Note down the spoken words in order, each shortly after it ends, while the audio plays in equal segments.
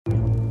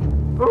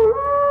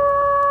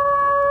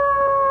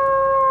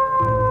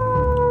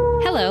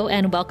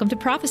and welcome to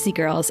Prophecy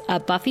Girls, a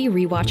Buffy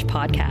rewatch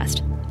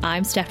podcast.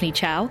 I'm Stephanie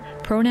Chow,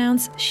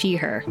 pronouns she,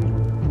 her.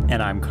 And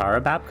I'm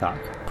Kara Babcock,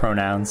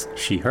 pronouns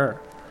she,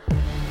 her.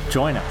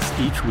 Join us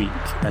each week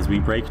as we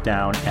break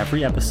down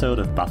every episode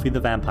of Buffy the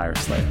Vampire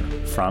Slayer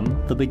from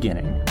the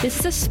beginning. This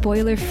is a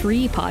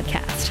spoiler-free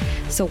podcast,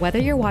 so whether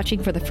you're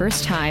watching for the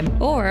first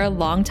time or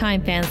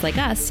longtime fans like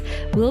us,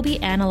 we'll be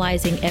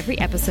analyzing every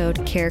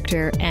episode,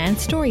 character, and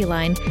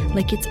storyline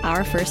like it's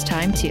our first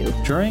time too.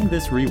 During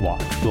this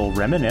rewatch, we'll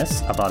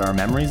reminisce about our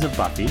memories of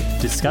Buffy,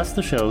 discuss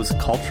the show's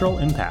cultural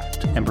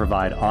impact, and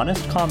provide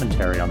honest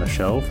commentary on the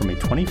show from a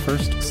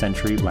 21st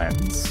century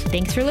lens.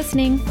 Thanks for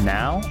listening.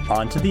 Now,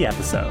 on to the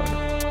episode.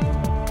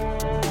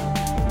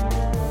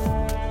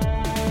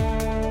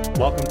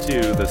 Welcome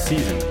to the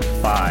Season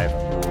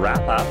 5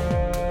 wrap-up.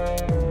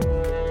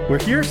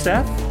 We're here,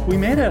 Steph. We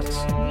made it.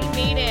 We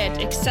made it.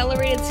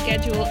 Accelerated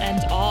schedule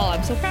and all.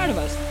 I'm so proud of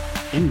us.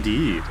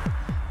 Indeed.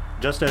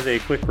 Just as a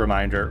quick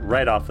reminder,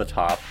 right off the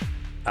top,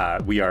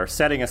 we are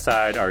setting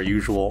aside our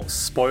usual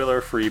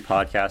spoiler-free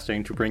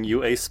podcasting to bring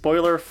you a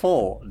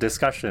spoiler-full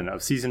discussion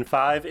of Season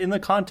 5 in the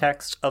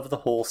context of the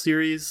whole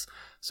series.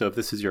 So if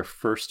this is your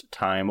first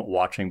time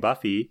watching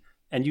Buffy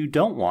and you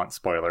don't want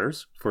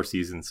spoilers for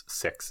Seasons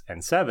 6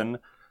 and 7,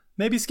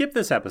 maybe skip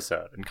this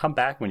episode and come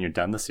back when you're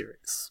done the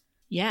series.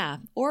 Yeah,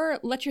 or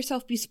let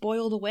yourself be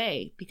spoiled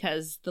away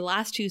because the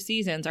last two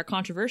seasons are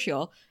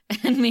controversial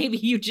and maybe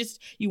you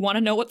want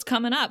to know what's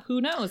coming up. Who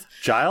knows?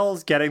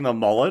 Giles getting the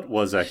mullet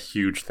was a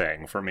huge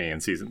thing for me in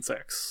Season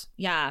 6.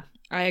 Yeah,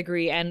 I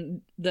agree.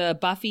 And the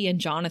Buffy and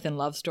Jonathan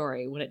love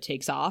story when it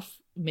takes off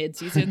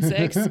mid-season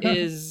 6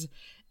 is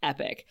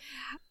epic.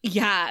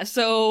 Yeah,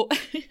 so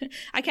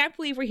I can't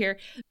believe we're here.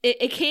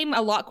 It came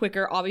a lot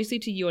quicker, obviously,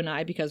 to you and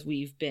I because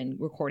we've been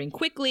recording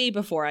quickly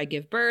before I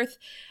give birth.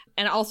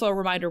 And also a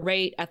reminder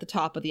right at the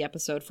top of the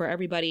episode for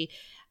everybody,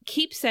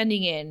 keep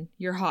sending in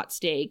your hot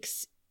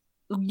takes.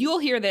 You'll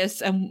hear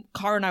this, and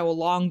Cara and I will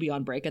long be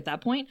on break at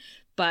that point,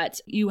 but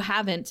you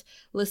haven't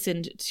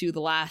listened to the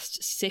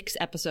last 6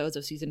 episodes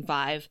of Season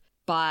 5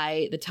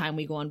 by the time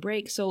we go on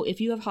break. So if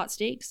you have hot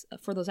takes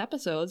for those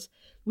episodes,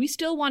 we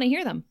still want to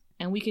hear them.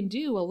 And we can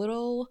do a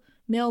little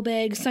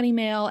mailbag, Sunny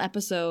Mail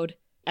episode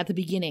at the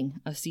beginning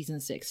of Season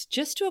 6,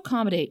 just to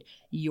accommodate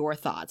your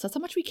thoughts. That's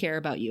how much we care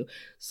about you.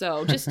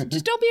 So just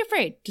don't be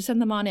afraid to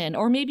send them on in.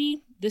 Or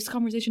maybe this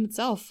conversation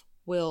itself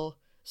will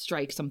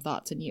strike some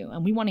thoughts in you,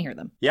 and we want to hear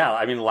them. Yeah,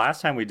 I mean,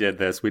 last time we did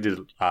this, we did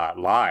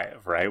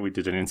live, right? We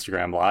did an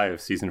Instagram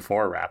Live Season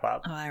 4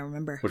 wrap-up. Oh, I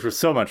remember. Which was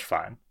so much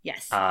fun.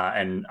 Yes.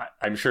 And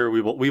I'm sure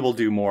we will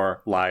do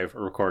more live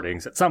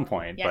recordings at some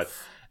point, yes. But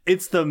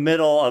it's the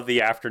middle of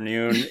the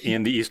afternoon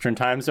in the Eastern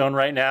time zone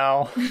right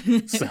now.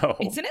 So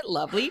isn't it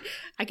lovely?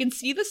 I can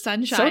see the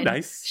sunshine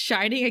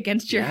shining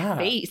against your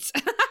face.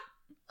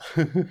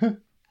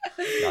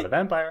 Not a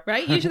vampire.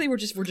 Right? Usually we're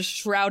just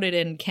shrouded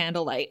in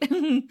candlelight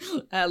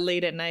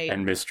late at night.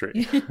 And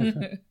mystery.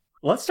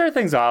 Let's start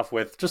things off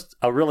with just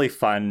a really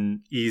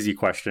fun, easy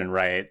question,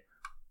 right?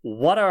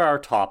 What are our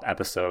top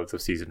episodes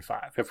of Season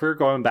 5? If we're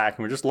going back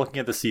and we're just looking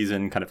at the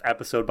season kind of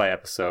episode by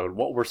episode,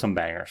 what were some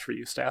bangers for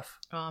you, Steph?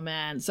 Oh,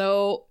 man.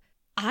 So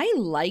I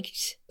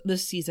liked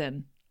this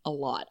season a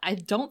lot. I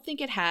don't think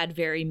it had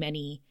very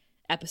many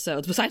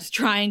episodes besides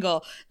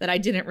Triangle that I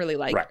didn't really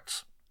like.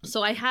 Right.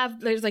 So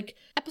there's like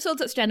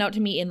episodes that stand out to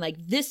me in like,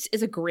 this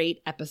is a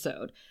great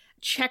episode.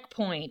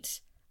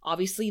 Checkpoint,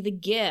 obviously The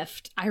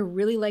Gift. I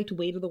really liked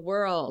Weight of the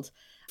World,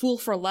 Fool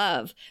for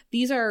Love.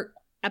 These are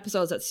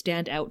episodes that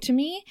stand out to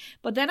me,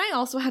 but then I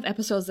also have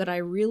episodes that I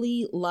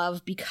really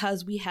love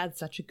because we had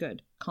such a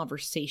good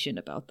conversation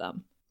about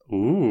them.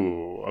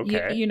 Ooh,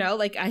 okay. You know,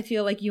 like I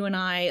feel like you and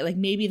I, like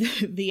maybe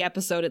the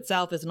episode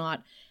itself is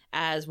not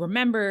as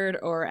remembered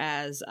or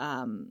as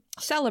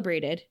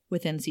celebrated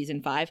within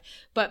Season 5,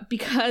 but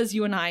because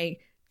you and I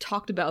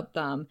talked about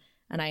them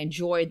and I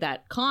enjoyed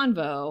that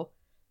convo,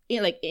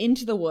 like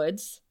Into the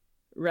Woods,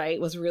 right,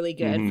 was really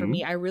good for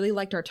me. I really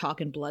liked our talk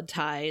in Blood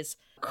Ties,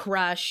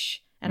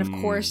 Crush. And of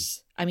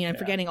course, I mean, I'm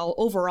forgetting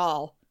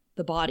overall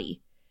the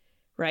body,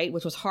 right?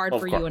 Which was hard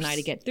for you and I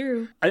to get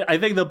through. I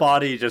think the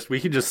body we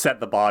can just set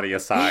the body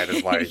aside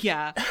as like,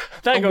 yeah,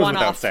 that goes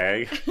without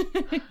saying.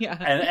 Yeah.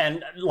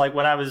 And like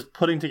when I was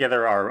putting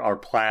together our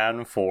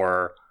plan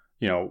for,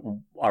 you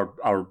know,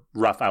 our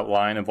rough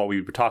outline of what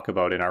we would talk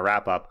about in our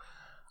wrap up,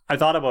 I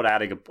thought about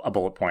adding a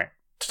bullet point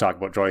to talk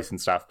about Joyce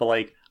and stuff. But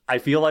like, I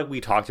feel like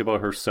we talked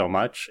about her so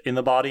much in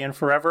The Body and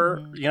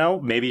Forever, you know,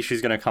 maybe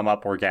she's going to come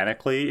up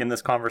organically in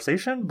this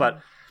conversation, but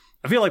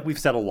I feel like we've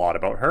said a lot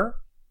about her.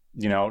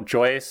 You know,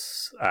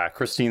 Joyce,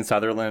 Christine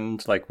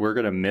Sutherland, like we're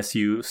going to miss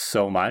you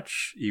so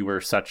much. You were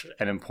such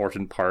an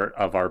important part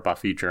of our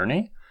Buffy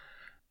journey,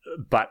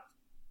 but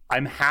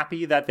I'm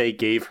happy that they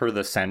gave her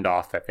the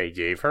send-off that they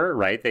gave her,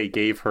 right? They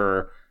gave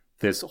her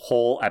this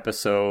whole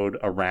episode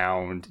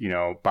around, you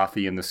know,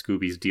 Buffy and the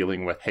Scoobies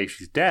dealing with, hey,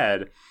 she's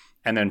dead.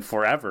 And then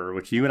Forever,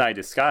 which you and I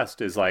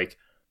discussed, is like,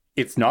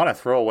 it's not a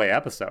throwaway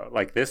episode.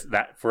 Like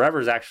that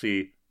Forever is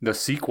actually the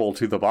sequel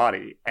to The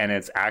Body. And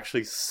it's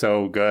actually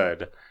so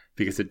good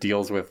because it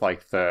deals with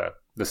like the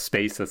the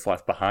space that's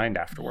left behind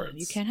afterwards.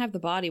 You can't have the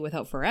body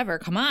without forever.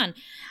 Come on.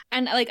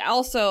 And like,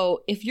 also,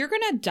 if you're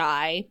gonna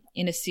die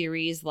in a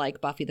series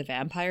like Buffy the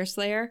Vampire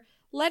Slayer,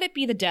 let it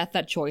be the death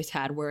that Joyce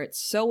had, where it's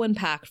so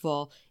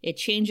impactful, it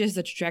changes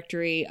the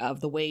trajectory of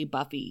the way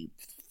Buffy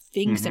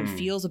thinks and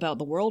feels about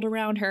the world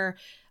around her.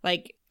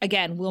 Like,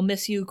 again, we'll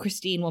miss you,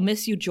 Christine. We'll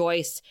miss you,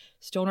 Joyce.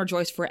 Stoner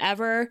Joyce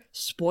forever.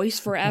 Spoice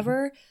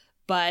forever.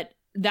 But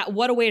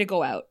what a way to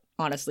go out,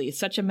 honestly.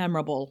 Such a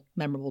memorable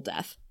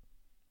death.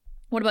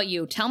 What about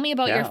you? Tell me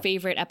about your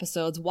favorite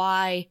episodes.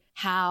 Why?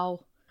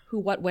 How? Who?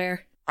 What?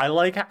 Where? I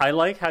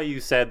like how you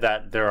said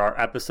that there are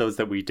episodes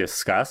that we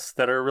discuss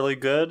that are really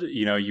good.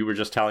 You know, you were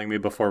just telling me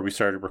before we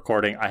started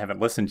recording, I haven't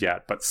listened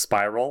yet, but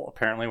Spiral,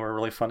 apparently we're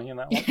really funny in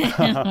that one.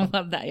 I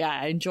love that. Yeah,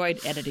 I enjoyed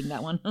editing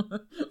that one.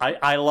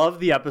 I love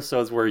the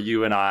episodes where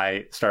you and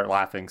I start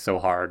laughing so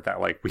hard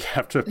that like we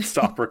have to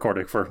stop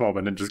recording for a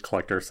moment and just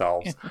collect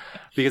ourselves.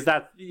 Because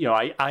that, you know,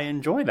 I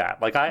enjoy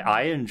that. Like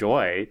I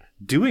enjoy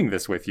doing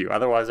this with you.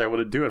 Otherwise I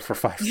wouldn't do it for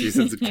 5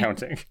 seasons and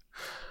counting.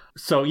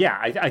 So yeah,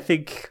 I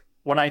think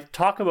when I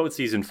talk about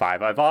season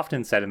 5, I've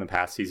often said in the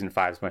past season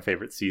 5 is my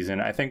favorite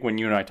season. I think when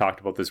you and I talked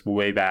about this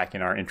way back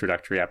in our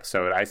introductory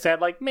episode, I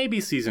said like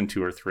maybe season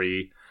 2 or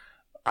 3.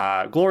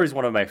 Glory's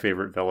one of my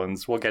favorite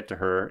villains. We'll get to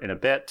her in a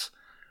bit.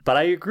 But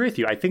I agree with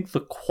you. I think the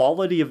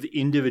quality of the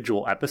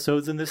individual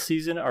episodes in this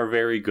season are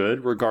very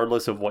good,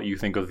 regardless of what you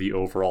think of the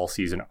overall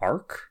season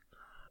arc.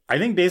 I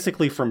think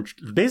basically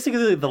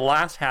the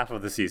last half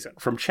of the season,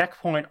 from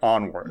Checkpoint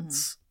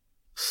onwards,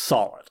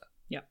 solid.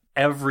 Yep.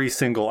 Every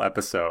single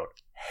episode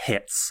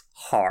hits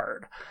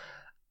hard.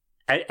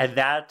 And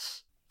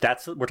that's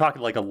we're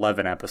talking like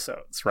 11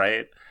 episodes,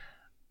 right?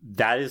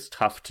 That is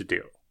tough to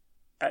do.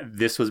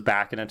 This was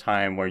back in a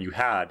time where you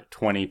had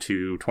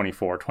 22,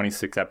 24,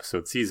 26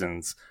 episode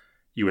seasons.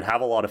 You would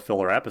have a lot of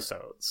filler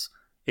episodes.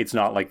 It's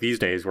not like these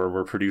days where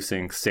we're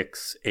producing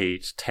 6,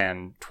 8,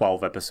 10,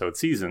 12 episode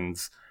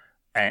seasons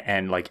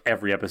and like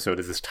every episode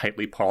is this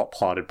tightly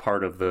plotted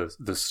part of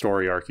the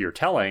story arc you're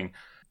telling.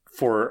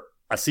 For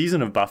a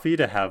season of Buffy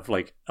to have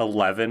like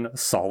 11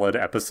 solid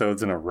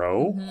episodes in a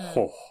row,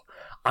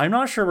 I'm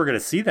not sure we're going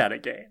to see that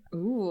again.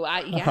 Ooh,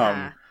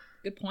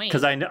 good point.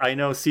 Because I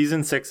know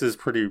season 6 is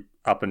pretty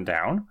up and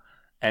down,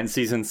 and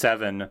season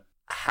 7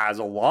 has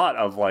a lot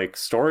of like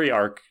story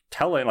arc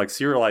telling, like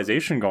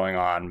serialization going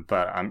on.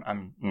 But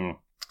I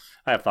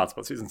have thoughts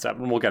about season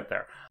 7. We'll get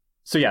there.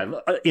 So yeah,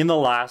 in the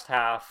last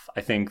half,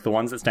 I think the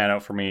ones that stand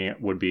out for me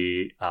would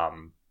be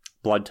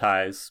Blood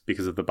Ties,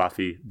 because of the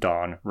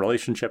Buffy-Dawn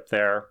relationship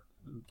there.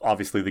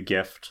 Obviously The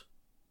Gift.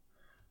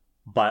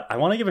 But I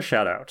want to give a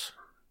shout out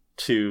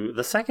to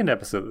the second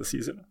episode of the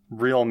season,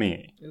 Real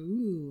Me.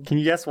 Ooh. Can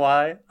you guess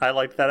why I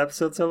liked that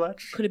episode so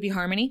much? Could it be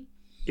Harmony?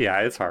 Yeah,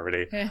 it's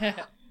Harmony.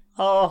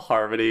 Oh,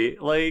 Harmony.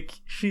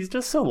 Like, she's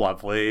just so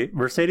lovely.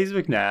 Mercedes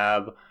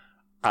McNabb.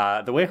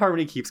 The way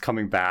Harmony keeps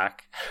coming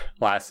back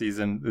last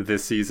season,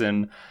 this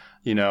season,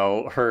 you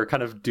know, her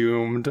kind of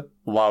doomed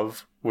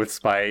love with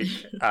Spike,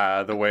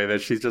 the way that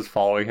she's just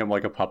following him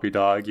like a puppy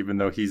dog, even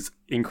though he's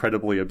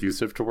incredibly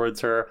abusive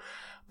towards her.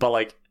 But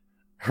like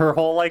her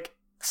whole like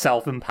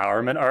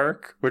self-empowerment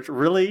arc, which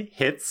really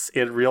hits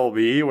in Real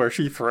Me, where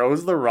she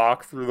throws the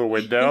rock through the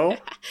window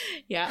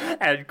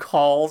and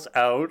calls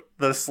out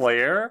the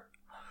Slayer.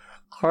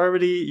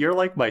 Harmony, you're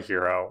like my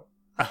hero.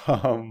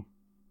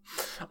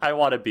 I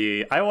want to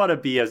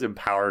be as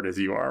empowered as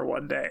you are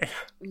one day.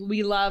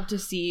 We love to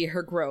see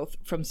her growth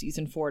from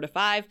season 4 to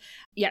 5.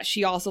 Yeah,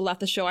 she also left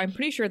the show. I'm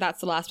pretty sure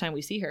that's the last time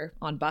we see her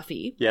on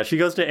Buffy. Yeah, she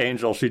goes to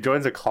Angel. She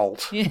joins a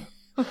cult.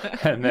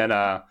 And then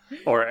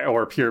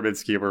or pyramid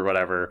scheme or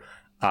whatever.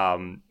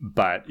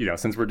 But you know,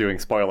 since we're doing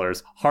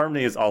spoilers,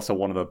 Harmony is also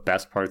one of the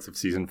best parts of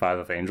season 5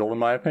 of Angel, in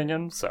my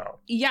opinion. So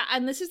yeah,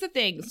 and this is the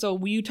thing.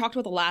 So you talked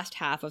about the last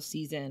half of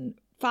season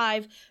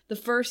 5. The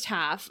first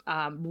half,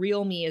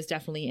 Real Me is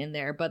definitely in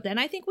there. But then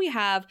I think we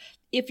have,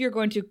 if you're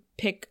going to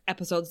pick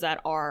episodes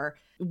that are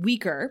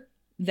weaker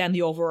than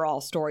the overall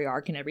story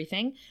arc and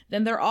everything,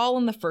 then they're all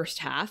in the first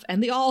half,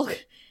 and they all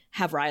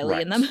have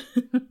Riley in them.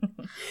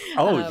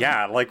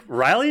 Yeah, like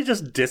Riley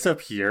just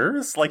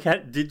disappears. Like,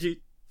 do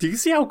you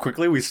see how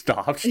quickly we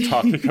stopped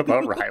talking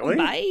about Riley?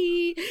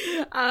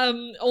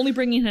 Bye. Only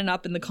bringing him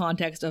up in the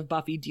context of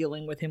Buffy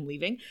dealing with him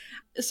leaving.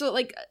 So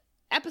like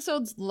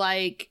episodes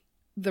like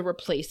The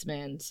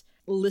Replacement,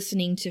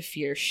 Listening to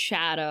Fear,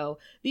 Shadow,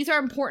 these are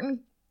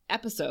important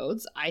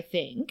episodes, I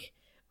think.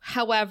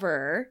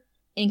 However,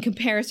 in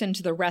comparison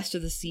to the rest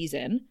of the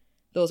season,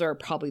 those are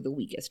probably the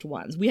weakest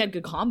ones. We had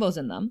good combos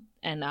in them,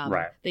 and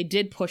they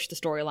did push the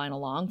storyline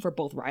along for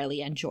both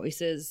Riley and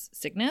Joyce's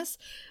sickness.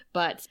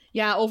 But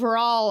yeah,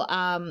 overall,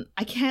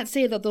 I can't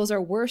say that those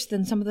are worse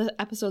than some of the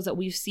episodes that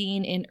we've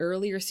seen in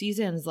earlier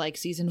seasons, like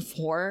season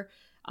 4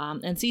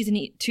 and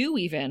season 2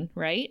 even,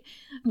 right?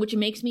 Which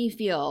makes me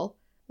feel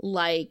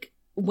like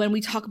when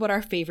we talk about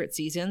our favorite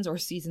seasons, or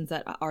seasons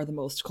that are the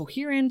most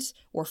coherent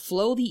or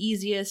flow the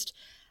easiest,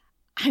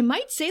 I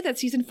might say that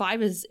season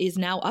 5 is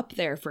now up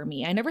there for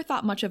me. I never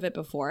thought much of it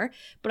before,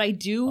 but I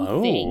do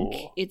think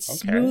it's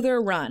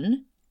smoother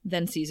run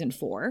than season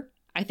 4.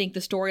 I think the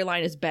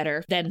storyline is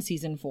better than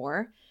season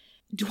 4.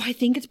 Do I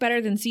think it's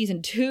better than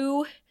season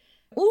 2?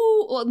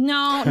 Ooh, well,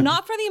 no,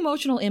 not for the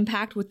emotional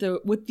impact, with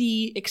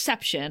the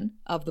exception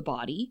of the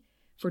body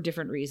for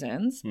different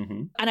reasons.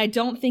 Mm-hmm. And I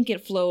don't think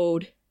it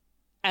flowed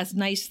as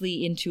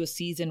nicely into a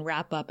season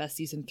wrap up as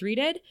season 3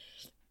 did.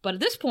 But at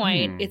this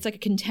point, it's like a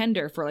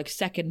contender for like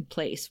second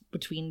place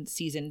between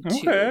season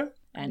 2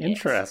 and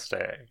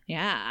Interesting.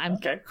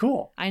 Okay,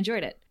 cool. I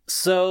enjoyed it.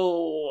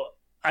 So,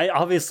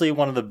 obviously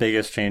one of the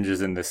biggest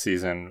changes in this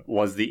season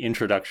was the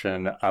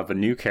introduction of a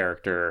new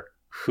character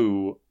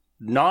who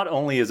not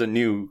only is a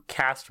new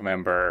cast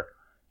member,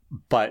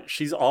 but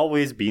she's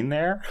always been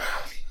there.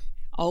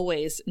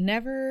 Always.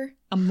 Never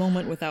a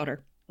moment without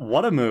her.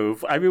 What a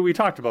move. I mean, we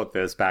talked about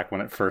this back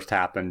when it first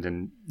happened,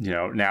 and, you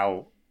know,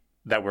 now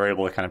that we're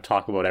able to kind of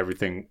talk about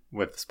everything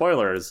with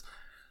spoilers,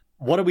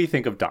 what do we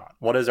think of Dawn?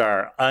 What is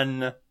our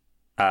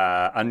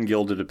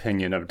ungilded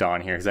opinion of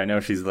Dawn here? Because I know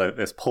she's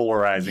this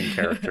polarizing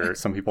character.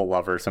 Some people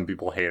love her, some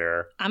people hate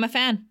her. I'm a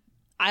fan.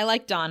 I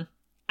like Dawn.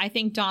 I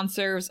think Dawn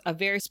serves a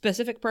very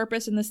specific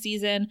purpose in this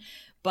season,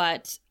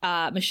 but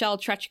Michelle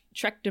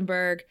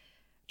Trachtenberg,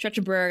 I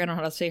don't know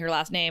how to say her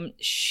last name,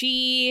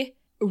 she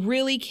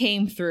really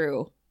came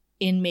through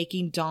in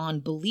making Dawn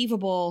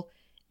believable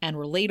and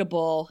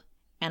relatable,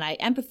 and I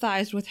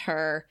empathized with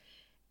her.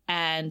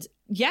 And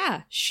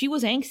yeah, she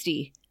was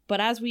angsty, but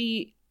as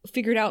we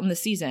figured out in the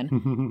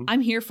season,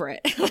 I'm here for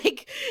it.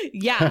 Like,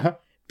 yeah,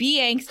 be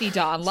angsty,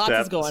 Dawn. Lots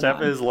is going on.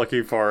 Steph is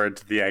looking forward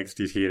to the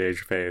angsty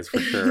teenage phase for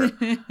sure.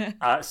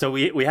 So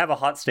we have a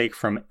hot take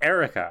from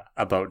Erica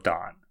about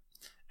Dawn.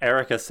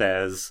 Erica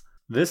says,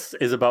 "This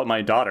is about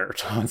my daughter,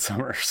 Dawn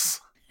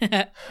Summers."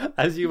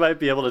 As you might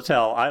be able to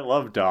tell, I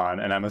love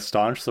Dawn, and I'm a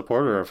staunch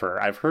supporter of her.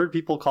 I've heard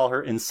people call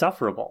her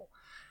insufferable.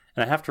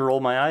 And I have to roll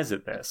my eyes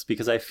at this,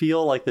 because I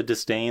feel like the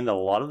disdain that a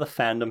lot of the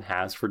fandom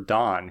has for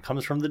Dawn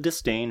comes from the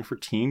disdain for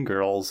teen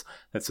girls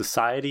that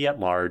society at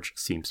large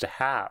seems to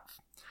have.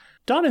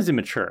 Dawn is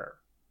immature.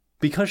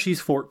 Because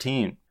she's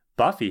 14,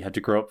 Buffy had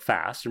to grow up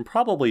fast and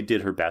probably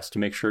did her best to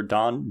make sure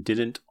Dawn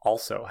didn't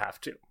also have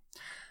to.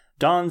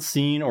 Dawn's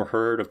seen or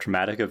heard of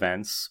traumatic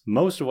events,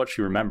 most of what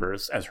she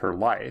remembers as her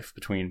life,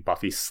 between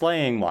Buffy's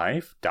slaying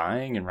life,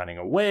 dying and running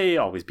away,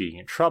 always being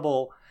in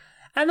trouble,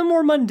 and the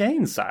more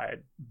mundane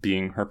side,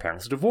 being her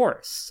parents'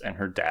 divorce and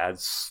her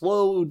dad's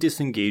slow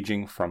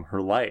disengaging from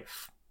her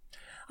life.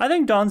 I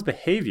think Dawn's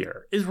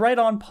behavior is right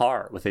on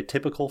par with a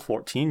typical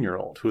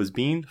 14-year-old who has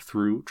been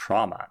through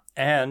trauma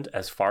and,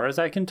 as far as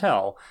I can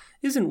tell,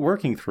 isn't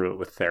working through it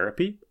with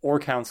therapy or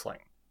counseling.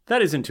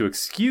 That isn't to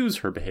excuse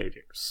her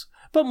behaviors,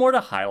 but more to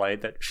highlight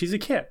that she's a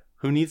kid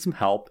who needs some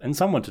help and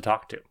someone to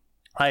talk to.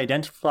 I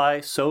identify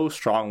so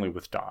strongly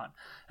with Dawn,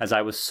 as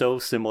I was so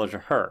similar to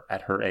her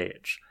at her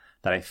age,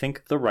 that I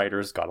think the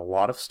writers got a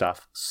lot of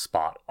stuff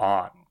spot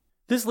on.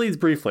 This leads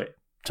briefly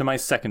to my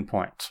second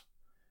point.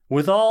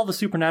 With all the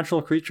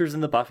supernatural creatures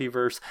in the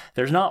Buffyverse,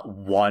 there's not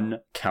one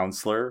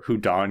counselor who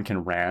Dawn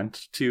can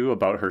rant to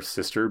about her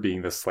sister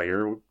being the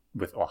Slayer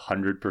with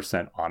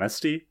 100%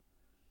 honesty.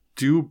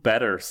 Do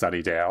better,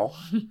 Sunnydale.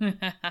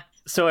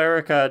 So,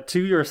 Erica,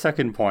 to your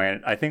second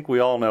point, I think we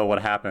all know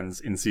what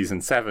happens in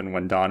season 7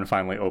 when Dawn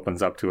finally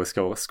opens up to a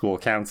school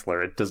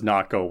counselor. It does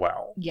not go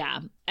well. Yeah,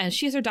 and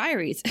she has her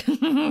diaries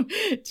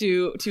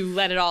to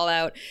let it all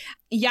out.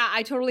 Yeah,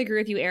 I totally agree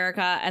with you,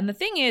 Erica. And the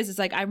thing is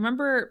like, I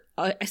remember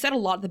I said a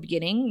lot at the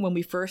beginning when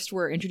we first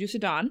were introduced to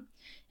Dawn,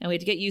 and we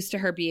had to get used to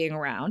her being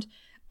around.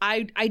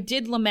 I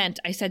did lament.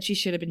 I said she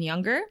should have been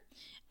younger,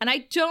 and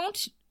I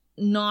don't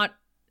not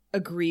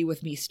agree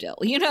with me still.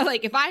 You know,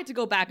 like if I had to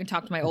go back and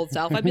talk to my old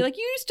self, I'd be like,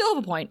 you still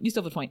have a point. You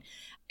still have a point.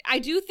 I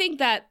do think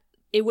that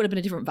it would have been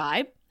a different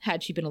vibe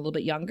had she been a little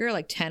bit younger,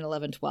 like 10,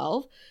 11,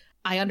 12.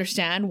 I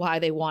understand why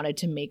they wanted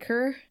to make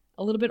her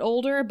a little bit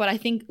older, but I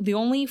think the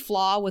only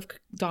flaw with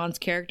Dawn's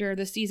character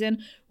this season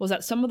was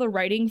that some of the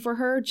writing for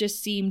her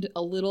just seemed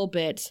a little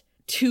bit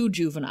too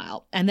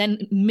juvenile. And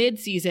then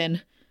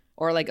mid-season,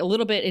 or like a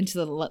little bit into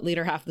the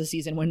later half of the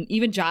season, when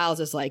even Giles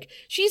is like,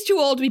 she's too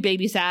old to be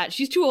babysat.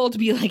 She's too old to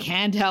be like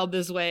handheld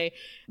this way.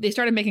 They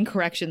started making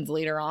corrections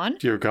later on.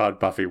 Dear God,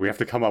 Buffy, we have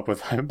to come up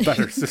with a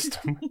better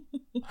system.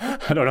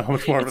 I don't know how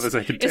much more of this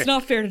I can take. It's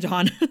not fair to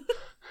Dawn.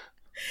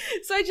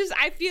 So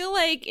I feel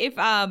like if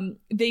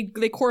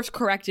they course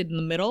corrected in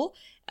the middle,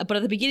 but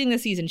at the beginning of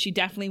the season, she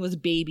definitely was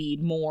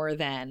babied more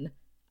than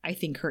I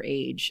think her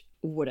age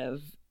would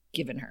have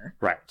given her.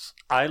 Right.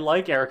 I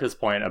like Erica's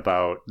point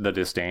about the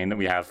disdain that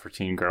we have for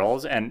teen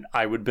girls, and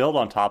I would build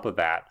on top of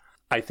that.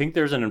 I think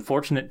there's an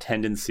unfortunate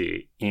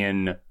tendency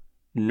in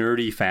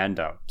nerdy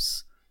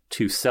fandoms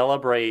to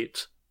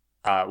celebrate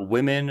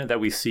women that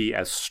we see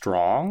as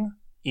strong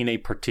in a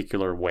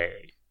particular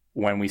way.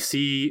 When we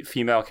see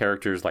female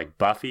characters like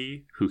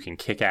Buffy, who can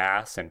kick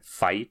ass and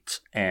fight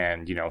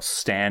and, you know,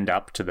 stand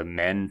up to the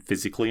men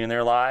physically in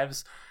their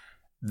lives,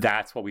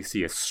 that's what we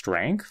see as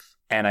strength.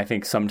 And I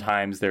think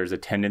sometimes there's a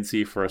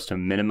tendency for us to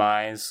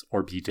minimize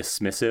or be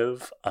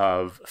dismissive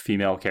of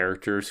female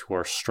characters who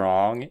are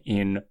strong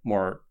in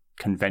more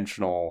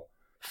conventional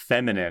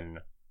feminine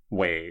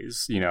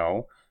ways, you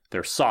know,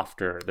 they're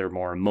softer, they're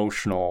more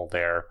emotional,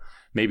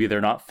 maybe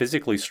they're not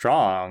physically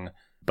strong,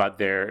 but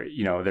they're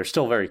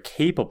still very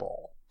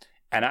capable.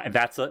 And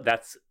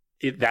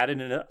that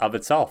in and of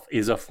itself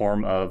is a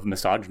form of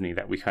misogyny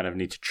that we kind of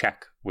need to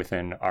check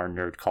within our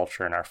nerd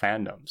culture and our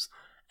fandoms.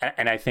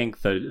 And I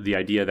think the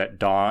idea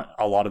that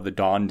a lot of the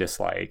Dawn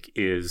dislike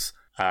is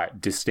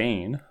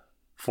disdain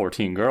for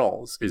teen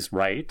girls is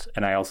right.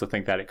 And I also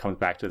think that it comes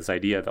back to this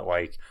idea that,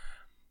 like,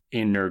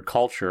 in nerd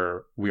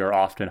culture, we are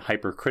often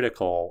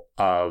hypercritical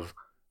of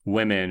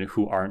women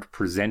who aren't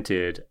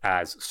presented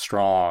as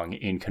strong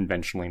in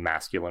conventionally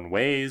masculine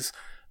ways.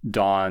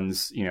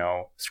 Dawn's,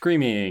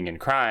 screaming and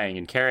crying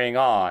and carrying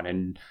on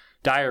and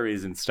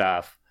diaries and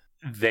stuff,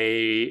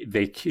 they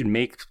can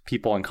make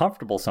people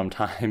uncomfortable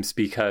sometimes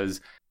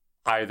because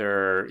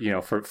either,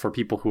 for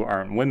people who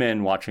aren't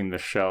women watching the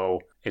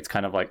show, it's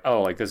kind of like,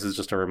 oh, like, this is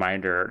just a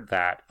reminder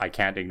that I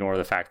can't ignore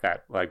the fact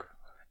that, like,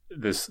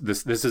 this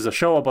is a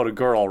show about a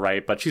girl,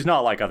 right? But she's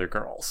not like other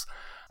girls.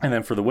 And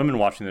then for the women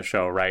watching the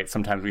show, right,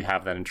 sometimes we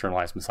have that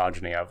internalized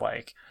misogyny of,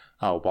 like,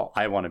 oh, well,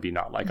 I want to be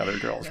not like other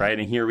girls, right?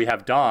 And here we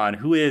have Dawn,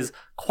 who is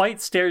quite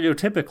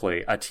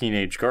stereotypically a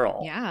teenage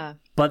girl. Yeah.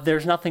 But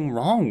there's nothing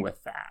wrong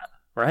with that,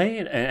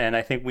 right? And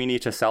I think we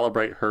need to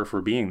celebrate her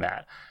for being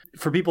that.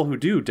 For people who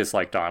do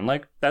dislike Dawn,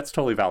 like, that's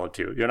totally valid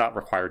too. You're not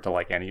required to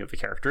like any of the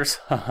characters.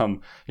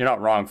 You're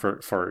not wrong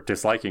for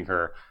disliking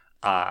her.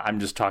 I'm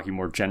just talking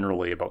more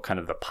generally about kind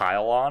of the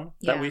pile-on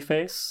that we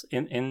face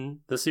in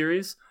the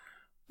series.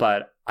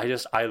 But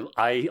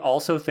I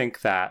also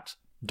think that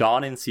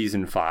Dawn in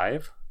season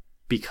 5,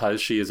 because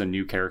she is a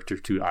new character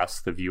to us,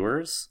 the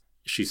viewers,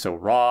 she's so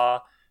raw.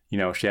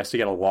 She has to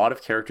get a lot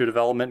of character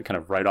development kind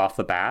of right off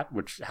the bat,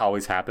 which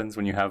always happens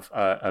when you have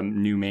a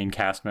new main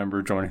cast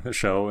member joining the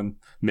show in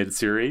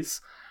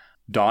mid-series.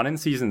 Dawn in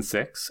season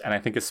 6, and I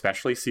think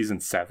especially season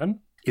 7,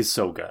 is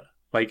so good.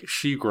 Like,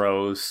 she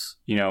grows,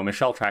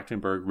 Michelle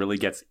Trachtenberg really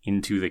gets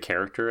into the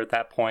character at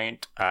that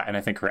point. And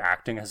I think her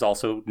acting has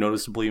also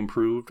noticeably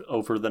improved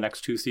over the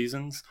next 2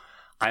 seasons.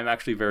 I'm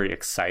actually very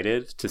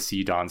excited to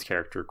see Dawn's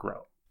character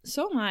grow.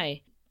 So am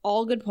I.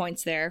 All good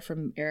points there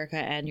from Erica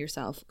and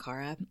yourself,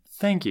 Cara.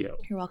 Thank you.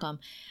 You're welcome.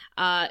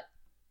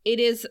 It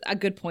is a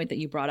good point that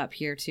you brought up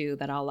here, too,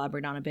 that I'll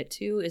elaborate on a bit,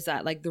 too, is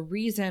that, like, the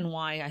reason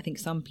why I think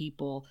some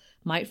people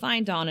might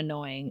find Dawn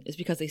annoying is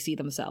because they see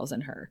themselves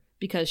in her.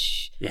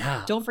 Because,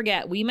 don't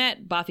forget, we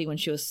met Buffy when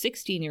she was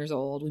 16 years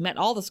old. We met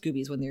all the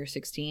Scoobies when they were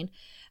 16.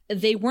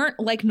 They weren't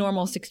like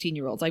normal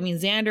 16-year-olds. I mean,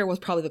 Xander was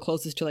probably the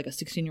closest to, like, a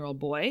 16-year-old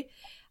boy.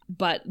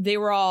 But they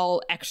were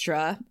all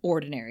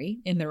extraordinary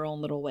in their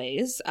own little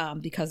ways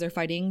because they're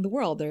fighting the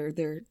world.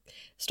 They're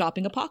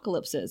stopping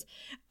apocalypses.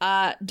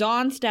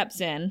 Dawn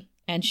steps in,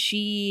 and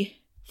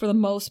she, for the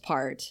most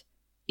part,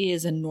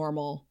 is a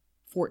normal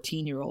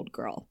 14-year-old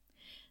girl.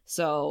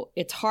 So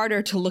it's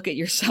harder to look at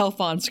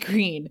yourself on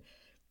screen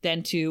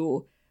than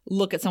to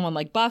look at someone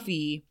like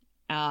Buffy,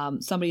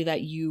 somebody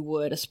that you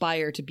would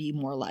aspire to be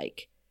more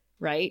like,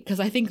 right? Because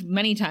I think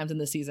many times in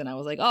this season I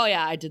was like, oh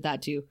yeah, I did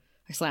that too.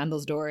 I slammed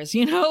those doors,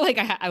 like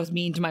I was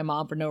mean to my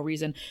mom for no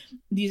reason.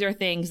 These are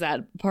things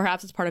that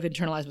perhaps it's part of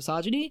internalized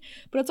misogyny,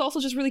 but it's also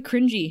just really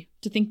cringy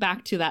to think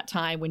back to that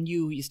time when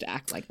you used to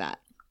act like that.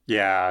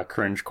 Yeah,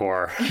 cringe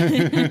core.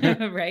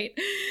 Right?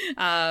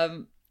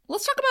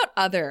 Let's talk about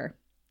other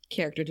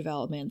character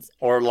developments.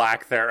 Or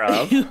lack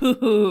thereof.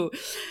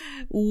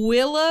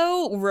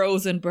 Willow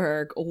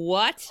Rosenberg.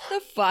 What the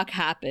fuck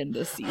happened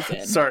this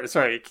season?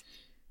 Sorry.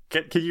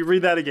 Can you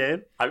read that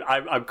again?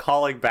 I'm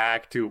calling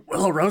back to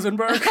Willow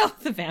Rosenberg.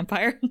 The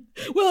vampire.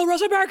 Willow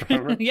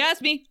Rosenberg. Yes,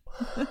 me.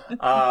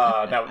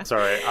 No,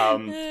 sorry.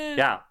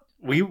 Yeah,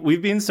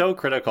 we've been so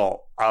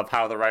critical of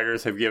how the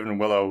writers have given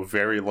Willow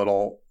very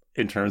little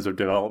in terms of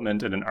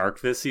development in an arc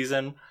this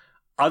season,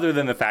 other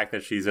than the fact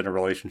that she's in a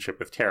relationship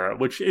with Tara,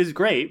 which is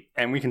great,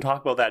 and we can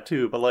talk about that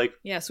too. But, like,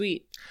 yeah,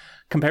 sweet.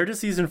 Compared to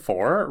season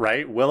 4,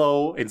 right?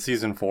 Willow in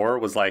season 4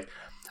 was like,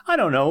 I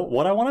don't know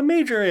what I want to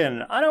major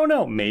in. I don't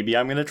know. Maybe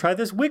I'm going to try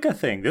this Wicca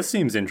thing. This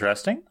seems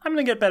interesting. I'm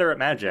going to get better at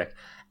magic.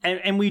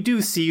 And we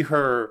do see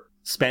her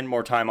spend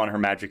more time on her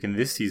magic in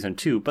this season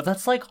too, but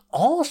that's like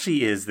all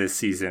she is this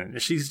season.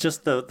 She's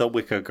just the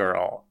Wicca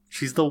girl.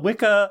 She's the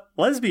Wicca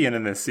lesbian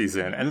in this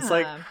season. And it's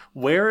like,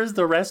 where is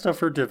the rest of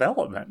her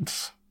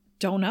development?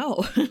 Don't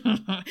know.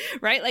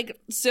 Right? Like,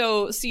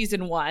 so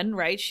season 1,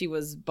 right? She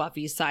was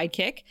Buffy's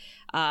sidekick.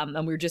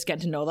 And we were just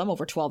getting to know them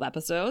over 12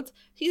 episodes.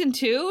 Season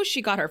 2,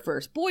 she got her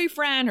first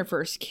boyfriend, her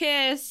first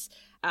kiss.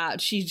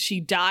 She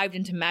dived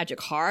into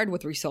magic hard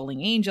with Resoling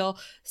Angel.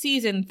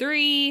 Season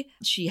 3,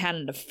 she had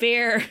an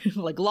affair,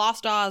 like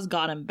Lost Oz,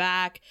 got him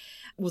back,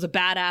 was a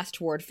badass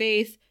toward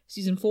Faith.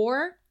 Season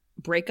 4,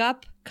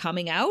 breakup,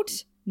 coming out,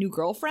 new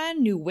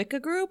girlfriend, new Wicca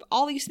group,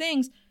 all these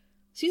things.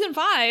 Season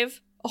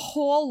 5, a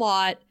whole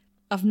lot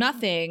of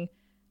nothing,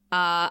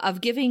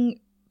 of giving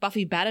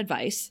Buffy bad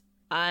advice.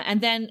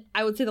 And then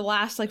I would say the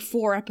last like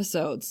 4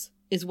 episodes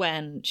is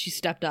when she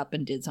stepped up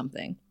and did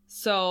something.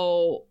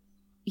 So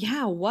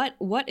yeah, what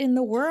in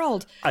the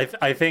world?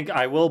 I think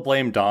I will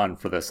blame Dawn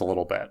for this a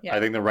little bit. Yeah. I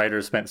think the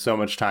writers spent so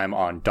much time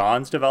on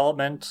Dawn's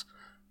development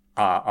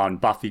on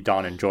Buffy,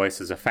 Dawn, and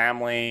Joyce as a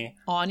family,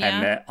 Anya,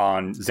 and then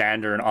on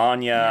Xander and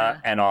Anya, Yeah.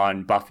 and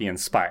on Buffy and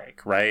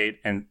Spike, right?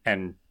 And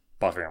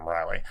Buffy and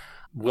Riley.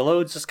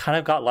 Willow just kind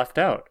of got left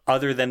out,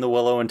 other than the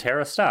Willow and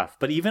Tara stuff.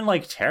 But even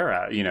like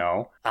Tara,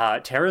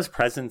 Tara's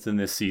presence in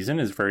this season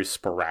is very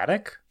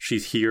sporadic.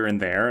 She's here and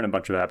there in a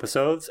bunch of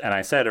episodes, and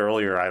I said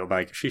earlier,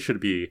 she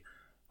should be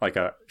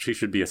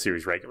a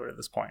series regular at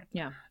this point.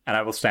 Yeah. And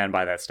I will stand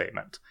by that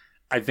statement.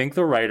 I think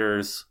the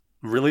writers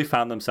really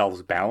found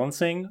themselves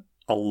balancing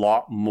a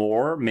lot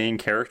more main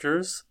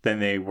characters than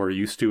they were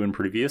used to in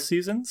previous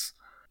seasons.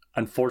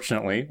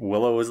 Unfortunately,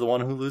 Willow is the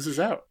one who loses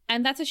out.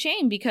 And that's a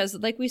shame because,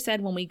 like we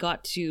said when we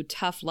got to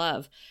Tough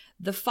Love,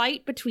 the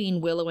fight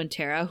between Willow and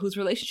Tara, whose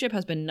relationship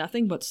has been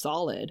nothing but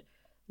solid,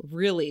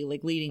 really,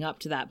 like leading up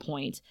to that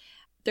point,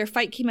 their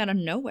fight came out of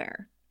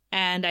nowhere.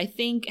 And I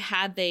think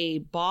had they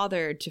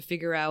bothered to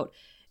figure out,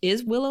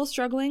 is Willow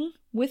struggling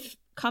with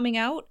coming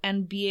out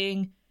and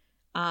being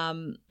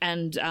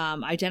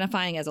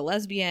identifying as a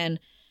lesbian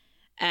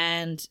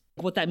and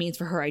what that means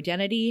for her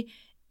identity?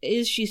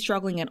 Is she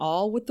struggling at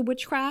all with the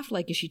witchcraft?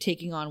 Like, is she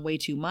taking on way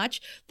too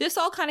much? This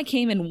all kind of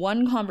came in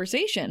one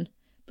conversation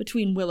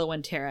between Willow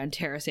and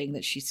Tara saying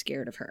that she's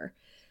scared of her.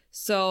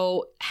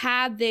 So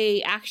had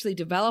they actually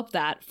developed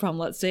that from,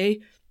 let's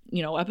say,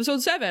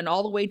 episode 7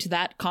 all the way to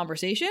that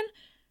conversation,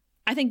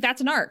 I think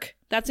that's an arc.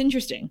 That's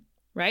interesting,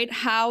 right?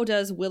 How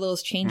does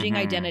Willow's changing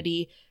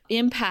identity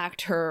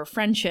impact her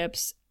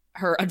friendships,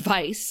 her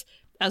advice,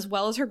 as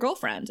well as her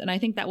girlfriend? And I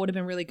think that would have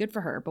been really good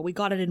for her. But we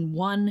got it in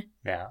one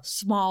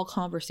small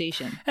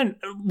conversation. And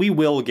we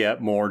will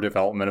get more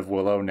development of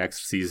Willow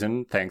next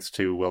season, thanks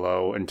to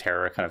Willow and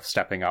Tara kind of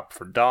stepping up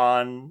for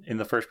Dawn in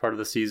the first part of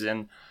the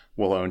season.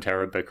 Willow and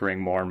Tara bickering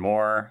more and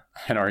more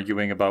and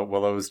arguing about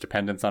Willow's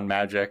dependence on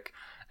magic.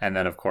 And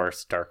then, of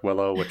course, Dark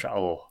Willow, which,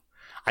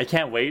 I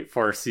can't wait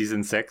for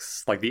season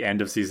 6, like the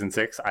end of season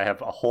 6. I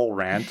have a whole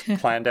rant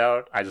planned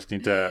out. I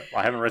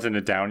haven't written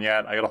it down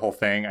yet. I got a whole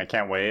thing. I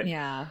can't wait.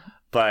 Yeah.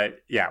 But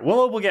yeah,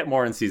 Willow will get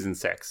more in season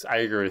 6. I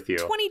agree with you.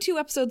 22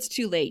 episodes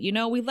too late.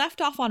 We left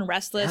off on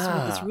Restless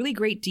with this really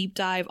great deep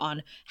dive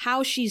on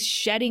how she's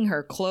shedding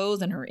her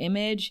clothes and her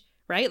image,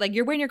 right? Like,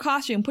 you're wearing your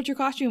costume, put your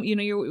costume,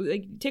 you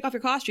like, take off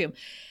your costume.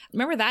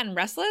 Remember that in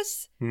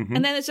Restless? Mm-hmm.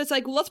 And then it's just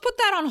like, let's put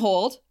that on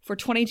hold for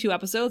 22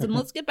 episodes and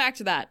let's get back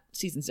to that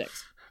season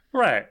 6.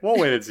 Right. We'll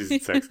wait at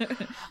season 6.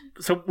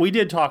 So we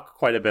did talk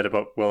quite a bit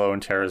about Willow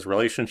and Tara's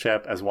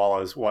relationship, as well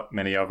as what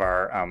many of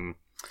our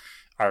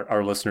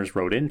listeners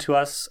wrote into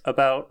us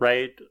about,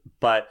 right?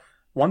 But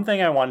one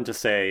thing I wanted to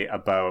say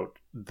about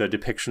the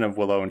depiction of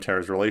Willow and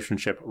Tara's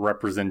relationship,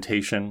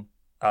 representation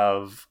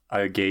of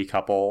a gay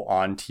couple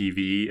on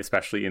TV,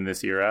 especially in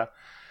this era,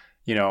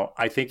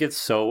 I think it's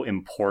so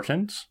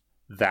important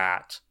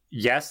that,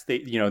 yes, they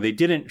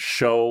didn't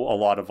show a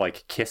lot of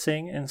like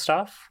kissing and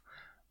stuff,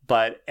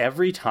 but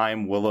every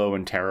time Willow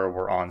and Tara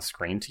were on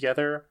screen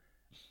together,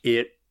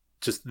 it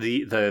just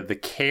the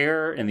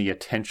care and the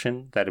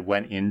attention that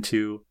went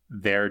into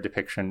their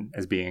depiction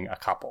as being a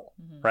couple,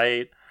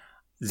 right?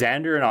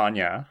 Xander and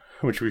Anya,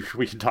 which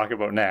we can talk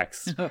about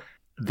next,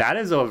 that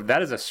is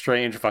a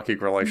strange fucking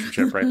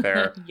relationship right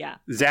there. Yeah.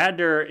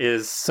 Xander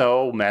is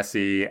so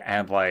messy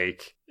and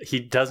like he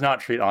does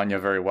not treat Anya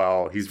very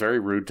well. He's very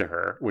rude to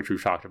her, which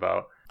we've talked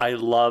about. I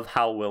love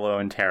how Willow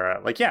and Tara,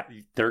 like, yeah,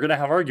 they're going to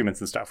have arguments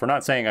and stuff. We're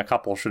not saying a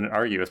couple shouldn't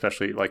argue,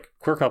 especially like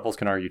queer couples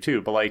can argue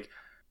too, but like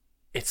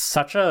it's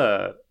such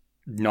a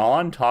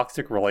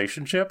non-toxic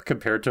relationship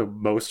compared to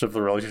most of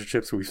the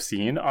relationships we've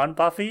seen on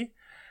Buffy.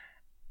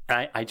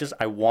 I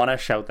want to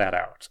shout that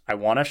out. I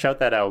want to shout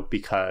that out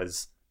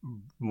because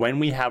when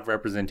we have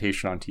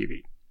representation on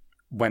TV,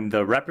 when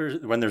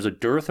there's a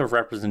dearth of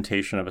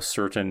representation of a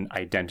certain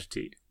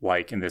identity,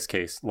 like in this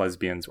case,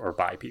 lesbians or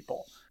bi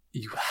people,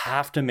 you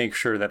have to make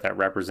sure that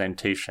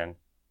representation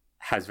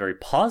has very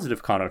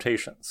positive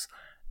connotations.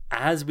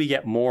 As we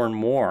get more and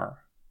more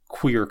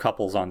queer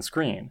couples on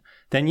screen,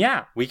 then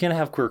yeah, we can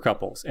have queer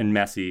couples in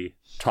messy,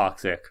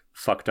 toxic,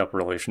 fucked up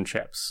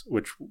relationships,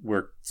 which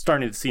we're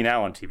starting to see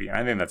now on TV. And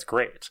I think that's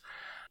great.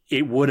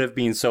 It would have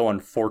been so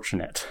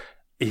unfortunate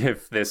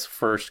if this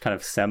first kind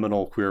of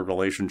seminal queer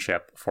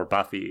relationship for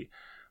Buffy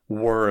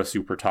were a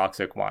super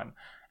toxic one.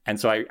 And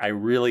so I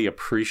really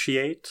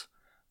appreciate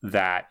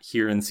that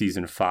here in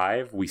season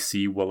 5, we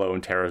see Willow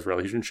and Tara's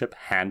relationship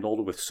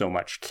handled with so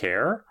much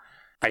care.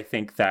 I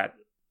think that,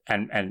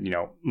 and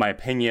my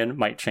opinion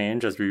might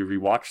change as we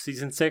rewatch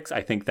season 6.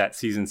 I think that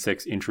season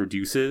 6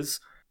 introduces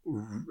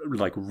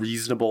like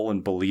reasonable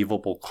and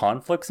believable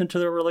conflicts into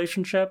their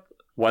relationship.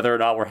 Whether or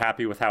not we're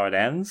happy with how it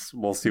ends,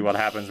 we'll see what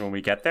happens when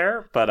we get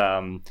there. But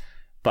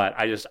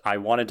I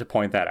wanted to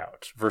point that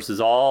out.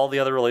 Versus all the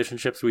other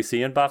relationships we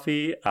see in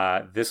Buffy,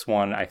 this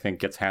one I think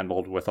gets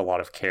handled with a lot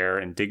of care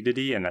and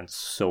dignity, and that's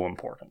so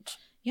important.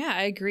 Yeah,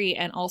 I agree.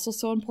 And also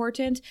so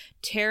important,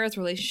 Tara's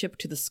relationship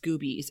to the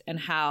Scoobies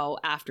and how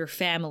after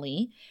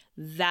Family,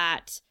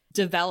 that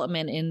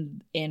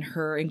development in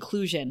her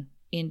inclusion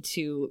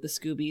into the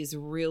Scoobies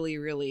really,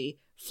 really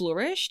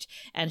flourished,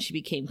 and she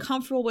became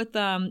comfortable with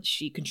them.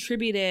 She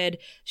contributed.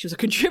 She was a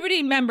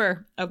contributing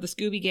member of the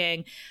Scooby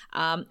Gang,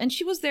 and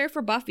she was there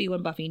for Buffy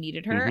when Buffy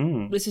needed her.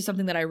 Mm-hmm. This is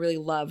something that I really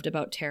loved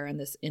about Tara in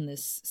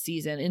this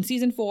season. In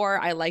season 4,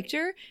 I liked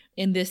her.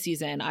 In this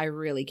season, I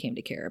really came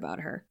to care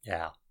about her.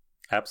 Yeah,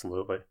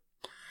 absolutely.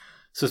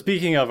 So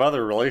speaking of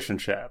other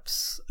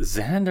relationships,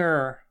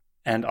 Xander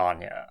and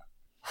Anya.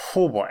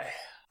 Oh boy.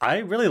 I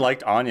really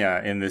liked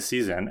Anya in this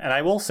season, and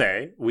I will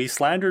say, we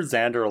slandered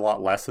Xander a lot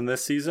less in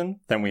this season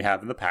than we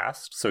have in the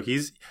past. So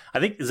I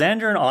think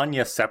Xander and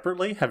Anya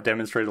separately have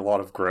demonstrated a lot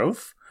of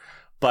growth,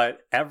 but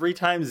every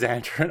time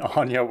Xander and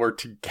Anya were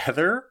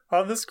together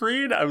on the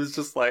screen, I was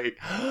just like,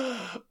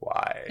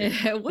 why?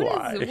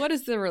 What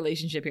is the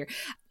relationship here?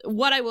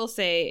 What I will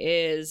say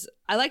is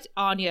I liked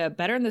Anya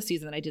better in this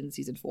season than I did in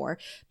season 4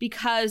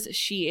 because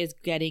she is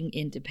getting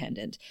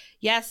independent.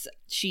 Yes,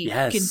 she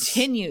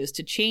continues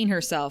to chain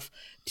herself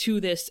to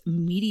this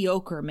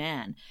mediocre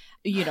man.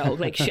 You know,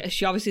 like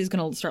she obviously is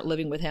going to start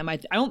living with him. I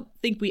don't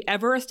think we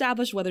ever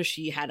established whether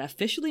she had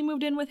officially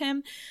moved in with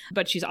him,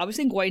 but she's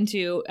obviously going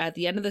to at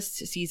the end of this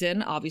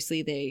season.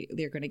 Obviously,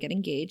 they're going to get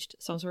engaged.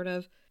 Some sort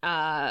of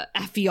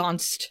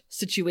affianced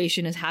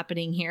situation is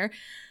happening here.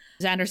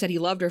 Xander said he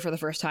loved her for the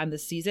first time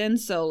this season.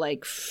 So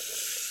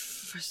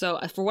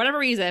for whatever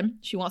reason,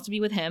 she wants to be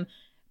with him.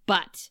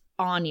 But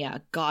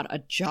Anya got a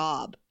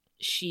job.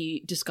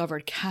 She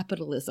discovered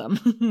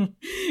capitalism.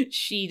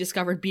 She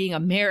discovered being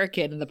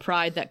American and the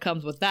pride that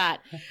comes with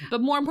that.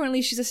 But more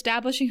importantly, she's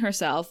establishing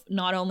herself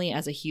not only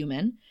as a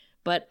human,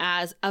 but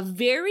as a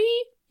very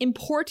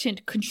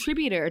important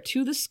contributor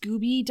to the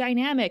Scooby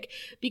dynamic.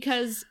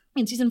 Because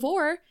in season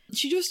 4,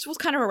 she just was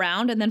kind of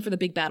around. And then for the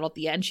big battle at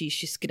the end, she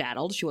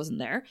skedaddled. She wasn't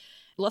there.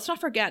 Let's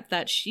not forget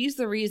that she's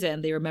the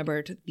reason they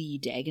remembered the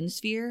Dagon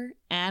Sphere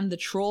and the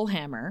Troll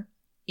Hammer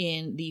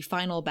in the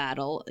final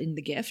battle in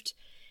The Gift.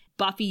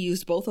 Buffy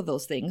used both of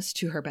those things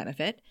to her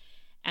benefit.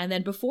 And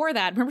then before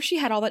that, remember she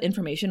had all that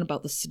information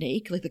about the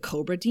snake, like the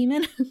cobra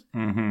demon?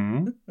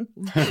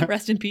 Mm-hmm.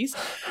 Rest in peace.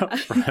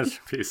 Rest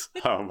in peace.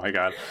 Oh my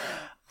God.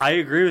 I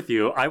agree with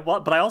you.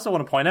 But I also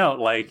want to point out,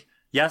 like,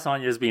 yes,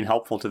 Anya is being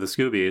helpful to the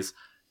Scoobies.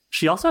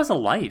 She also has a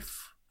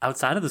life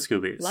outside of the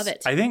Scoobies. Love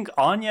it. I think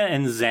Anya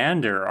and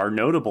Xander are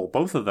notable,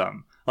 both of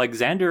them. Like,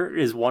 Xander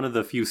is one of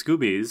the few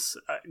Scoobies.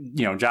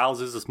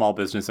 Giles is a small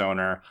business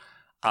owner.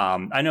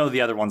 I know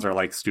the other ones are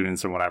like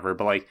students or whatever,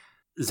 but like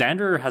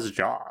Xander has a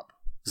job.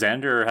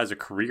 Xander has a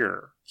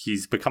career.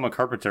 He's become a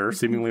carpenter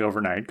seemingly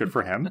overnight. Good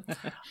for him.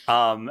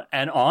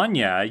 And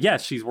Anya,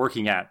 yes, she's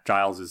working at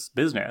Giles's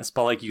business,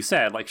 but like you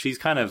said, like she's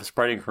kind of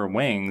spreading her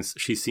wings.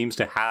 She seems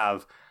to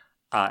have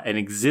an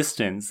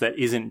existence that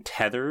isn't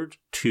tethered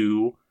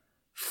to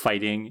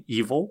fighting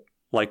evil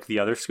like the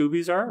other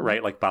Scoobies are,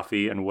 right? Like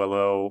Buffy and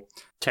Willow,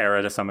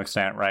 Tara to some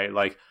extent, right?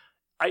 Like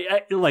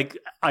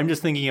I'm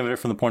just thinking of it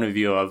from the point of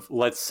view of,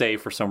 let's say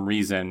for some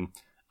reason,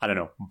 I don't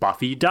know,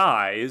 Buffy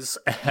dies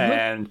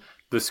and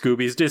the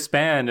Scoobies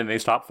disband and they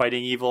stop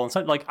fighting evil and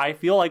something. Like, I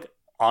feel like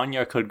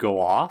Anya could go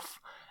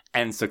off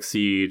and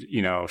succeed.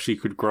 You know, she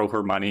could grow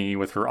her money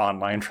with her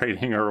online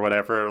trading or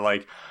whatever.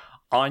 Like,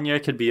 Anya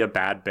could be a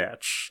bad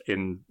bitch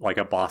in like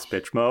a boss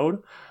bitch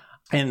mode.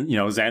 And,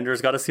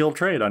 Xander's got a sealed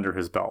trade under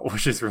his belt,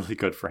 which is really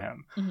good for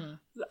him.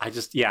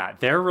 Mm-hmm.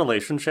 Their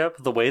relationship,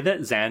 the way that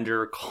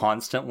Xander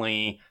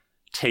constantly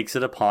takes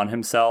it upon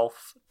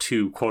himself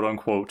to, quote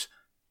unquote,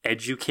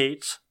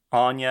 educate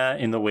Anya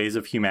in the ways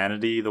of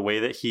humanity, the way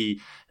that he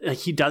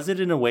does it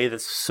in a way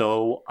that's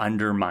so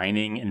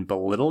undermining and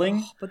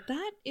belittling. Oh, but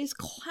that is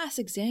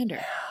classic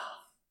Xander.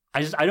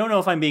 I don't know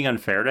if I'm being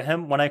unfair to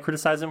him when I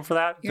criticize him for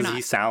that, because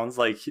he sounds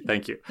like,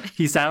 thank you.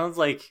 He sounds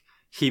like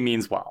he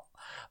means well.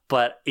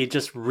 But it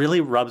just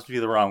really rubs me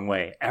the wrong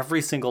way.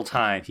 Every single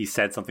time he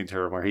said something to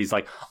her where he's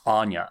like,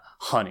 Anya,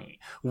 honey,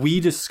 we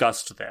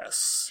discussed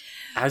this.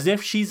 As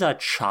if she's a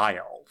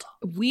child.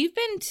 We've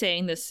been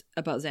saying this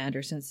about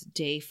Xander since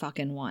day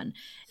fucking 1.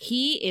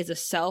 He is a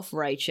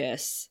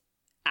self-righteous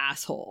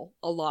asshole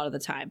a lot of the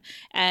time.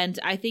 And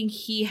I think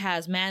he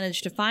has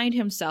managed to find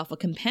himself a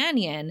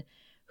companion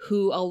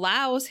who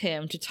allows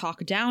him to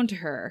talk down to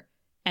her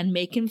and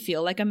make him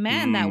feel like a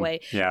man that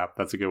way. Yeah,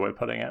 that's a good way of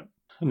putting it.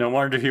 No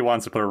wonder he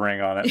wants to put a ring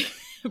on it.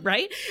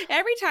 Right?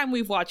 Every time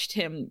we've watched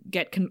him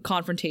get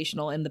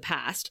confrontational in the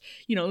past,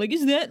 like,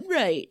 is that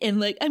right? And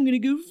like, I'm going to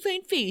go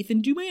find Faith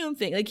and do my own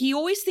thing. Like, he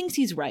always thinks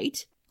he's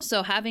right.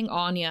 So having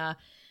Anya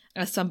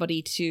as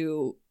somebody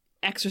to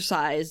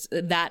exercise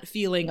that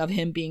feeling of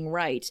him being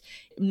right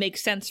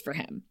makes sense for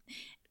him.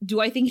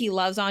 Do I think he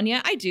loves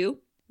Anya? I do.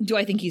 Do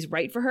I think he's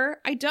right for her?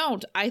 I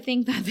don't. I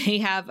think that they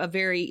have a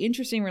very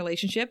interesting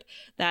relationship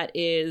that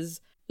is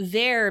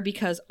there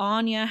because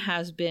Anya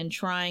has been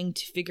trying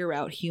to figure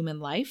out human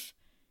life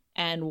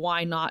and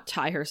why not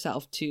tie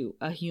herself to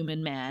a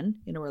human man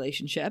in a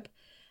relationship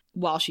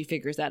while she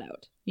figures that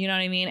out. You know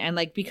what I mean? And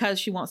like, because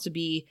she wants to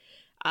be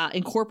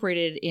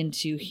incorporated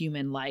into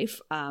human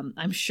life,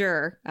 I'm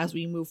sure as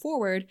we move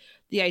forward,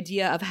 the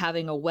idea of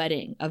having a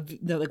wedding, of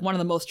like one of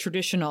the most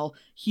traditional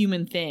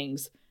human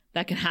things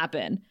that can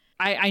happen,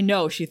 I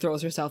know she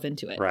throws herself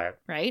into it.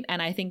 Right.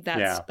 And I think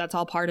that's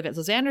all part of it.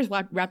 So Xander's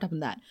wrapped up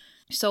in that.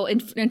 So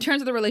in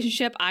terms of the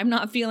relationship, I'm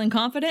not feeling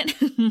confident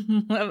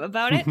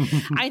about it.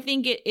 I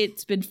think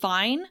it's been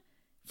fine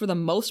for the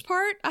most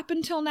part up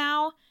until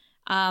now.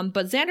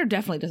 But Xander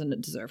definitely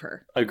doesn't deserve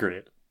her.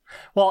 Agreed.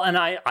 Well, and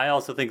I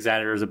also think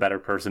Xander is a better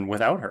person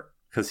without her,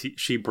 because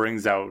she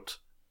brings out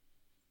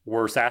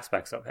worse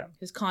aspects of him.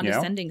 His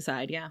condescending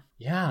side, yeah.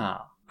 Yeah.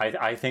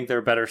 I think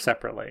they're better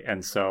separately.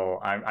 And so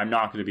I'm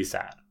not going to be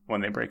sad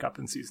when they break up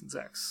in season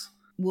 6.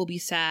 We'll be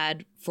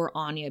sad for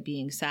Anya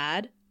being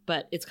sad,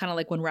 but it's kind of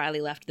like when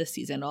Riley left this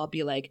season. I'll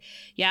be like,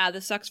 yeah,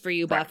 this sucks for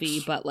you, Buffy,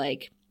 right. But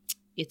like,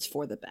 it's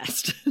for the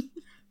best.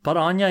 But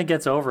Anya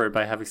gets over it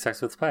by having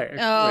sex with Spike.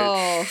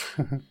 Oh.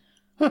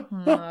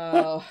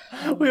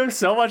 We have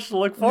so much to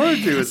look forward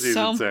to in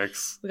season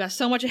 6. We got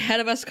so much ahead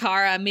of us,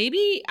 Kara.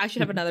 Maybe I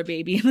should have another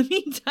baby in the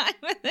meantime,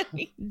 and then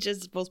we can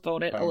just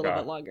postpone it a little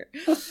bit longer.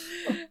 Let's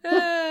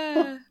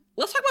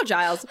talk about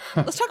Giles.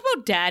 Let's talk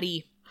about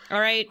Daddy. All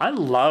right. I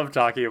love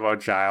talking about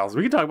Giles.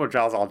 We can talk about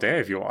Giles all day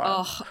if you want.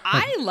 Oh,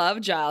 I love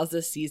Giles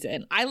this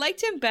season. I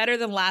liked him better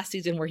than last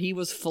season where he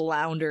was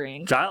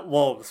floundering.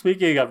 Well,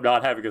 speaking of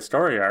not having a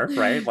story arc,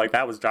 right? Like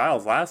that was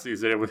Giles last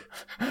season.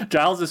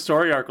 Giles'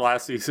 story arc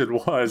last season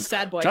was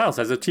Sad boy. Giles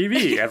has a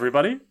TV,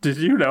 everybody. Did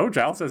you know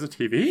Giles has a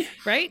TV?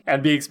 Right.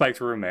 And being Spike's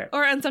roommate.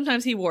 And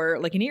sometimes he wore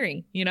like an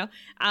earring,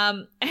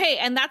 Hey,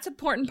 and that's an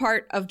important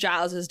part of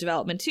Giles'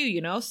 development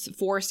too,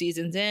 4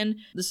 seasons in.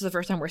 This is the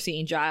first time we're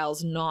seeing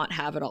Giles not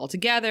have it all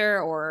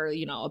together or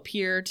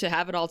appear to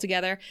have it all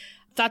together.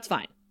 That's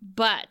fine,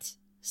 but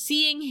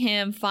seeing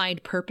him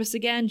find purpose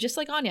again, just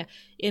like Anya,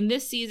 in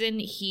this season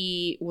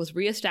he was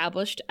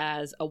reestablished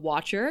as a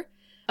Watcher,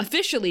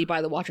 officially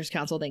by the Watchers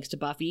Council thanks to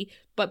Buffy,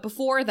 but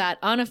before that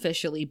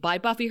unofficially by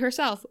Buffy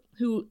herself,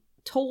 who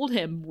told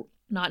him,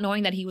 not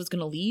knowing that he was going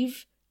to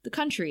leave the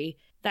country,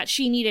 that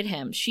she needed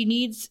him. She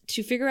needs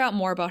to figure out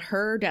more about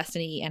her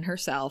destiny and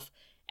herself,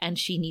 and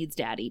she needs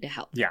Daddy to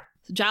help. Yeah.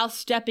 Giles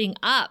stepping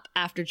up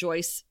after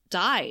Joyce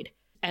died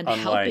and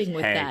unlike helping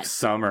with Hank that.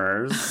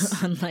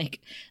 Summers.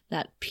 Unlike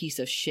that piece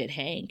of shit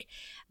Hank.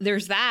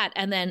 There's that,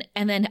 and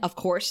then of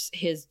course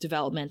his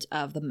development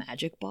of the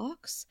magic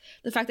box.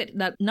 The fact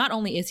that not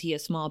only is he a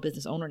small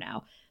business owner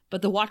now,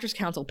 but the Watchers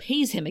Council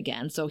pays him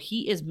again, so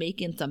he is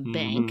making some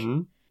bank.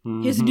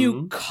 Mm-hmm. His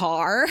new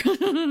car.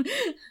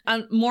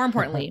 More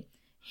importantly,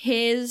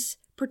 his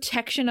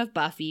protection of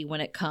Buffy when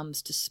it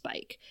comes to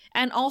Spike,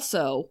 and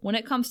also when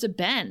it comes to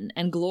Ben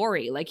and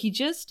Glory. Like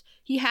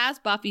he has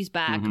Buffy's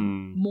back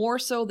more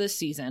so this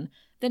season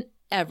than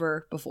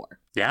ever before.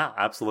 Yeah,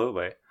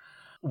 absolutely.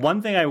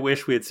 One thing I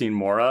wish we had seen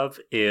more of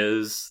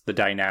is the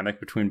dynamic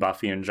between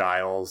Buffy and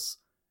Giles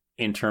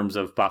in terms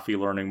of Buffy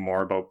learning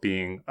more about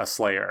being a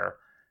Slayer.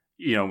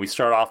 We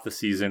start off the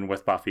season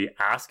with Buffy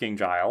asking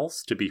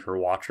Giles to be her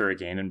Watcher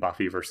again in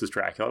Buffy versus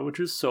Dracula, which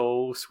is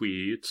so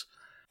sweet.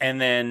 And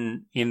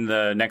then in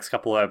the next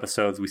couple of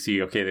episodes, we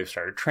see, okay, they've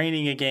started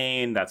training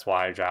again. That's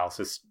why Giles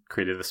has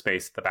created the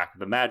space at the back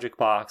of the magic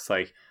box.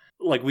 Like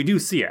we do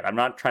see it. I'm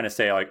not trying to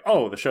say like,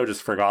 oh, the show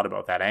just forgot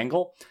about that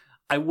angle.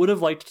 I would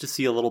have liked to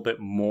see a little bit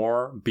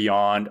more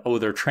beyond, oh,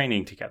 they're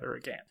training together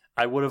again.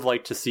 I would have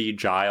liked to see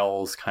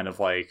Giles kind of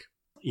like,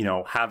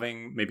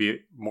 having maybe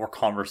more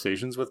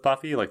conversations with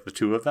Buffy, like the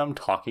two of them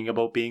talking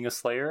about being a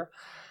Slayer.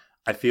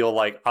 I feel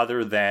like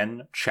other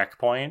than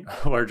Checkpoint,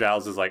 where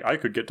Giles is like, I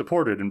could get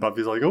deported, and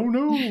Buffy's like, oh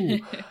no.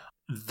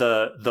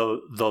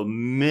 the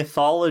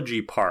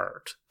mythology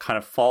part kind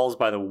of falls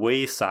by the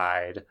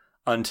wayside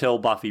until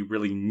Buffy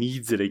really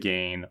needs it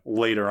again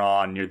later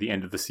on near the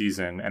end of the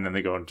season, and then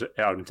they go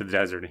out into the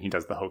desert and he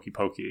does the hokey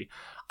pokey.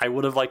 I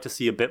would have liked to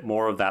see a bit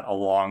more of that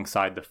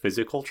alongside the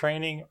physical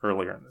training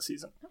earlier in the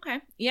season. Okay.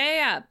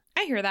 Yeah.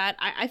 I hear that.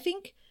 I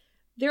think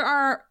there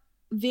are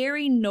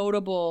very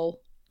notable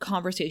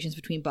conversations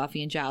between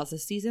Buffy and Giles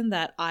this season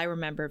that I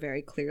remember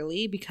very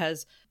clearly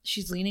because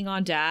she's leaning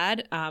on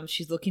Dad.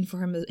 She's looking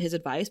for his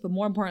advice, but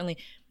more importantly,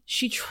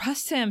 she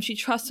trusts him. She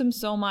trusts him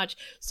so much.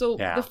 So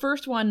The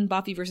first one,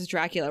 Buffy versus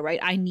Dracula, right?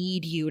 I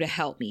need you to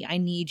help me. I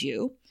need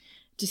you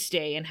to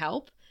stay and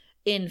help.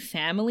 In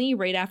Family,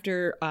 right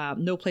after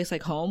No Place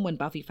Like Home, when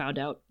Buffy found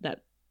out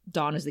that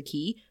Dawn is the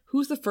key,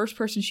 who's the first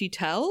person she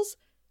tells?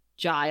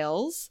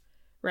 Giles,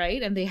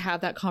 right? And they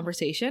have that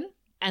conversation.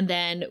 And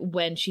then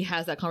when she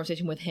has that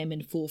conversation with him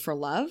in Fool for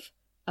Love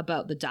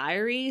about the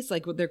diaries,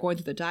 like they're going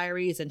through the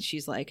diaries and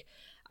she's like,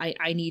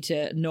 I need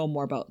to know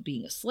more about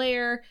being a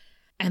Slayer.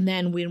 And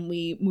then when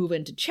we move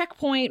into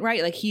Checkpoint,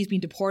 right, like he's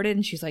being deported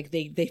and she's like,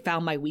 they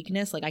found my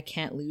weakness, like I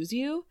can't lose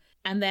you.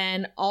 And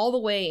then all the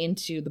way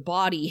into The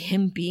Body,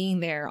 him being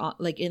there,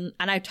 and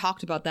I've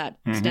talked about that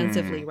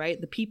extensively,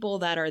 right? The people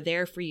that are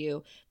there for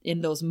you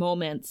in those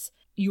moments,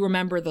 you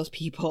remember those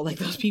people, like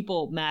those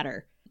people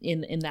matter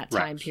in that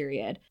time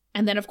period.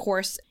 And then, of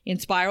course, in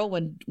Spiral,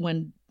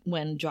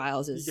 when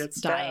Giles is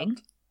dying,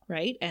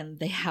 right? And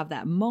they have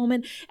that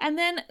moment. And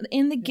then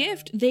in The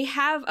Gift, they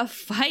have a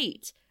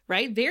fight,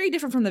 right? Very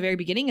different from the very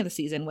beginning of the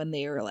season when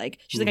they were like,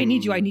 she's like, I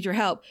need you, I need your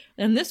help.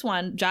 And this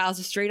one, Giles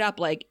is straight up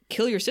like,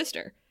 kill your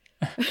sister.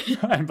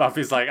 And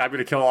Buffy's like, I'm going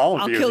to kill all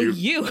of I'll you kill if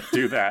you you.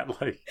 do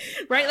that. Like,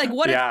 right? Like,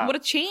 what a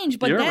change.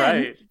 But You're then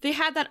right. they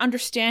had that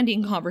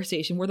understanding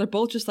conversation where they're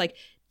both just like,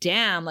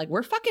 damn, like,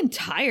 we're fucking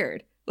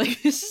tired.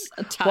 Like, this is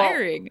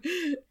tiring.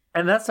 Well,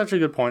 and that's such a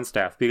good point,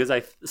 Steph, because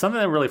something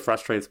that really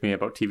frustrates me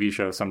about TV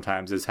shows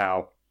sometimes is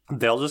how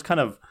they'll just kind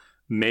of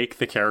make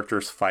the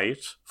characters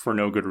fight for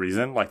no good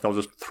reason. Like, they'll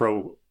just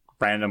throw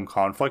random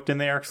conflict in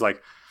there because,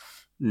 like,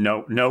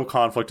 no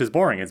conflict is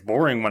boring. It's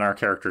boring when our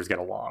characters get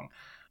along.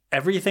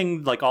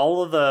 Everything, like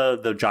all of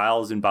the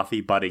Giles and Buffy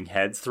butting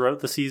heads throughout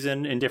the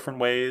season in different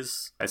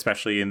ways,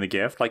 especially in The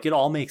Gift, like, it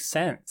all makes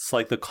sense.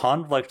 Like, the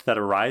conflict that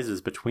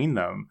arises between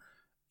them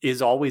is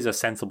always a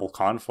sensible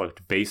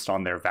conflict based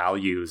on their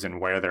values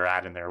and where they're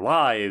at in their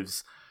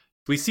lives.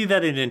 We see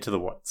that in Into the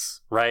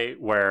Woods,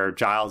 right? Where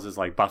Giles is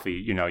like, Buffy,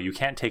 you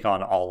can't take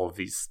on all of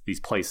these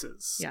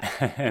places.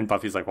 Yeah. And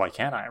Buffy's like, why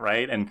can't I,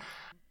 right? And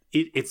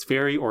it's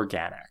very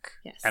organic.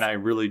 Yes. And I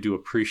really do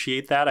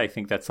appreciate that. I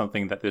think that's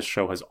something that this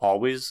show has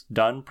always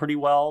done pretty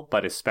well,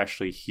 but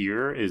especially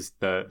here is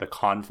the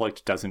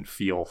conflict doesn't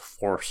feel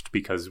forced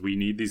because we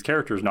need these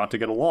characters not to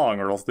get along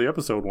or else the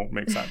episode won't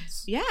make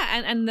sense. Yeah,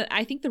 and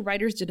I think the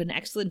writers did an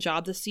excellent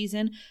job this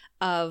season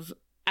of,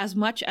 as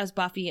much as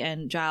Buffy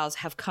and Giles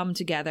have come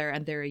together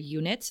and they're a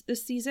unit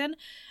this season,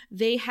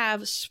 they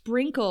have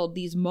sprinkled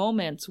these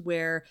moments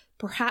where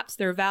perhaps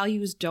their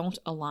values don't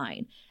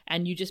align.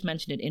 And you just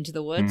mentioned it, Into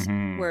the Woods,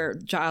 where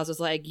Giles is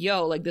like,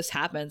 yo, like, this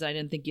happens. I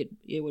didn't think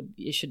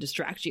it should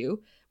distract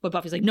you. But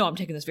Buffy's like, no, I'm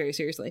taking this very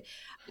seriously.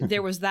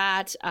 There was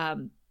that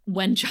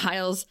when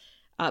Giles,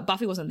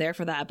 Buffy wasn't there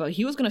for that, but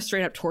he was going to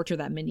straight up torture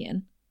that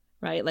minion.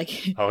 Right?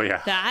 Like, oh,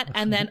 yeah. That.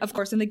 And then, of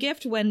course, in The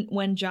Gift,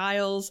 when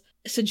Giles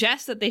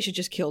suggests that they should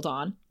just kill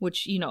Dawn,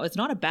 which, it's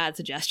not a bad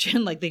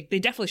suggestion. Like, they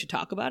definitely should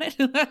talk about it.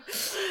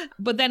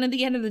 But then at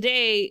the end of the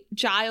day,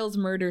 Giles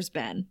murders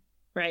Ben,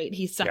 right?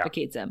 He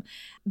suffocates him.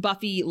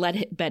 Buffy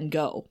let Ben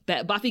go.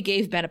 Buffy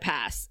gave Ben a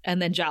pass,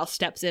 and then Giles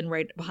steps in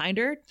right behind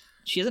her.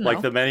 She doesn't know.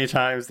 Like the many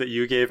times that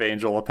you gave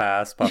Angel a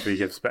pass, Buffy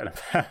gives Ben a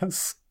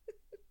pass.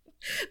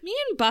 Me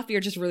and Buffy are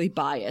just really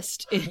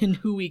biased in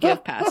who we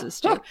give passes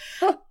to.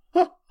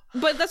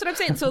 But that's what I'm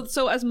saying.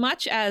 So as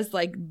much as,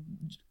 like,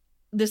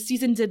 this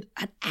season did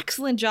an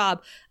excellent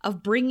job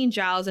of bringing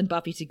Giles and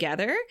Buffy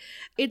together,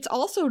 it's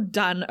also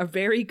done a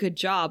very good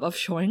job of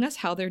showing us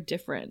how they're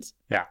different.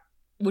 Yeah.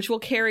 Which will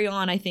carry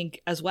on, I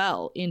think, as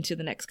well into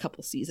the next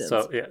couple seasons.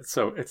 So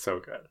it's so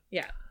good.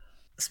 Yeah.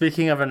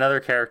 Speaking of another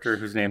character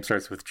whose name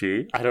starts with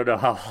G, I don't know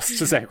how else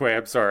to segue.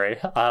 I'm sorry.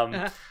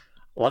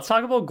 Let's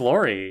talk about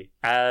Glory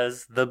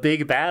as the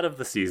big bad of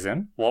the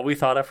season. What we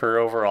thought of her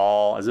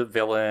overall as a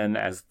villain,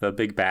 as the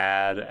big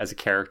bad, as a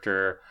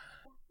character.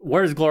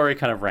 Where does Glory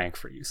kind of rank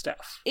for you,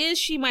 Steph? Is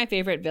she my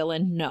favorite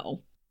villain?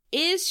 No.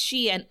 Is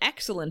she an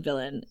excellent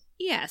villain?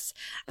 Yes.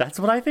 That's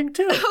what I think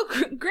too.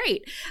 Oh,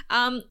 great.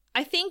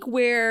 I think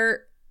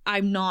where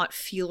I'm not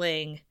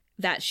feeling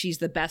that she's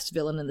the best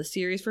villain in the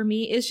series for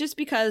me is just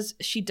because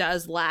she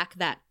does lack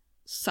that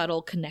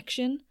subtle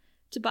connection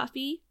to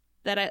Buffy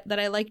that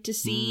I like to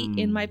see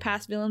in my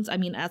past villains. I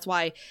mean, that's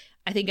why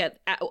I think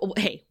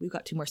hey, we've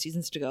got 2 more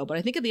seasons to go, but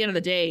I think at the end of the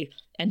day,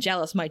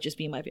 Angelus might just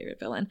be my favorite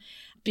villain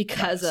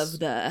because of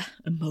the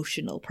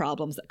emotional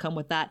problems that come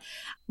with that.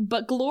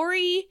 But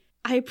Glory,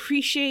 I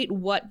appreciate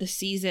what the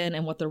season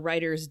and what the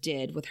writers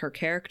did with her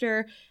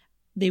character.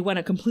 They went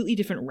a completely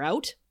different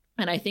route,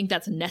 and I think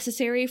that's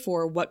necessary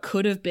for what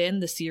could have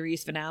been the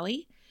series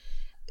finale.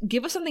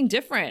 Give us something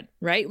different,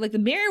 right? Like, the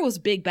mayor was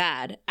big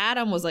bad.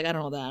 Adam was like, I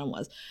don't know what Adam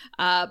was.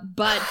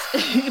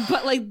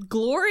 But like,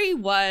 Glory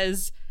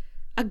was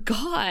a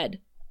god.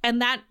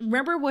 And that,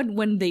 remember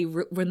when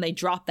they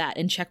dropped that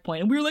in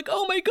Checkpoint, and we were like,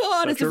 oh my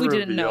god, as if we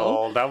didn't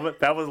know.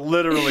 That was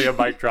literally a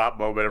mic drop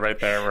moment right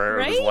there, where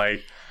it was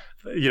like,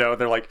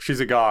 they're like, she's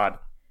a god.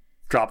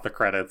 Drop the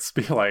credits.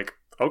 Be like,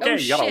 okay,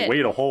 you gotta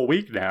wait a whole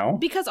week now.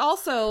 Because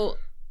also,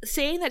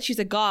 saying that she's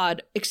a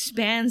god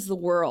expands the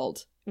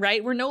world.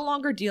 Right? We're no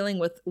longer dealing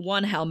with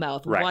one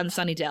Hellmouth, one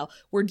Sunnydale.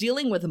 We're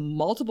dealing with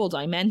multiple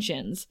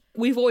dimensions.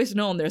 We've always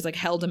known there's like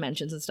hell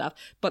dimensions and stuff,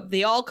 but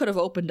they all could have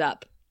opened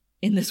up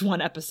in this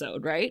one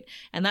episode, right?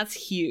 And that's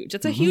huge.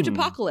 It's a huge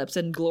apocalypse,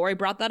 and Glory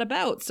brought that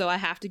about, so I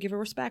have to give her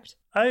respect.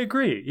 I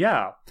agree,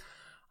 yeah.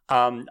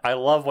 I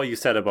love what you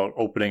said about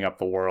opening up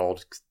the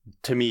world.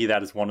 To me,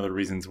 that is one of the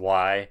reasons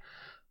why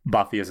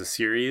Buffy as a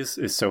series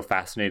is so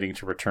fascinating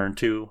to return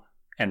to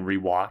and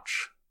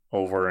rewatch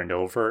over and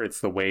over.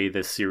 It's the way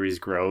this series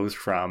grows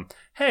from,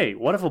 hey,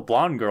 what if a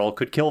blonde girl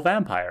could kill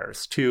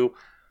vampires, to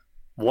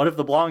what if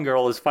the blonde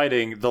girl is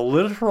fighting the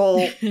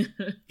literal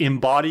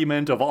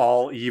embodiment of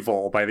all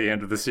evil by the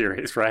end of the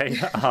series, right?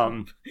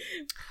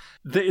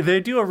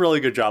 They do a really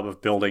good job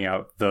of building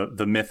out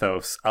the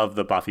mythos of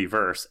the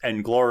Buffyverse,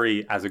 and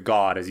Glory as a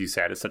god, as you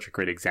said, is such a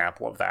great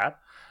example of that.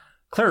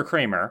 Claire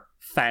Kramer,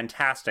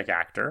 fantastic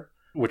actor,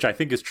 which I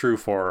think is true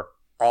for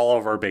all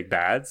of our big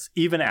bads,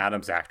 even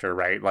Adam's actor,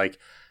 right? Like,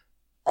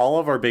 all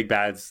of our big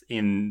bads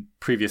in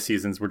previous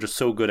seasons were just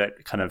so good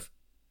at kind of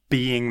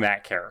being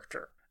that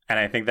character. And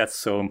I think that's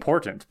so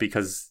important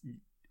because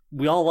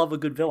we all love a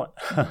good villain.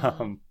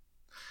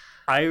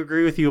 I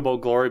agree with you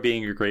about Glory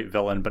being a great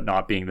villain, but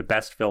not being the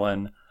best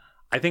villain.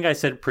 I think I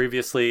said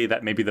previously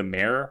that maybe the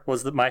mayor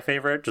was my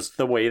favorite. Just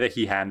the way that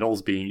he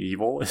handles being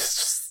evil is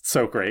just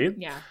so great.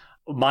 Yeah.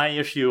 My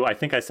issue, I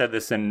think I said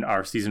this in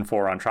our season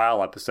 4 on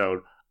trial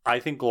episode, I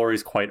think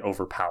Glory's quite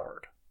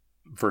overpowered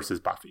versus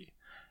Buffy.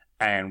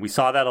 And we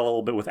saw that a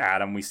little bit with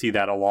Adam. We see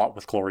that a lot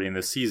with Glory in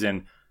this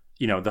season.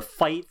 You know, the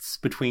fights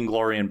between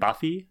Glory and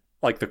Buffy,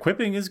 like the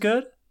quipping is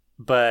good,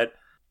 but,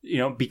 you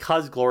know,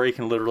 because Glory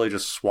can literally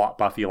just swat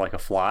Buffy like a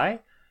fly,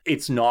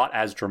 it's not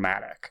as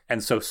dramatic.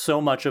 And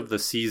so much of the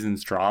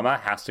season's drama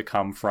has to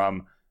come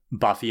from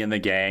Buffy and the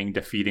gang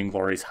defeating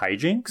Glory's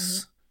hijinks.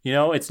 Mm-hmm. You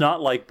know, it's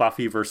not like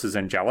Buffy versus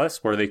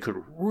Angelus where they could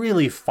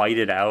really fight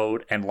it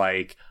out and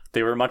like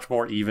they were much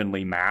more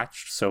evenly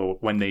matched. So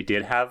when they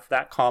did have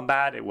that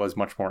combat, it was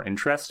much more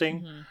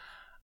interesting. Mm-hmm.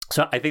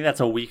 So I think that's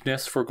a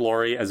weakness for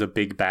Glory as a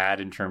big bad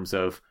in terms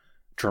of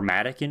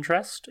dramatic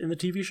interest in the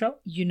TV show.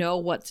 You know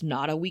what's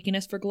not a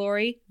weakness for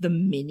Glory? The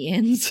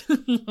minions.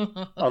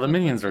 Oh, the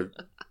minions are...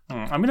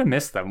 I'm going to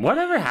miss them.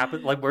 Whatever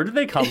happened? Like, where did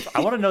they come from?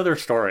 I want to know their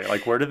story.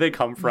 Like, where did they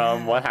come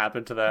from? Yeah. What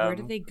happened to them? Where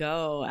did they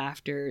go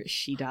after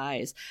she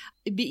dies?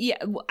 Yeah,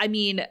 I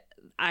mean,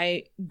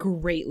 I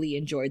greatly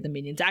enjoyed the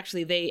minions.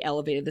 Actually, they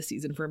elevated the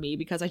season for me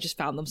because I just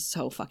found them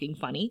so fucking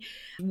funny.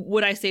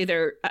 Would I say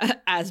they're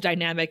as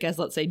dynamic as,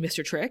 let's say,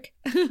 Mr. Trick?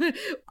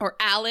 Or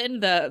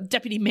Alan, the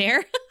deputy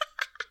mayor?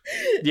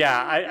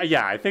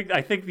 I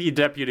think the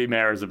deputy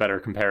mayor is a better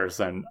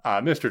comparison.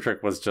 Mr.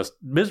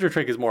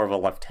 Trick is more of a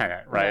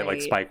lieutenant, right?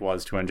 Like Spike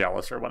was to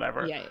Angelus or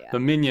whatever. Yeah. The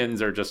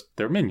minions are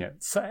they're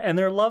minions and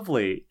they're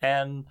lovely.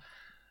 And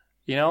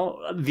you know,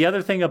 the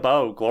other thing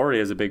about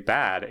Glory as a big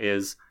bad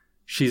is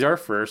she's our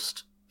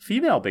first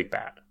female big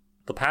bad.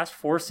 The past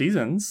 4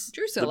 seasons,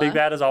 Drusilla. The big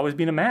bad has always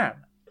been a man.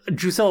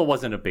 Drusilla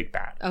wasn't a big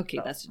bad. Okay,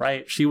 that's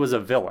right. She was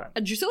a villain.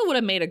 Drusilla would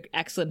have made an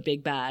excellent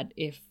big bad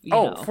if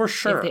for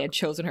sure, if they had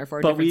chosen her for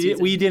a different season.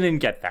 But we didn't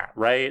get that,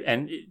 right?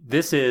 And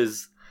this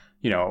is,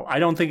 you know, I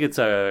don't think it's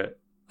a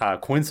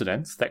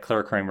coincidence that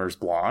Claire Kramer's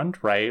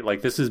blonde, right?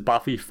 Like this is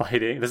Buffy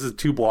fighting. This is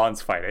 2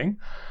 blondes fighting.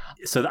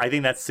 So I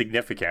think that's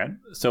significant.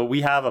 So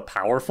we have a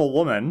powerful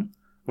woman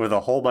with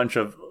a whole bunch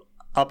of.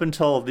 Up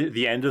until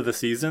the end of the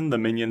season, the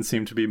minions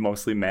seem to be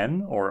mostly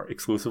men or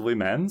exclusively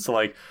men. So,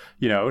 like,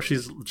 you know,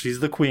 she's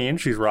the queen.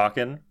 She's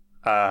rocking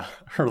her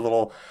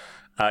little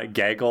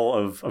gaggle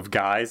of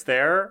guys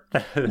there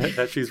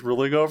that she's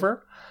ruling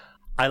over.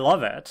 I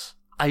love it.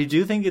 I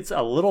do think it's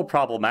a little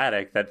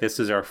problematic that this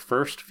is our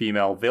first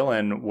female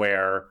villain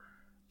where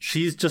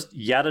she's just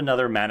yet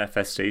another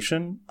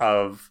manifestation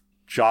of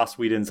Joss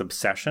Whedon's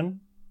obsession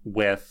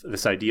with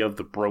this idea of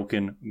the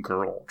broken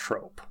girl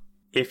trope.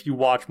 If you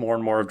watch more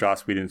and more of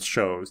Joss Whedon's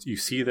shows, you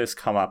see this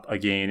come up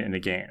again and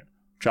again.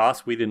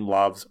 Joss Whedon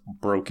loves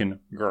broken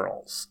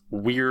girls.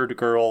 Weird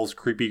girls,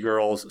 creepy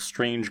girls,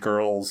 strange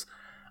girls.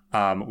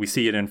 We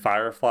see it in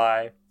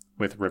Firefly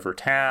with River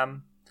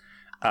Tam.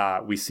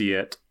 We see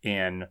it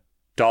in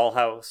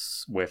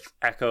Dollhouse with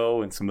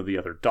Echo and some of the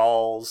other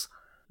dolls.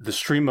 The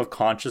stream of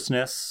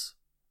consciousness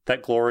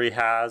that Glory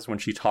has when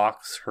she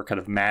talks, her kind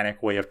of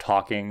manic way of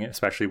talking,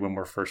 especially when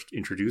we're first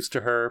introduced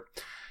to her.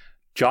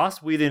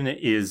 Joss Whedon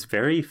is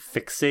very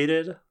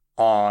fixated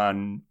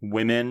on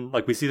women.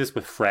 Like we see this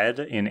with Fred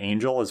in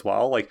Angel as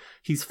well. Like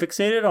he's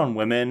fixated on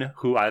women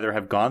who either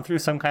have gone through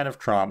some kind of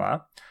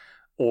trauma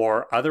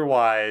or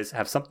otherwise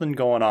have something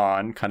going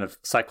on kind of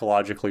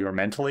psychologically or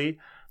mentally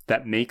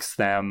that makes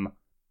them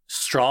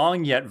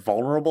strong yet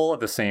vulnerable at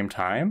the same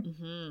time,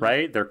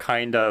 right? They're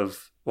kind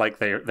of like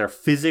they're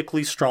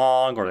physically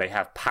strong or they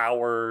have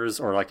powers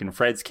or like in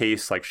Fred's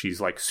case, like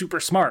she's like super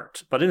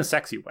smart, but in a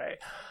sexy way.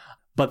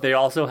 But they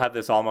also have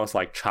this almost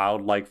like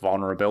childlike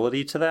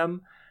vulnerability to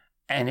them.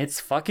 And it's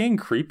fucking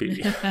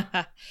creepy.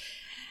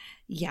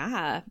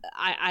 Yeah,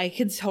 I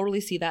can totally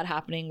see that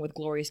happening with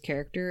Glory's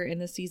character in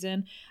this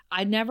season.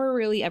 I never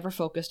really ever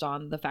focused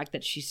on the fact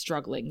that she's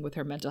struggling with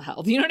her mental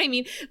health. You know what I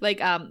mean?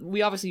 Like,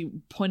 we obviously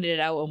pointed it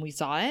out when we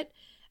saw it.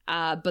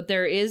 But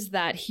there is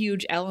that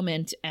huge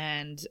element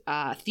and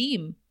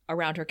theme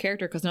around her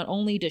character. Because not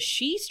only does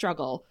she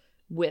struggle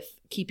with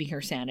keeping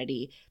her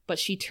sanity, but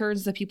she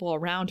turns the people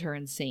around her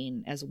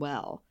insane as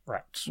well.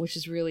 Right. Which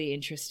is really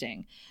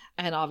interesting.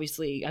 And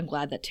obviously, I'm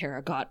glad that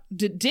Tara got...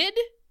 Did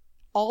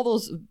all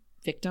those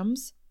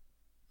victims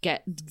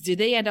did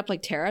they end up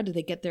like Tara? Did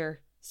they get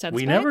their sense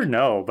We back? never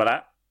know,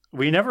 but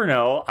we never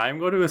know. I'm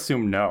going to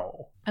assume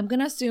no. I'm going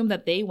to assume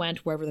that they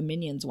went wherever the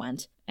minions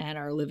went and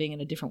are living in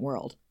a different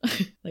world,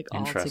 like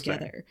all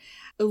together.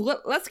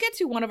 Let's get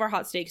to one of our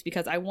hot takes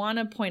because I want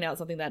to point out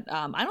something that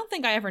I don't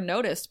think I ever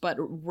noticed, but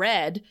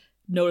Red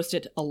noticed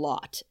it a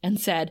lot and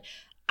said,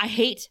 I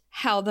hate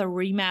how the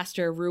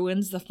remaster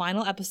ruins the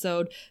final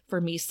episode for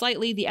me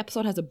slightly. The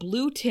episode has a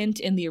blue tint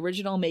in the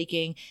original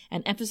making,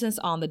 an emphasis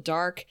on the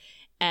dark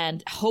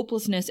and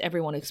hopelessness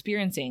everyone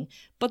experiencing.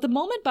 But the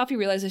moment Buffy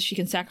realizes she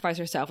can sacrifice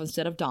herself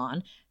instead of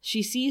Dawn,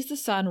 she sees the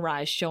sun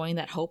rise, showing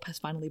that hope has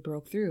finally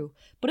broke through.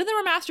 But in the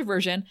remaster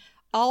version,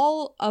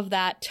 all of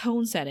that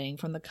tone setting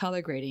from the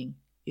color grading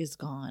is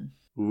gone.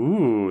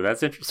 Ooh,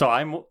 that's interesting. So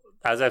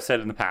as I've said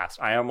in the past,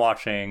 I am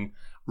watching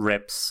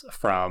rips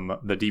from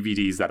the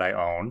DVDs that I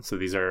own. So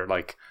these are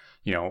like,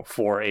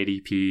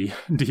 480p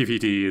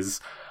DVDs,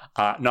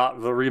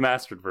 not the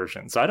remastered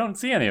version. So I don't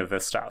see any of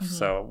this stuff. Mm-hmm.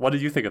 So what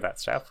did you think of that,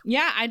 Steph?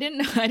 Yeah, I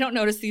don't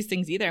notice these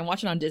things either. I'm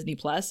watching on Disney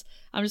Plus.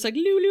 I'm just like,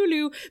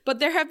 loo. But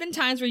there have been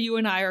times where you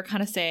and I are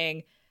kind of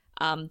saying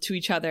to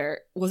each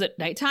other, was it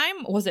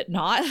nighttime? Was it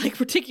not? Like,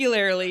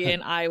 particularly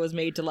in I Was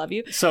Made to Love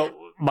You. So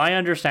my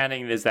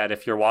understanding is that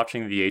if you're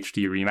watching the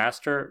HD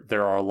remaster,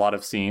 there are a lot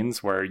of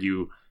scenes where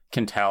you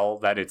can tell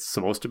that it's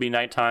supposed to be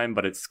nighttime,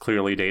 but it's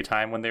clearly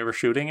daytime when they were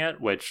shooting it,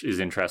 which is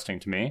interesting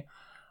to me.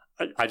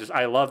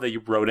 I love that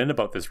you wrote in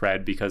about this,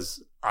 Red,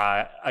 because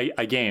I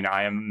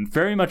am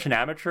very much an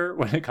amateur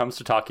when it comes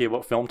to talking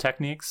about film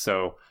techniques.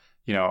 So,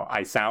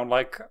 I sound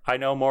like I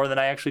know more than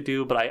I actually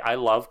do, but I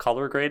love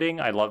color grading.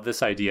 I love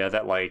this idea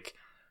that like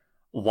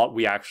what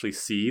we actually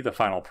see, the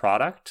final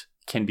product,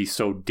 can be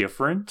so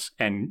different,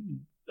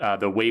 and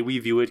the way we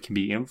view it can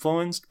be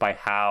influenced by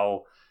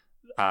how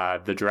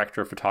the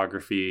director of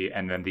photography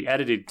and then the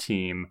editing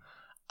team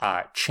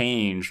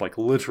change, like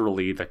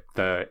literally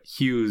the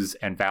hues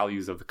and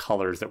values of the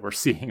colors that we're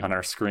seeing on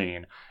our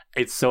screen.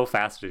 It's so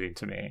fascinating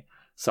to me.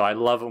 So I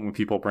love it when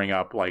people bring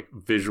up like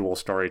visual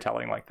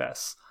storytelling like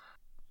this.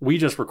 We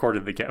just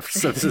recorded the gift,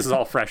 so this is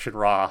all fresh and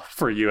raw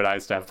for you and I,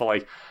 Steph. But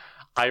like,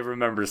 I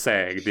remember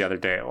saying the other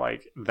day,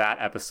 like that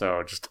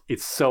episode, just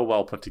it's so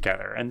well put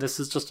together, and this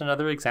is just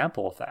another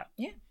example of that.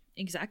 Yeah,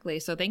 exactly.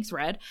 So thanks,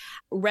 Red.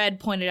 Red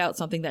pointed out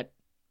something that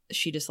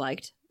she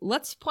disliked.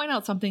 Let's point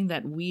out something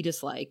that we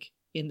dislike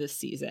in this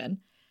season,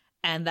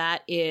 and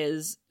that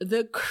is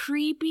the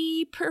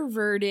creepy,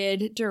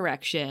 perverted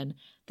direction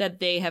that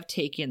they have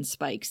taken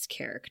Spike's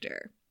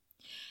character.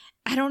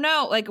 I don't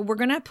know, like, we're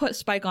gonna put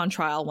Spike on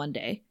trial one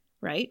day,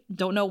 right?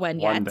 Don't know when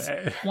yet. One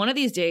day. One of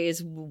these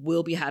days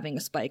we'll be having a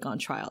Spike on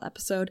trial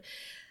episode,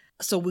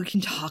 so we can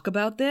talk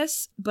about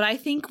this. But I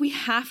think we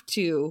have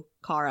to,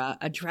 Cara,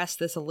 address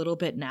this a little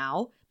bit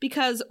now,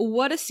 because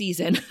what a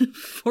season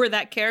for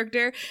that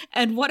character,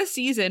 and what a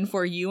season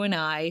for you and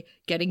I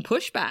getting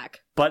pushback.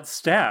 But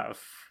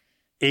Steph,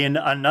 in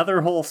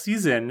another whole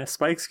season,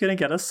 Spike's gonna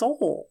get a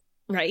soul.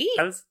 Right?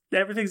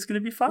 Everything's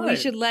gonna be fine. We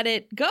should let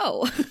it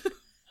go.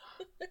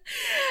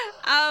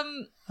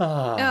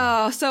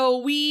 So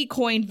we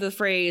coined the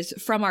phrase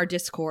from our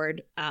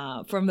Discord,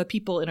 from the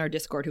people in our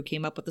Discord who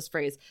came up with this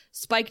phrase,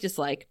 Spike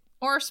dislike,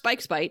 or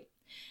Spike spite.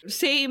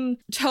 Same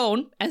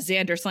tone as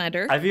Xander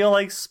slander. I feel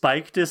like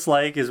Spike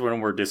dislike is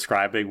when we're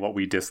describing what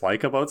we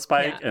dislike about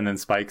Spike, and then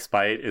Spike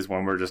spite is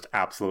when we're just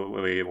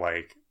absolutely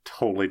like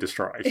totally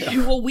destroyed.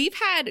 Well, we've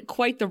had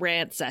quite the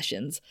rant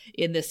sessions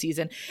in this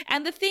season,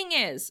 and the thing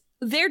is,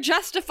 they're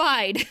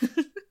justified.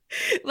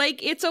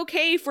 Like, it's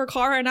okay for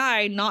Cara and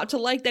I not to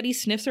like that he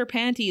sniffs her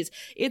panties.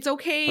 It's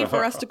okay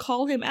for us to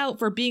call him out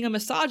for being a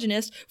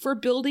misogynist, for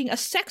building a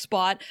sex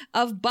bot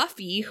of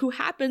Buffy, who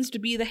happens to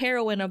be the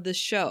heroine of this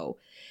show.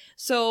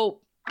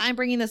 So I'm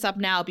bringing this up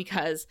now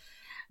because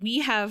we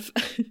have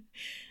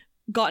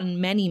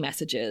gotten many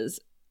messages,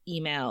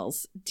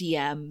 emails,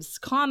 DMs,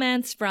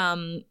 comments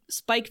from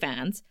Spike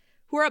fans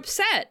who are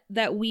upset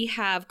that we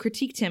have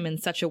critiqued him in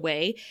such a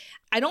way.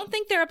 I don't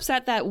think they're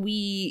upset that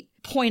we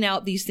point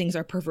out these things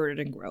are perverted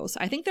and gross.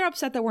 I think they're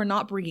upset that we're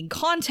not bringing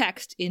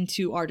context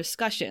into our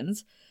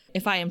discussions,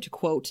 if I am to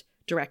quote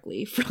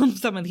directly from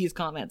some of these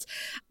comments.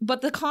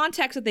 But the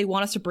context that they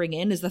want us to bring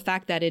in is the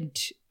fact that in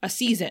a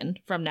season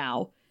from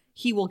now,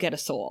 he will get a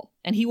soul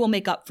and he will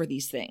make up for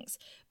these things.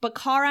 But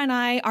Cara and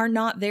I are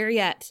not there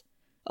yet.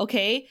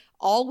 Okay?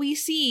 All we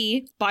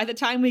see by the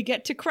time we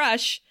get to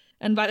Crush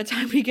and by the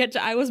time we get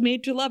to I Was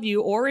Made to Love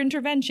You or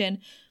Intervention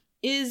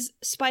is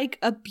Spike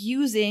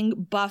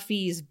abusing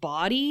Buffy's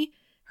body,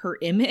 her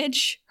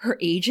image, her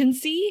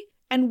agency,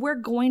 and we're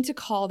going to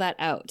call that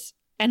out.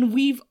 And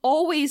we've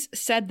always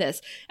said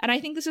this. And I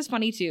think this is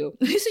funny too.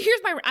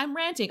 I'm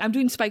ranting. I'm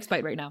doing Spike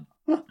spite right now.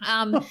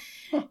 I'm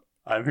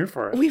here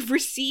for it. We've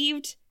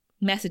received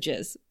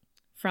messages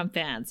from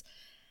fans.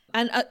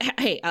 And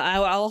hey,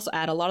 I'll also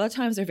add, a lot of the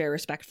times they're very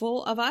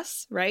respectful of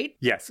us, right?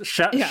 Yes.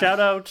 Shout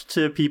out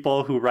to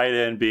people who write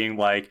in being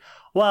like,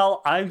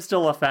 well, I'm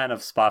still a fan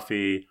of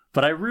Spuffy,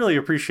 but I really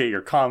appreciate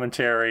your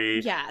commentary.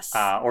 Yes.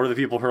 Or the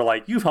people who are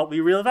like, you've helped me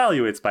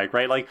reevaluate Spike,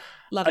 right? Like,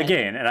 love it.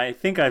 Again, and I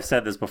think I've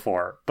said this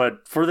before,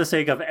 but for the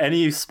sake of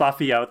any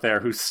Spuffy out there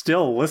who's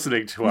still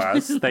listening to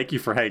us, thank you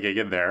for hanging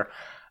in there.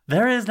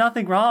 There is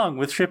nothing wrong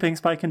with shipping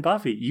Spike and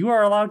Buffy. You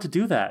are allowed to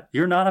do that.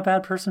 You're not a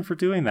bad person for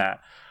doing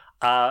that.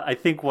 I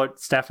think what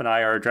Steph and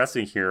I are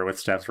addressing here with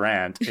Steph's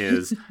rant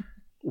is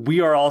we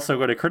are also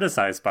going to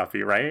criticize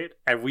Buffy, right?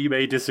 And we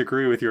may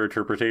disagree with your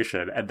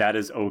interpretation, and that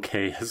is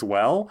okay as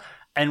well.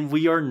 And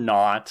we are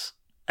not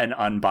an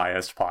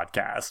unbiased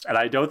podcast. And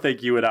I don't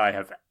think you and I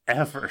have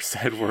ever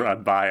said we're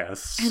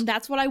unbiased. And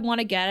that's what I want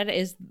to get at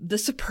is the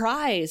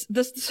surprised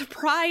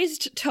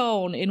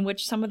tone in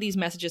which some of these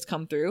messages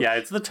come through. Yeah,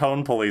 it's the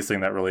tone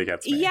policing that really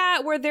gets me. Yeah,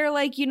 where they're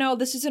like,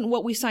 this isn't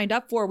what we signed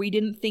up for. We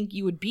didn't think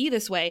you would be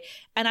this way.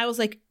 And I was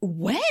like,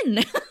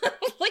 when?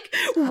 Like,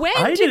 when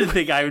I didn't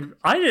think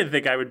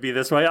I would be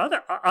this way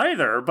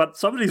either, but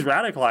somebody's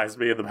radicalized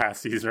me in the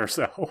past season or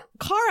so.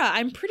 Cara,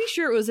 I'm pretty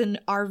sure it was in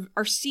our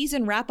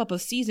season wrap-up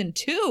of season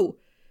 2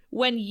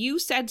 when you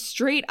said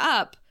straight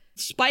up,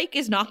 Spike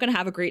is not going to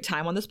have a great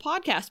time on this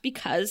podcast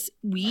because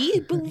we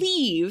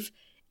believe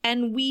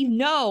and we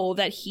know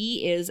that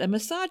he is a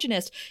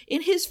misogynist.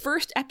 In his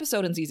first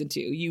episode in season 2,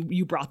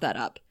 you brought that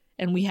up,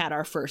 and we had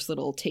our first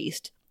little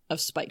taste of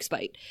Spike's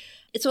bite.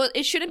 So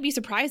it shouldn't be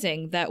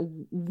surprising that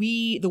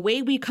the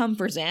way we come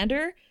for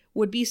Xander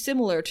would be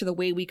similar to the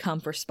way we come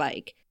for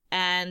Spike.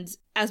 And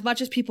as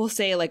much as people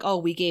say, like, oh,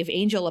 we gave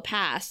Angel a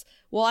pass,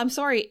 well, I'm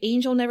sorry,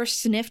 Angel never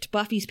sniffed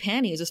Buffy's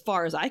panties as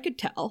far as I could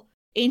tell.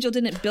 Angel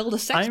didn't build a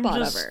sex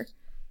bot of her.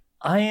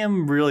 I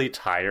am really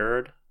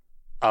tired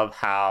of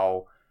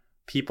how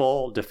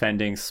people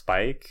defending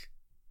Spike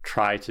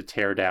try to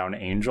tear down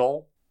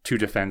Angel to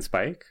defend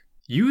Spike.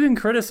 You can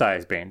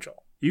criticize Angel.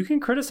 You can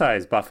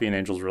criticize Buffy and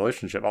Angel's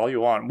relationship all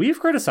you want. We've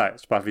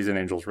criticized Buffy's and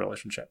Angel's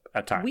relationship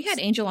at times. We had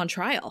Angel on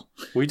trial.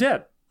 We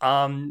did.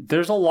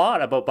 There's a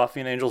lot about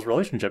Buffy and Angel's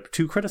relationship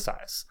to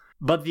criticize.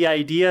 But the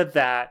idea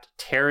that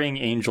tearing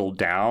Angel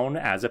down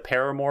as a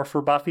paramour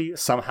for Buffy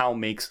somehow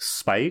makes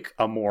Spike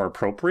a more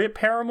appropriate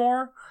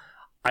paramour,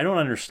 I don't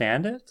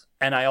understand it.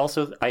 And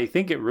I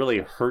think it really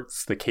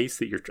hurts the case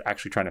that you're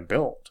actually trying to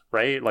build,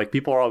 right? Like,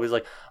 people are always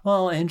like,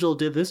 well, Angel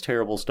did this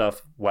terrible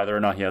stuff, whether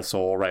or not he has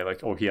soul, right?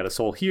 Like, oh, he had a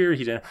soul here,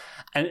 he didn't.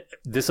 And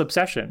this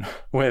obsession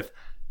with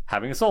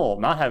having a soul,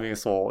 not having a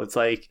soul, it's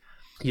like,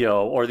 you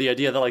know, or the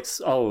idea that, like,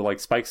 oh, like,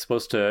 Spike's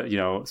supposed to, you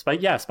know,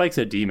 Spike's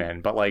a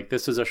demon, but, like,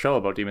 this is a show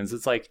about demons.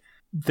 It's like,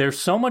 there's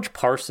so much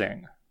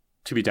parsing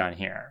to be done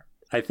here.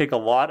 I think a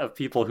lot of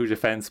people who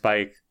defend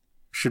Spike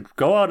should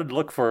go out and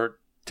look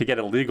to get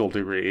a legal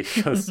degree,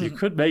 because you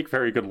could make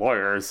very good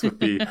lawyers with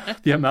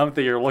the amount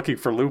that you're looking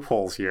for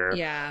loopholes here.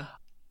 Yeah.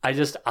 I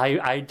just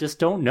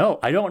don't know.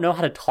 I don't know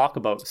how to talk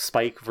about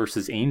Spike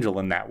versus Angel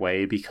in that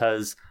way,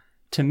 because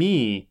to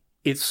me,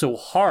 it's so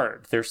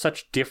hard. They're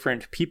such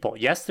different people.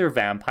 Yes, they're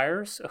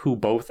vampires who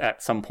both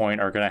at some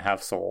point are going to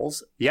have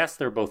souls. Yes,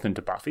 they're both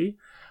into Buffy.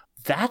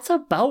 That's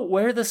about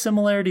where the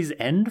similarities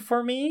end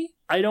for me.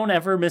 I don't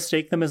ever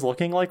mistake them as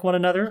looking like one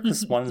another,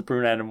 because one's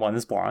brunette and one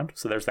is blonde.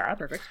 So there's that.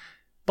 Perfect.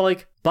 But,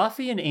 like,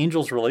 Buffy and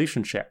Angel's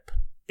relationship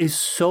is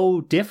so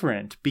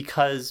different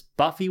because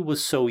Buffy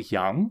was so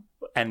young,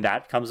 and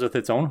that comes with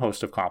its own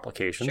host of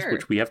complications,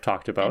 which we have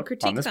talked about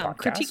on this podcast.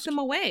 Critique them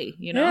away,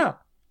 you know? Yeah.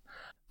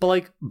 But,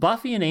 like,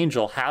 Buffy and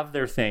Angel have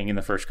their thing in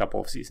the first couple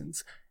of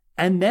seasons,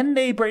 and then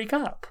they break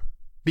up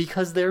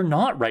because they're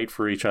not right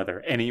for each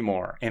other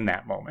anymore in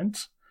that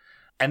moment.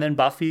 And then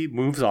Buffy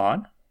moves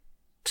on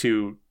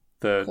to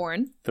the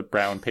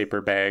brown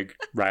paper bag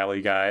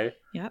Riley guy.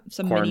 Yeah,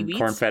 some mini wheats.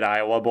 Corn-fed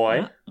Iowa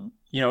boy. Yeah.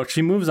 You know,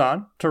 she moves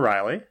on to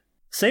Riley.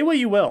 Say what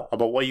you will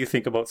about what you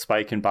think about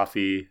Spike and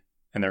Buffy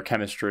and their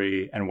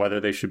chemistry and whether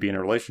they should be in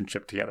a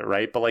relationship together,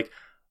 right? But, like,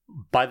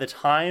 by the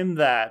time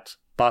that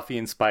Buffy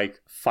and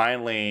Spike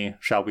finally,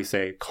 shall we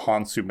say,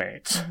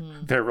 consummate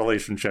their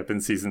relationship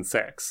in season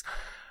 6,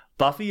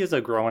 Buffy is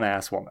a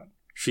grown-ass woman.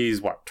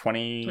 She's, what,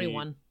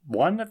 21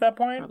 at that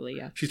point? Probably,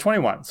 yeah. She's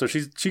 21, so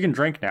she can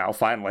drink now,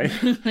 finally.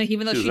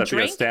 Even though she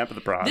drank? A stamp of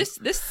the bronze.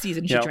 This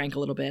season she drank a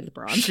little bit of the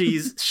bronze.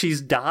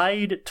 she's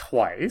died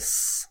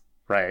twice,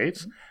 right?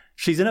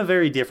 She's in a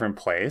very different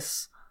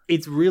place.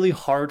 It's really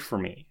hard for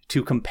me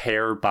to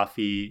compare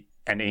Buffy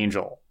and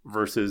Angel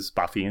versus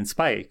Buffy and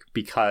Spike,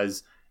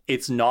 because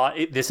this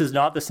is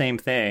not the same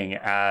thing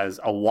as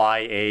a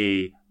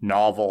YA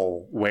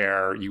novel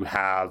where you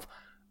have,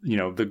 you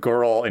know, the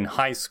girl in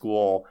high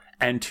school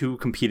and two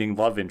competing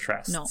love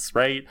interests,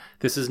 right?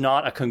 This is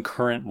not a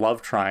concurrent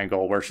love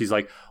triangle where she's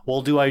like,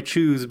 well, do I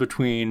choose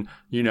between,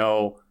 you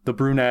know, the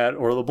brunette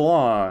or the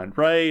blonde,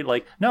 right?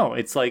 Like, no,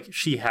 it's like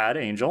she had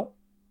Angel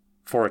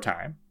for a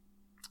time.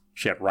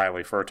 She had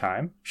Riley for a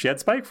time. She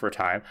had Spike for a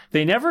time.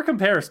 They never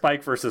compare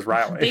Spike versus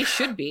Riley. They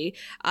should be.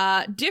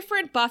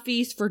 Different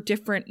Buffys for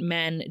different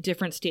men,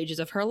 different stages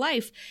of her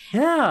life.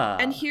 Yeah.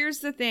 And here's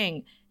the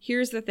thing.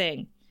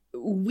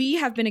 We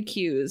have been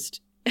accused,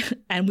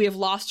 and we have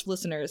lost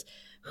listeners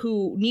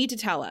who need to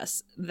tell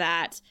us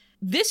that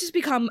this has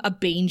become a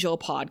Bangel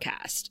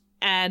podcast.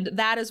 And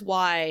that is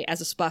why, as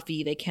a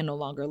Spuffy, they can no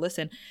longer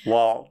listen.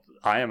 Well,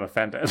 I am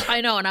offended.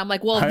 I know, and I'm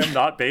like, well... I am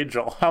not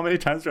Bangel. How many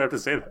times do I have to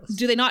say this?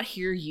 Do they not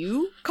hear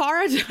you,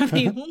 Cara? Are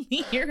they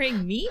only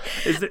hearing me?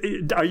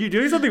 Are you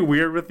doing something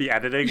weird with the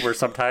editing where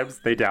sometimes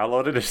they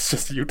download it and it's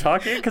just you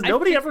talking? Because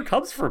nobody ever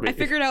comes for me. I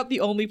figured out the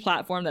only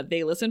platform that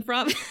they listen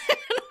from.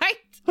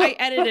 I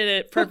edited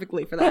it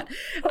perfectly for that.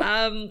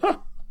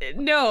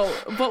 No,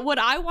 but what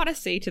I want to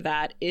say to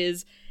that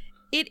is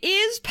it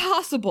is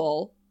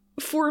possible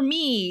for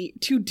me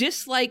to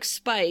dislike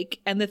Spike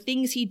and the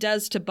things he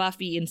does to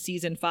Buffy in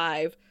season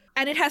 5,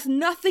 and it has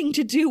nothing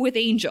to do with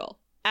Angel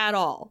at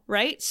all,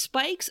 right?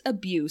 Spike's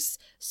abuse,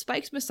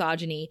 Spike's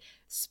misogyny,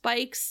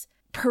 Spike's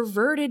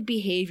perverted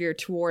behavior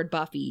toward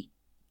Buffy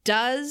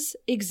does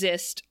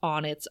exist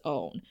on its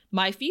own.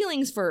 My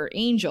feelings for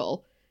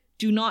Angel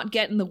do not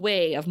get in the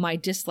way of my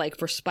dislike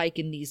for Spike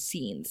in these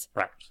scenes.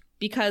 Right.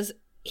 Because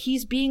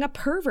he's being a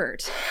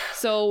pervert.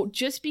 So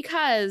just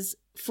because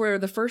for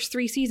the first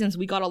 3 seasons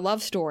we got a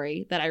love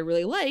story that I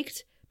really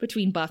liked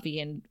between Buffy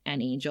and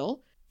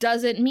Angel,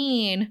 doesn't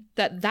mean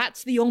that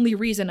that's the only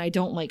reason I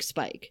don't like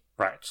Spike.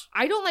 Right.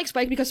 I don't like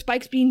Spike because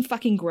Spike's being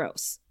fucking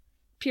gross.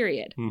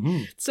 Period.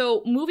 Mm-hmm.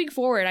 So moving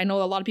forward, I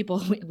know a lot of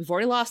people, we've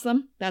already lost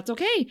them. That's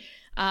okay.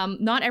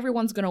 Not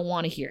everyone's going to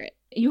want to hear it.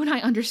 You and I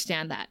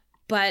understand that.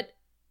 But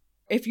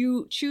if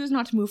you choose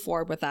not to move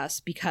forward with us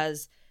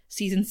because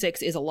season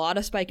 6 is a lot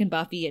of Spike and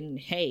Buffy, and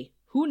hey,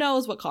 who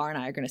knows what Cara and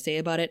I are going to say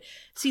about it.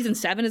 Season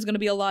 7 is going to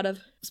be a lot of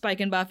Spike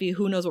and Buffy.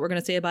 Who knows what we're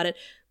going to say about it.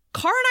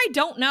 Cara and I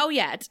don't know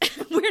yet.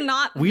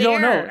 We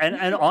don't know.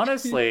 And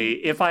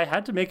honestly, if I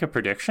had to make a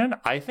prediction,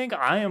 I think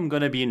I am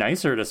going to be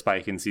nicer to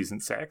Spike in season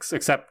 6,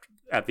 except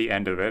at the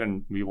end of it,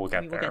 and we will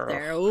get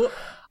there.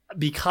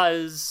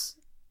 Because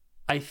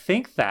I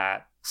think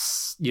that,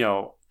 you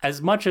know,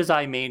 as much as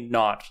I may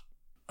not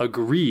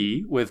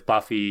agree with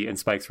Buffy and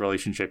Spike's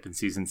relationship in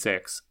season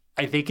 6,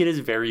 I think it is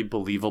very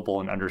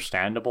believable and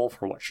understandable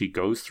for what she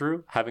goes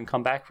through having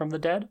come back from the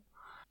dead.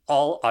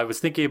 I was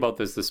thinking about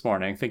this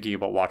morning, thinking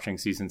about watching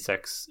season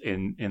 6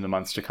 in the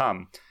months to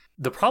come.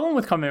 The problem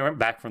with coming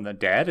back from the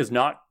dead is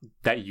not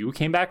that you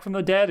came back from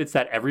the dead, it's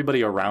that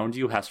everybody around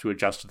you has to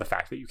adjust to the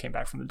fact that you came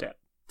back from the dead.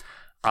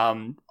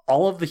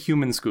 All of the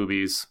human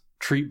Scoobies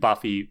treat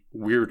Buffy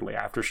weirdly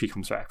after she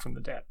comes back from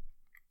the dead.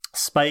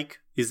 Spike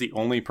is the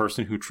only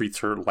person who treats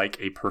her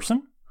like a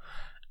person,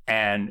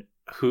 and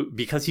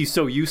because he's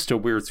so used to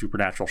weird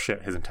supernatural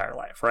shit his entire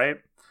life, right?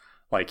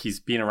 Like, he's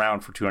been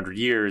around for 200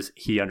 years.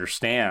 He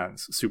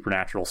understands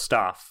supernatural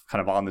stuff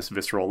kind of on this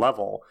visceral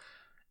level.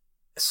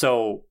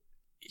 So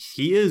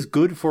he is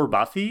good for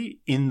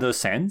Buffy in the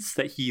sense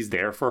that he's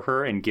there for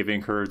her and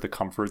giving her the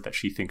comfort that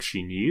she thinks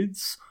she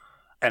needs.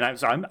 And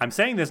I'm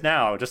saying this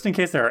now, just in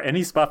case there are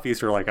any Spuffies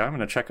who are like, I'm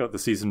going to check out the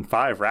season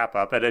 5 wrap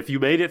up. And if you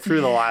made it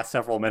through the last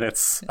several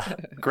minutes,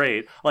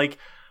 great. Like,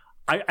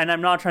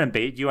 I'm not trying to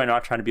bait you. I'm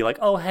not trying to be like,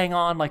 oh, hang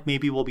on, like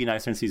maybe we'll be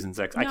nicer in season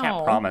 6. No. I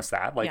can't promise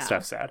that, like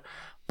Steph said.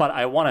 But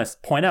I want to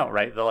point out,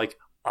 right, that like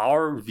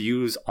our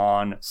views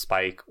on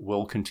Spike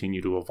will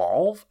continue to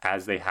evolve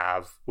as they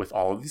have with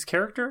all of these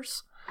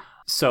characters.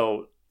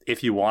 So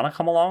if you want to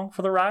come along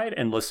for the ride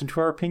and listen to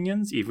our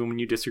opinions, even when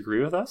you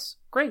disagree with us,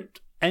 great.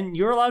 And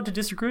you're allowed to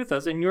disagree with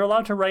us, and you're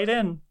allowed to write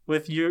in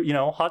with your, you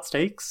know, hot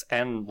takes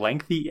and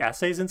lengthy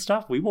essays and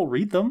stuff. We will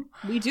read them.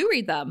 We do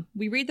read them.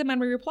 We read them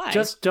and we reply.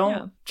 Just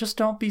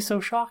don't be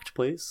so shocked,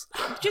 please.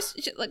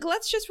 just like,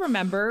 let's just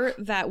remember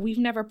that we've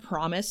never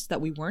promised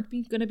that we weren't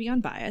going to be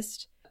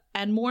unbiased,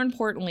 and more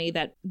importantly,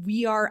 that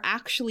we are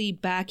actually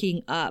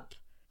backing up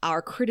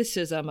our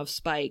criticism of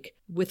Spike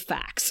with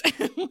facts.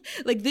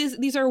 Like,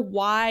 these are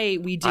why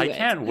we do it. I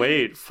can't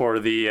wait for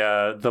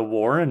the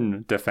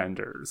Warren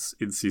defenders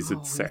in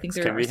season 6.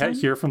 Can we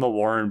hear from the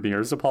Warren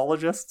Mears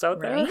apologists out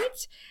there?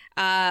 Right?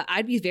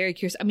 I'd be very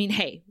curious. I mean,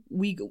 hey,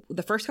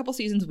 the first couple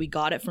seasons we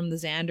got it from the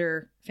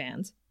Xander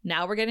fans.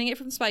 Now we're getting it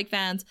from Spike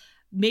fans.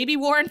 Maybe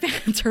Warren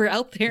fans are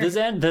out there. The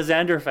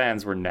Xander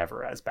fans were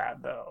never as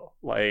bad, though.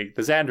 Like,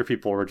 the Xander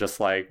people were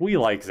just like, we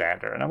like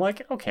Xander. And I'm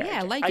like, okay,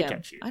 yeah, I him.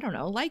 get you. I don't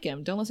know, like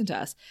him. Don't listen to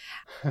us.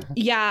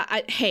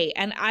 Yeah, hey,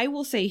 and I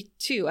will say,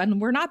 too, and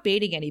we're not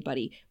baiting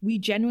anybody. We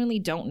genuinely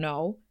don't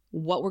know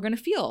what we're going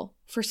to feel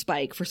for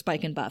Spike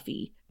and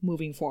Buffy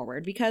moving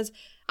forward. Because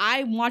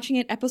I'm watching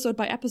it episode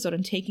by episode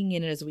and taking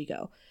in it as we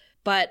go.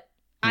 But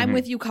I'm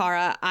with you,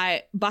 Cara.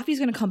 Buffy's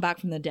going to come back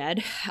from the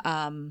dead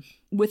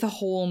with a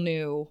whole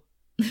new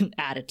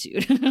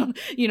attitude,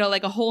 you know,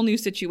 like a whole new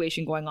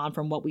situation going on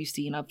from what we've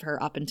seen of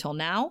her up until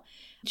now.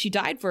 She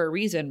died for a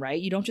reason,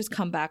 right? You don't just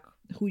come back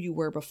who you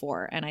were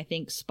before. And I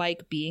think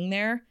Spike being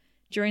there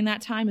during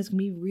that time is going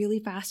to be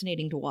really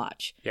fascinating to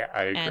watch. Yeah,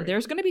 I agree. And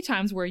there's going to be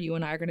times where you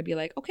and I are going to be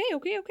like, okay,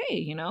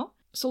 you know?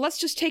 So let's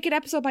just take it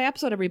episode by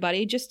episode,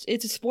 everybody.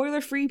 It's a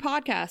spoiler-free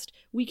podcast.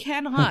 We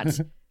cannot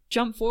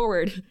jump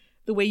forward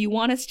the way you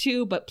want us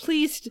to, but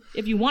please,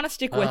 if you want to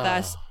stick with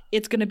us,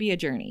 it's going to be a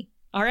journey.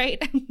 All right?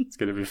 It's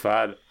going to be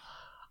fun.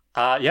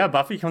 Yeah,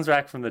 Buffy comes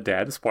back from the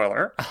dead.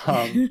 Spoiler.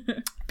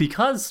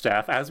 Because,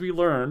 Steph, as we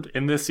learned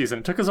in this season,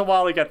 it took us a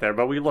while to get there,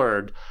 but we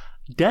learned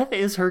death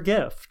is her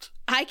gift.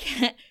 I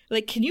can't,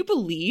 like, can you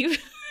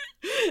believe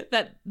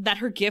that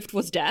her gift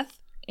was death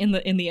in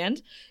the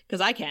end? Because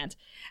I can't.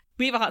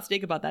 We have a hot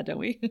steak about that, don't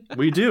we?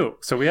 We do.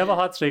 So we have a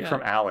hot steak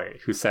from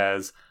Allie, who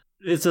says,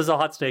 this is a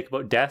hot steak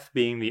about death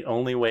being the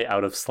only way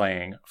out of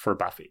slaying for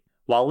Buffy.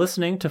 While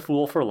listening to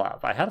Fool for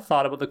Love, I had a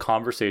thought about the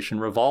conversation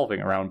revolving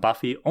around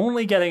Buffy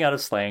only getting out of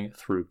slaying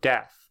through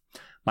death.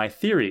 My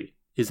theory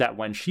is that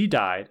when she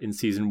died in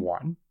season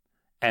 1,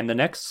 and the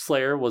next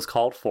Slayer was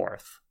called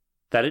forth,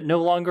 that it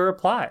no longer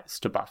applies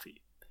to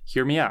Buffy.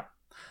 Hear me out.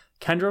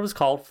 Kendra was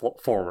called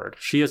forward.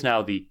 She is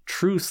now the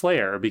true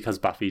Slayer because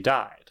Buffy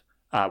died.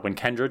 When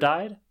Kendra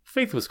died,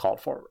 Faith was called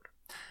forward.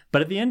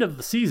 But at the end of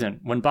the season,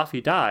 when Buffy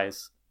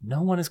dies,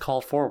 no one is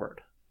called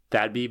forward.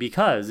 That'd be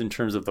because, in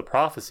terms of the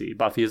prophecy,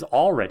 Buffy has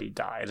already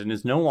died and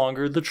is no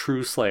longer the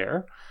true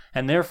Slayer,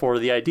 and therefore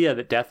the idea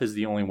that death is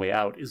the only way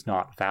out is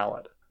not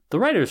valid. the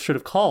writers should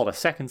have called a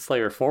second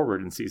Slayer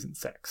forward in season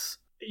 6.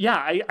 Yeah,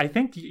 I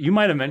think you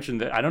might have mentioned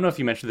that. I don't know if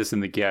you mentioned this in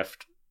the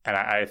gift, and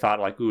I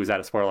thought like, ooh, is that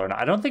a spoiler or not?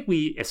 I don't think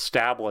we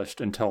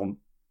established until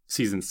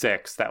season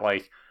 6 that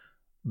like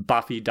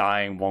Buffy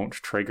dying won't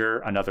trigger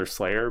another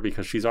Slayer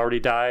because she's already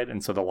died,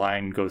 and so the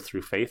line goes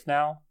through Faith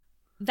now.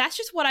 That's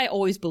just what I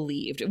always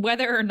believed.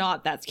 Whether or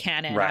not that's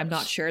canon, Right. I'm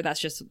not sure. That's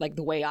just like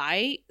the way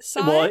I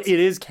saw Well, it. it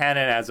is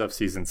canon as of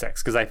season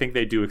 6 because I think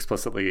they do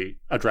explicitly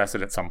address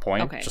it at some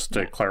point, Okay, just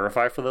to yeah.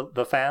 clarify for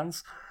the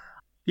fans.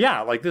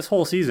 Yeah, like this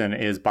whole season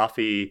is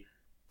Buffy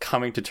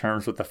coming to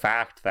terms with the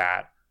fact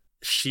that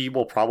she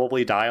will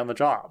probably die on the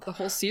job, The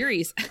whole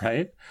series.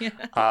 right? Yeah.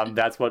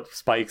 That's what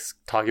Spike's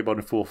talking about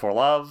in Fool for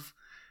Love.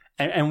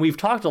 And we've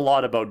talked a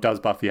lot about,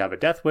 does Buffy have a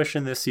death wish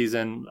in this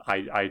season?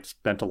 I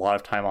spent a lot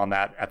of time on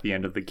that at the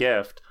end of the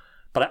gift.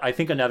 But I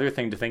think another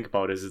thing to think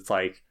about is it's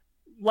like,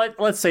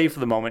 let's say for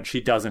the moment she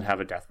doesn't have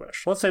a death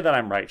wish. Let's say that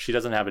I'm right. She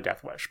doesn't have a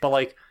death wish. But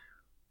like,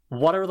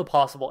 what are the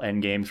possible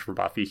end games for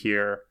Buffy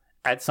here?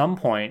 At some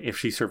point, if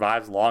she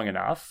survives long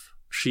enough,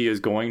 she is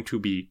going to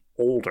be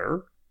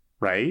older,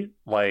 right?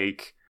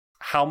 Like,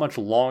 how much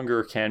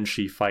longer can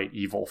she fight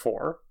evil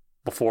for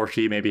before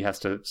she maybe has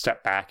to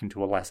step back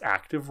into a less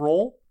active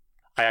role?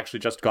 I actually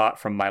just got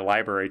from my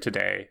library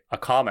today a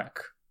comic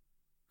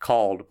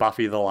called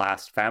Buffy the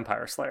Last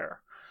Vampire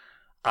Slayer.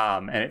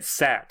 And it's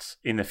set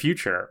in the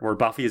future where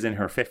Buffy is in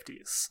her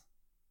 50s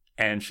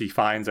and she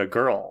finds a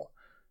girl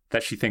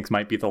that she thinks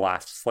might be the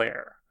last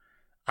Slayer.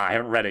 I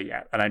haven't read it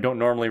yet, and I don't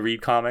normally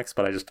read comics,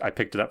 but I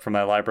picked it up from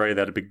my library.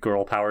 They had a big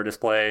girl power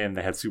display, and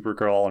they had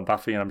Supergirl and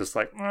Buffy, and I'm just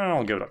like,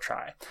 I'll give it a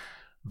try.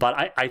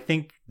 But I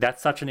think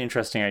that's such an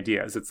interesting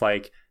idea. Is it's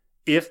like,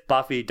 if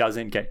Buffy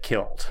doesn't get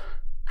killed,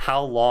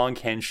 how long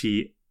can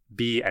she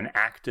be an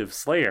active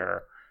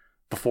Slayer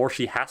before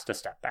she has to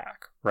step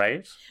back,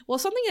 right? Well,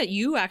 something that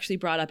you actually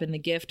brought up in the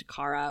gift,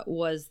 Kara,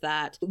 was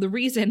that the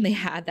reason they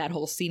had that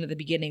whole scene at the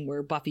beginning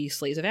where Buffy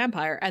slays a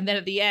vampire, and then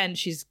at the end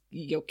she's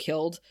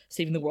killed,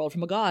 saving the world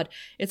from a god.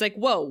 It's like,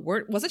 whoa,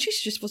 wasn't she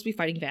just supposed to be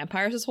fighting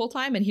vampires this whole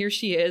time? And here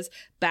she is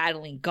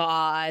battling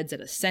gods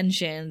and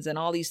ascensions and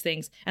all these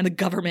things, and the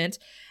government.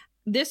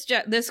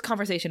 This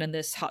conversation and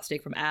this hot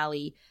take from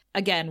Allie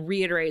again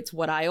reiterates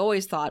what I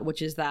always thought,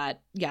 which is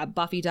that, yeah,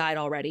 Buffy died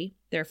already,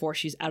 therefore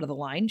she's out of the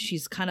line.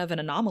 She's kind of an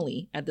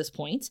anomaly at this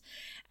point.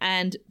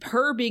 And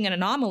her being an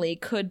anomaly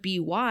could be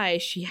why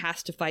she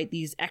has to fight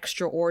these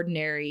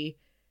extraordinary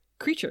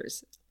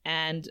creatures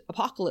and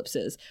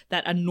apocalypses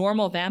that a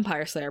normal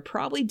vampire slayer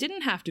probably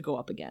didn't have to go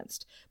up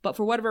against. But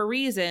for whatever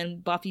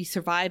reason, Buffy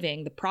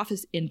surviving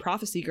in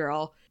Prophecy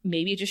Girl,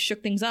 maybe it just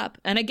shook things up.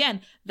 And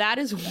again, that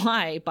is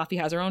why Buffy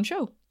has her own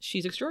show.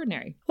 She's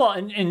extraordinary. Well,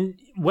 and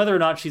whether or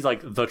not she's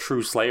like the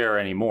true Slayer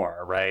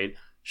anymore, right?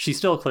 She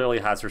still clearly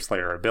has her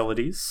Slayer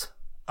abilities.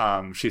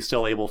 She's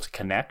still able to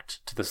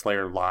connect to the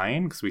Slayer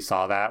line, because we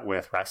saw that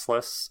with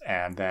Restless.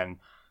 And then,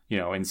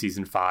 in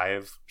season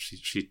 5,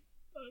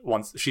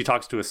 she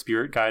talks to a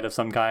spirit guide of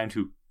some kind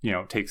who,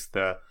 takes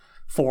the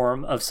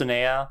form of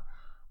Sinea.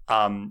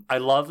 I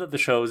love that the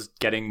show's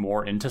getting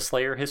more into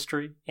Slayer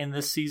history in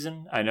this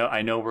season. I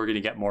know we're going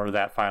to get more of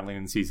that finally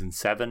in season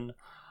 7.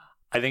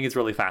 I think it's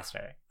really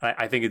fascinating.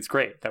 I think it's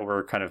great that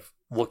we're kind of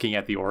looking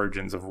at the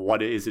origins of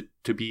what is it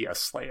to be a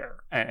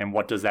Slayer, and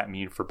what does that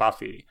mean for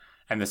Buffy,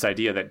 and this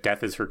idea that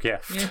death is her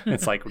gift.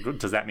 It's like,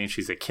 does that mean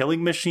she's a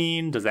killing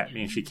machine? Does that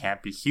mean she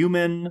can't be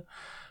human?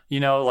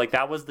 Like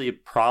that was the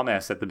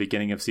promise at the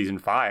beginning of season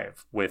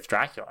 5 with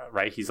Dracula,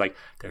 right? He's like,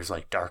 there's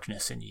like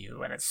darkness in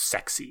you and it's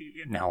sexy.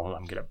 Now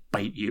I'm going to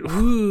bite you.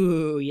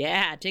 Ooh,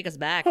 yeah. Take us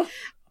back.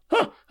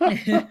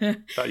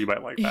 Thought you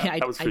might like that. Yeah,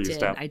 that was for you,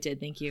 Steph. I did.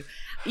 Thank you.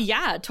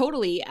 Yeah,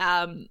 totally.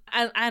 And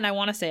I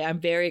want to say I'm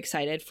very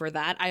excited for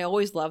that. I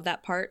always love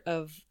that part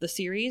of the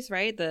series,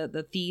 right?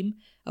 The theme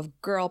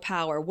of girl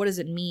power. What does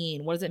it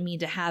mean? What does it mean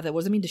to have it? What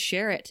does it mean to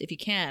share it if you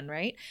can,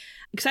 right?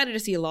 Excited to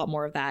see a lot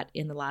more of that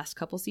in the last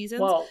couple seasons.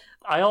 Well,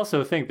 I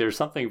also think there's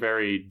something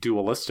very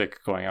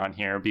dualistic going on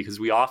here, because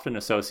we often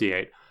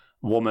associate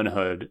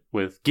womanhood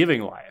with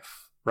giving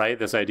life, right?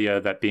 This idea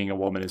that being a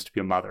woman is to be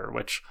a mother,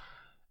 which,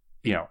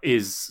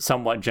 is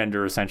somewhat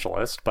gender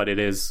essentialist, but it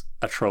is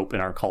a trope in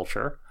our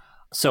culture.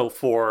 So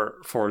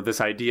for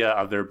this idea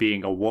of there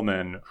being a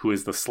woman who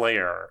is the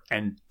Slayer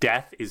and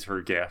death is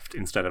her gift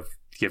instead of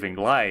giving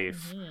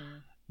life,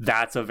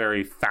 that's a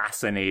very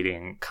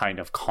fascinating kind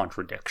of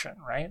contradiction,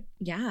 right?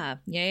 Yeah.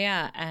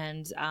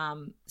 And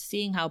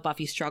seeing how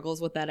Buffy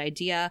struggles with that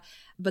idea,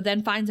 but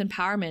then finds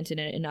empowerment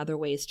in other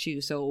ways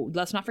too. So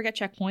let's not forget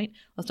Checkpoint.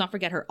 Let's not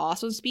forget her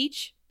awesome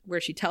speech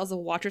where she tells the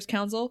Watchers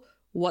Council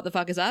what the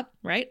fuck is up,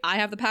 right? I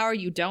have the power,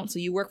 you don't, so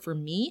you work for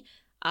me.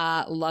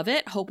 Love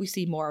it. Hope we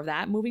see more of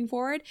that moving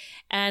forward.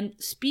 And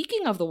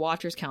speaking of the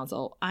Watchers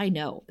Council, I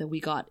know that we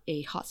got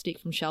a hot take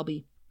from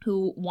Shelby,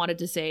 who wanted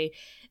to say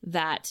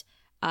that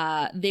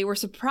they were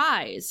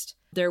surprised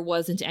there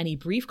wasn't any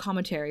brief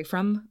commentary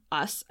from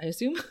us, I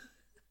assume,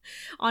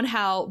 on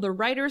how the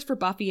writers for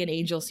Buffy and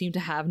Angel seem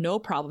to have no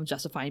problem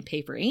justifying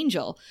pay for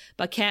Angel,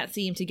 but can't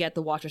seem to get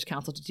the Watchers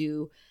Council to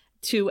do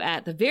to,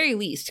 at the very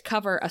least,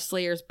 cover a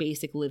Slayer's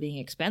basic living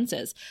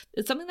expenses.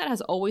 It's something that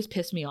has always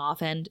pissed me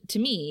off, and to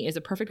me is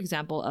a perfect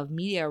example of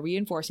media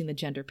reinforcing the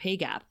gender pay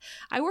gap.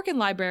 I work in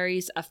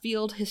libraries, a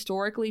field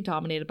historically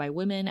dominated by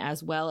women,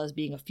 as well as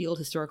being a field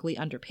historically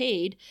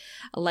underpaid,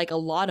 like a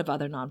lot of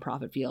other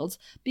nonprofit fields,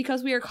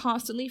 because we are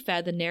constantly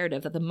fed the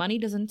narrative that the money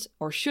doesn't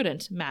or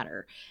shouldn't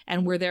matter,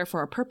 and we're there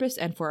for a purpose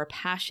and for a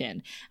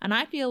passion. And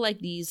I feel like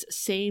these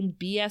same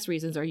BS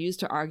reasons are used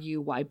to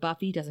argue why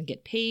Buffy doesn't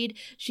get paid.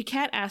 She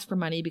can't ask for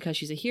money because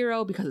she's a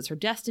hero, because it's her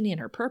destiny and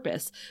her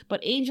purpose,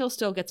 but Angel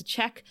still gets a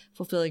check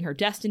fulfilling her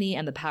destiny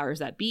and the powers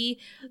that be.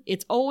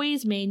 It's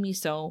always made me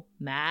so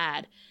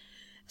mad.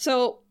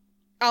 So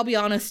I'll be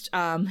honest,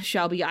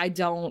 Shelby, I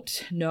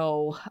don't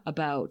know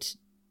about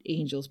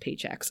Angel's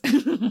paychecks.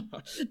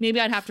 Maybe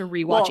I'd have to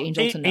rewatch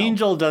Angel to know.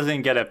 Angel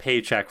doesn't get a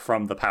paycheck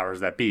from the powers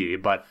that be,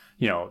 but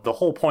the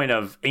whole point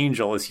of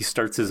Angel is he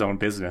starts his own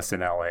business in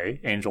LA,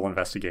 Angel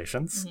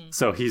Investigations. Mm-hmm.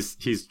 So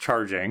he's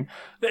charging.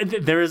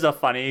 There is a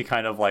funny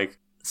kind of like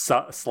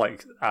side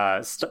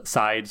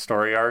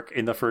story arc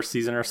in the first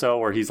season or so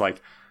where he's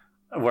like,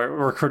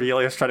 where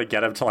Cordelia's trying to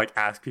get him to like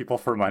ask people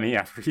for money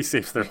after he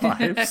saves their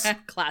lives.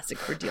 Classic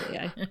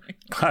Cordelia.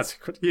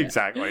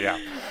 Exactly, yeah.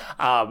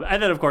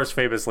 And then, of course,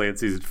 famously in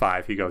season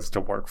 5, he goes to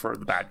work for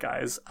the bad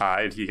guys,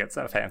 and he gets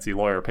a fancy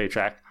lawyer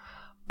paycheck.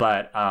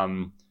 But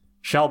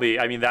Shelby,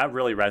 I mean, that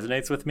really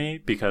resonates with me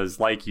because,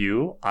 like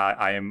you,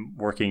 I am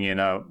working in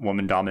a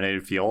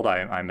woman-dominated field.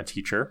 I'm a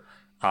teacher,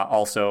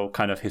 also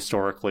kind of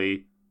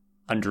historically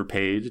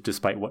underpaid,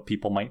 despite what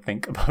people might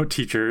think about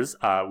teachers.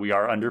 We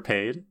are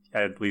underpaid,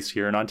 at least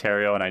here in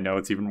Ontario, and I know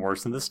it's even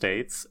worse in the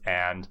States.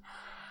 And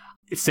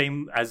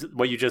same as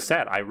what you just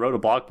said, I wrote a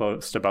blog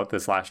post about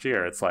this last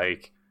year. It's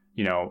like,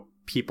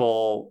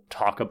 people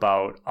talk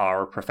about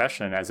our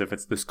profession as if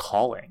it's this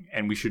calling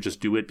and we should just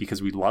do it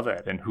because we love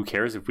it, and who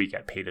cares if we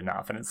get paid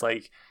enough. And it's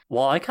like,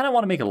 well, I kind of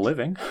want to make a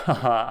living.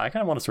 I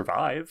kind of want to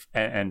survive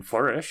and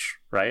flourish,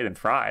 right, and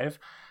thrive.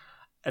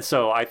 And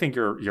so I think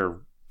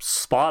you're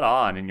spot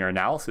on in your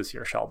analysis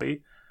here,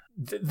 Shelby.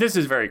 This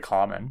is very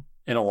common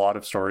in a lot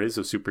of stories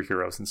of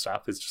superheroes and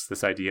stuff. It's just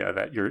this idea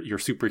that your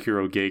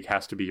superhero gig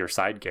has to be your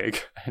side gig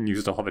and you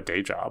still have a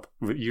day job.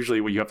 Usually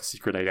when you have a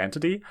secret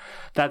identity,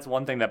 that's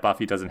one thing that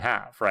Buffy doesn't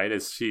have, right?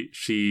 Is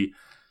she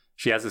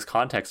has this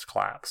context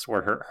collapse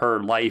where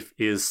her life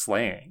is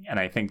slaying. And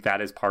I think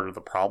that is part of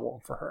the problem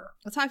for her.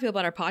 That's how I feel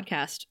about our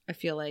podcast. I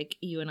feel like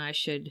you and I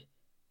should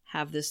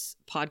have this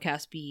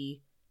podcast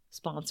be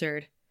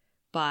sponsored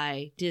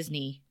by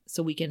Disney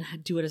so we can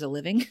do it as a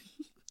living.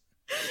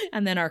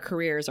 And then our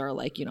careers are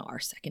like, our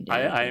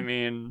secondary. I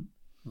mean,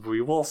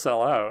 we will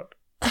sell out.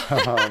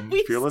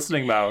 If you're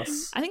listening,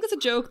 Mouse. I think that's a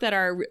joke that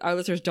our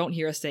listeners don't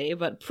hear us say,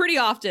 but pretty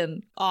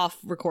often off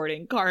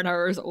recording, Car and I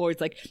is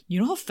always like,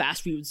 how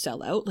fast we would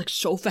sell out? Like,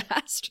 so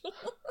fast.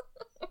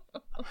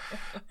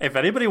 If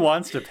anybody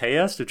wants to pay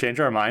us to change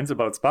our minds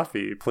about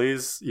Buffy,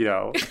 please,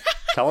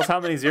 tell us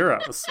how many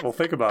zeros. We'll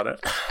think about it.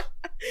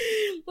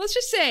 Let's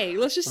just say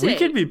we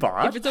can be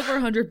bought if it's over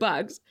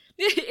 $100.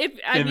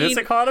 This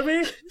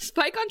economy,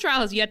 Spike on Trial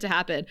has yet to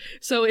happen.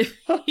 So if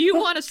you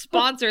want to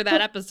sponsor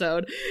that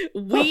episode,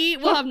 we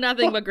will have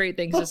nothing but great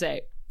things to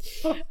say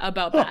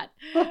about that.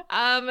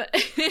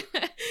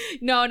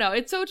 No,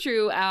 it's so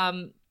true.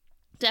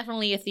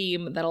 Definitely a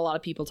theme that a lot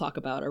of people talk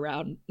about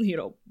around,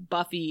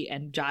 Buffy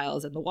and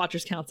Giles and the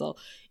Watchers Council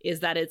is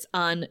that it's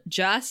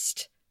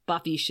unjust.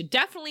 Buffy should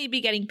definitely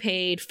be getting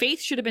paid.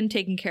 Faith should have been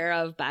taken care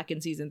of back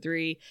in season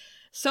 3.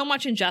 So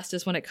much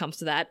injustice when it comes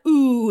to that.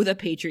 Ooh, the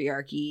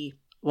patriarchy.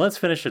 Let's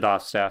finish it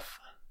off, Steph.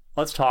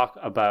 Let's talk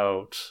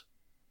about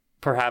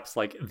perhaps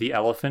like the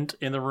elephant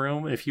in the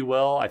room, if you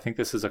will. I think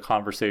this is a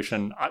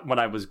conversation. When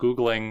I was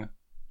Googling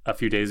a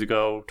few days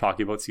ago,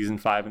 talking about season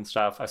 5 and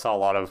stuff, I saw a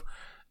lot of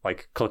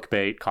like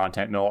clickbait,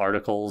 content mill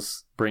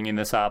articles bringing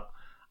this up.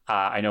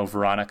 I know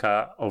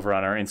Veronica over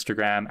on our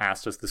Instagram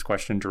asked us this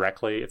question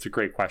directly. It's a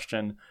great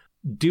question.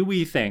 Do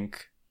we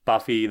think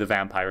Buffy the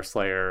Vampire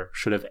Slayer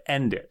should have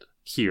ended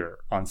here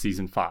on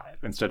season 5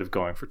 instead of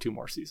going for 2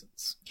 more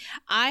seasons?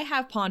 I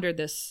have pondered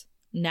this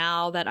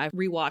now that I've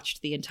rewatched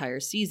the entire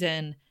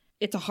season.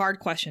 It's a hard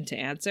question to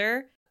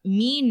answer.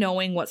 Me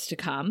knowing what's to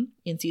come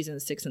in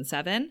seasons 6 and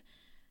 7,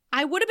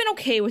 I would have been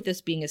okay with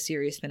this being a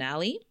series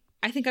finale.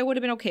 I think I would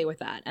have been okay with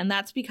that. And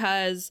that's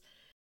because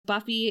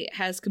Buffy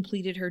has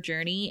completed her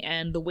journey,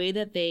 and the way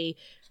that they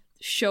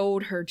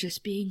showed her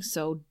just being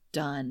so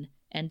done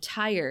and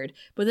tired.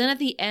 But then at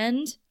the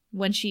end,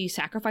 when she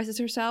sacrifices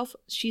herself,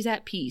 she's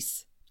at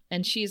peace.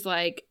 And she's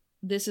like,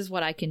 this is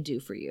what I can do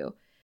for you.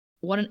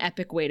 What an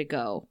epic way to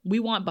go. We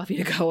want Buffy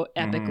to go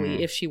epically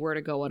if she were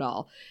to go at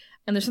all.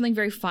 And there's something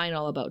very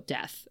final about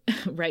death,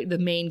 right? The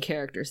main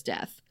character's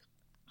death.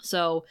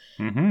 So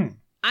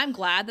I'm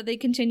glad that they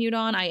continued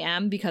on. I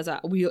am, because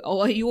you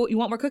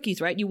want more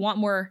cookies, right? You want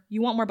more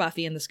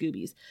Buffy and the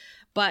Scoobies.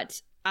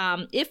 But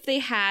if they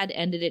had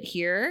ended it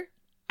here,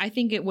 I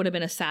think it would have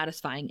been a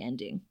satisfying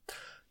ending.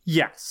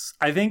 Yes.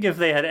 I think if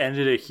they had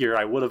ended it here,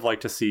 I would have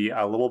liked to see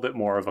a little bit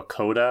more of a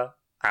coda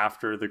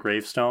after the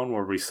gravestone,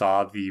 where we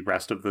saw the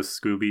rest of the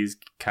Scoobies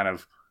kind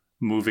of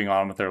moving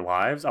on with their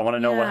lives. I want to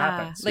know what Yeah.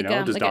 happens. Like,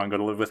 does like Dawn go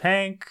to live with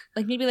Hank?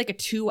 Like maybe like a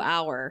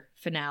 2-hour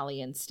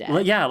finale instead.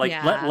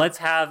 Let's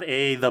have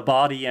the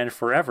body and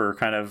forever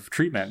kind of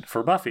treatment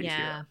for Buffy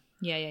here.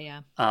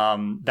 Yeah.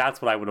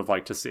 That's what I would have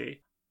liked to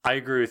see. I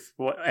agree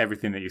with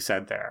everything that you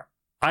said there.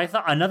 I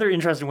thought another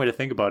interesting way to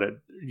think about it,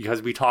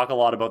 because we talk a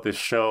lot about this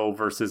show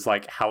versus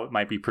like how it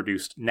might be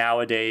produced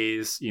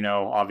nowadays.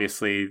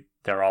 Obviously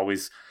they're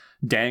always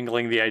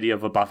dangling the idea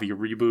of a Buffy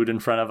reboot in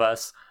front of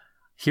us.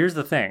 Here's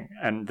the thing,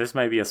 and this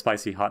might be a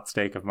spicy hot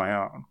take of my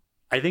own.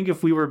 I think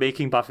if we were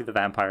making Buffy the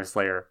Vampire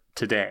Slayer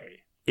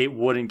today, it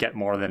wouldn't get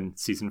more than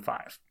season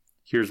 5.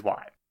 Here's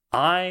why.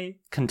 I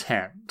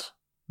contend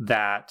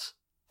that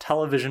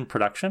television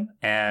production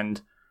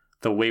and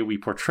the way we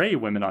portray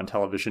women on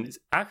television is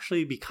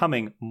actually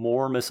becoming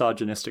more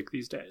misogynistic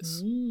these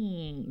days.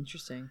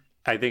 Interesting.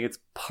 I think it's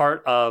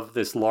part of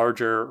this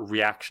larger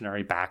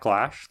reactionary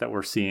backlash that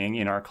we're seeing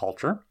in our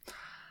culture.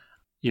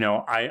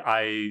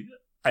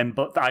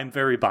 I'm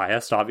very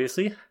biased,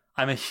 obviously.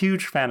 I'm a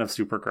huge fan of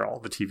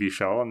Supergirl, the TV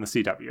show on the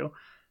CW.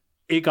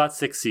 It got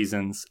 6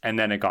 seasons and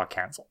then it got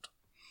canceled.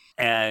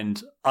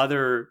 And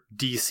other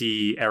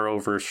DC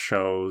Arrowverse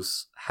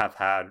shows have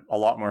had a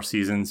lot more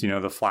seasons.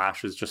 The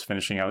Flash is just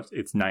finishing out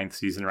its 9th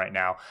season right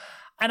now.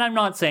 And I'm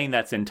not saying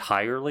that's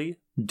entirely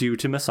due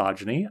to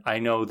misogyny. I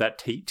know that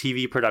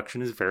TV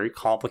production is very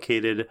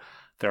complicated.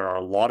 There are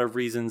a lot of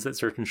reasons that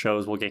certain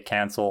shows will get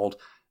canceled.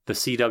 The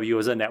CW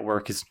as a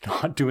network is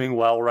not doing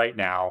well right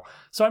now.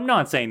 So I'm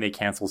not saying they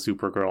cancel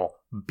Supergirl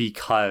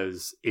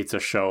because it's a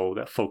show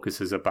that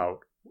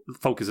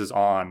focuses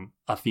on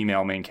a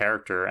female main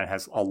character and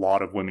has a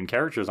lot of women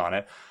characters on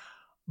it.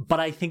 But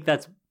I think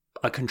that's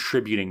a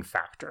contributing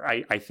factor.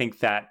 I think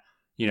that,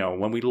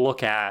 when we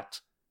look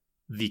at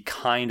the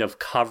kind of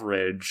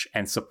coverage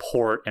and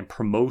support and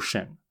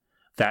promotion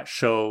that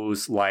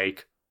shows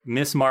like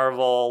Miss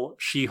Marvel,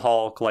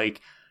 She-Hulk,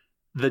 like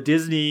the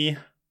Disney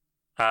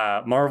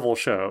Marvel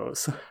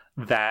shows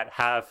that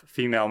have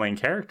female main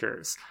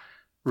characters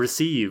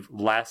receive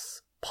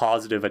less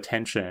positive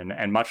attention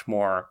and much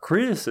more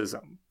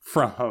criticism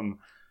from,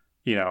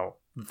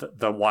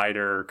 the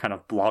wider kind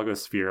of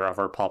blogosphere of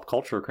our pop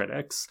culture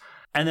critics.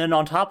 And then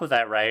on top of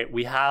that, right,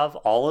 we have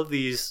all of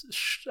these,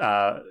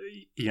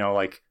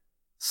 like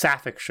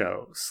sapphic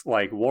shows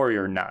like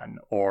Warrior Nun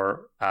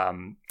or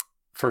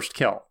First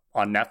Kill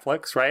on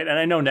Netflix, right? And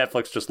I know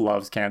Netflix just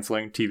loves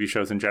canceling TV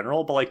shows in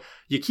general, but like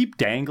you keep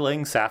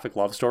dangling sapphic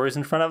love stories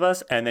in front of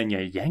us and then you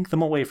yank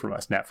them away from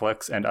us,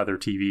 Netflix and other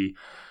TV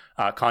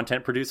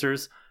content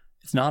producers.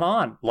 It's not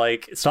on.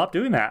 Like, stop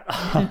doing that.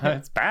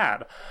 It's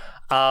bad.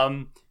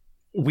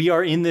 We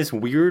are in this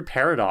weird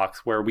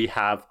paradox where we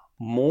have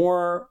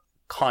more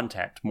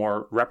content,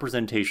 more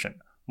representation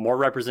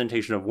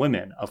of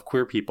women, of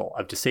queer people,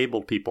 of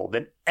disabled people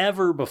than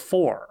ever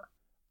before.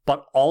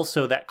 But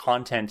also that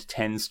content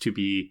tends to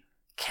be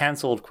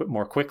canceled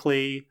more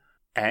quickly,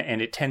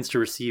 and it tends to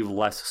receive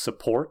less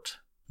support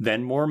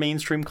than more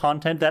mainstream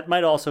content that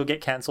might also get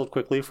canceled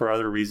quickly for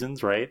other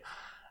reasons, right?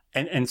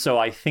 And so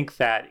I think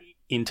that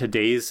in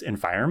today's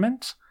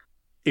environment,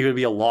 it would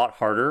be a lot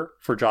harder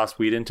for Joss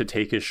Whedon to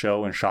take his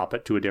show and shop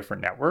it to a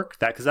different network.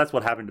 Because that's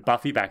what happened to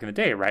Buffy back in the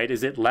day, right?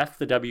 Is it left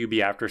the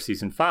WB after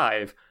season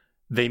 5.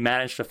 They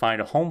managed to find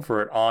a home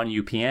for it on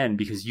UPN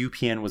because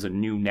UPN was a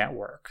new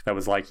network that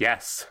was like,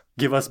 yes,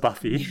 give us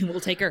Buffy. We'll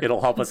take her.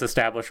 It'll help us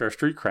establish our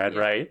street cred,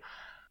 right?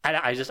 And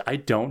I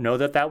don't know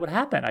that would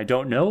happen. I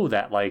don't know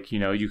that, like,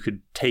 you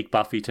could take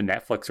Buffy to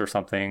Netflix or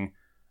something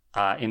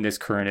in this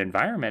current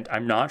environment.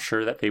 I'm not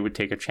sure that they would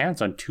take a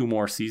chance on 2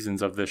 more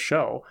seasons of this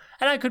show.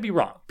 And I could be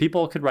wrong.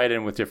 People could write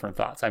in with different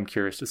thoughts. I'm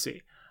curious to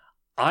see.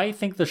 I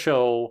think the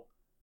show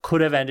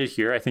could have ended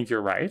here. I think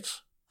you're right.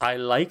 I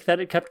like that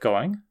it kept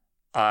going.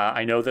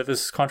 I know that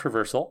this is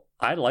controversial.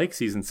 I like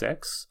season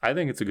 6. I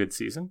think it's a good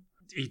season.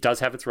 It does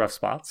have its rough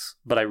spots,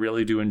 but I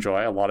really do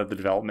enjoy a lot of the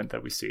development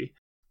that we see.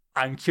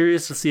 I'm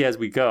curious to see as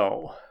we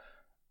go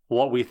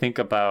what we think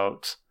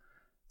about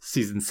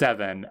season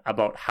 7,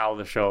 about how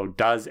the show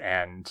does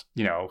end,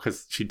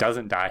 because she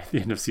doesn't die at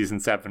the end of season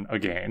 7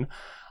 again.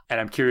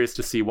 And I'm curious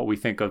to see what we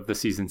think of the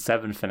season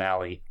 7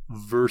 finale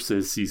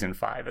versus season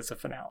 5 as a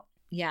finale.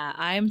 Yeah,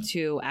 I'm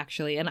too,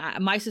 actually. And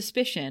my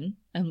suspicion,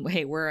 and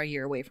hey, we're a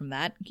year away from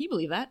that. Can you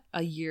believe that?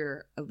 A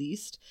year, at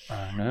least.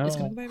 I know. It's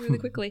going by really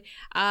quickly.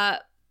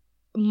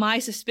 My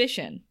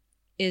suspicion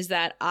is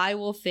that I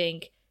will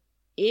think,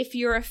 if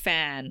you're a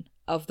fan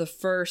of the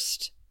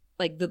first,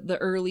 like the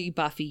early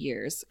Buffy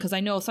years, because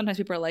I know sometimes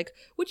people are like,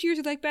 which years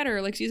are like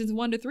better? Like seasons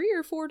 1 to 3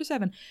 or 4 to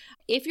 7?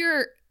 If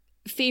your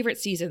favorite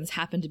seasons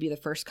happen to be the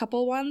first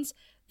couple ones,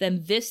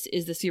 then this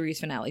is the series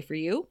finale for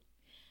you.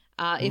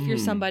 If you're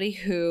somebody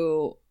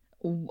who,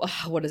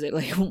 what is it,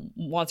 like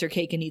wants your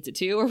cake and eats it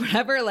too or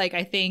whatever, like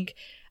I think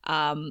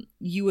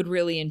you would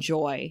really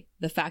enjoy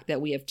the fact that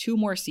we have 2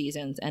 more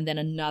seasons and then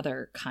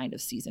another kind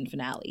of season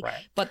finale.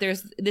 Right. But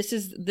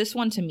this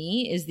one to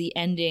me is the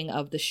ending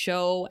of the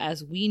show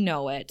as we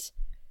know it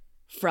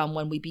from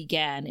when we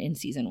began in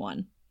season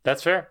 1.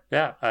 That's fair.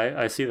 Yeah,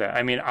 I see that.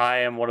 I mean, I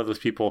am one of those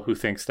people who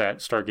thinks that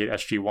Stargate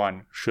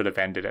SG-1 should have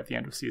ended at the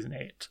end of season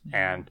 8.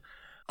 And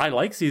I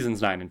like seasons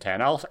 9 and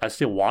 10. I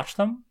still watch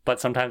them, but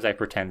sometimes I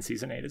pretend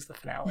season 8 is the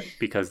finale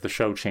because the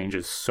show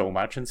changes so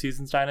much in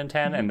seasons 9 and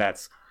 10. And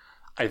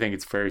I think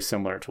it's very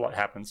similar to what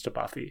happens to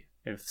Buffy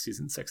in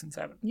season 6 and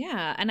 7.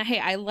 Yeah. And hey,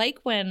 I like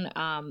when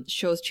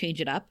shows change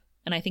it up.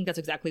 And I think that's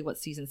exactly what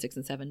season 6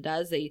 and 7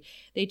 does. They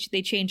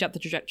change up the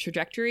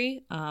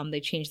trajectory. They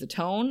change the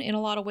tone in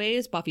a lot of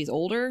ways. Buffy's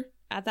older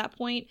at that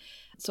point,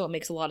 so it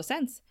makes a lot of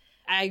sense.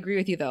 I agree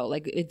with you, though.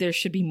 Like, there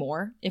should be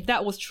more. If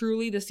that was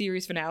truly the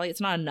series finale,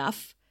 it's not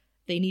enough.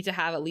 They need to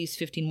have at least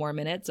 15 more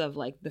minutes of,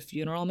 like, the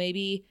funeral,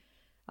 maybe.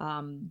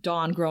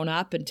 Dawn grown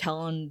up and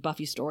telling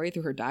Buffy's story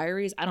through her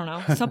diaries. I don't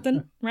know.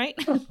 Something, right?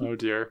 Oh,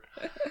 dear.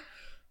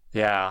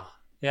 Yeah.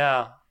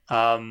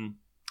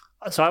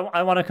 So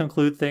I want to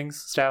conclude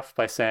things, Steph,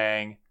 by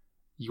saying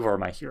you are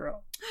my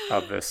hero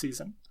of this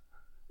season.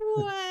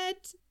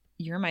 What?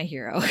 You're my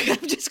hero.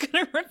 I'm just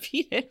going to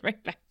repeat it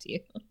right back to you.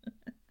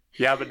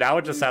 Yeah, but now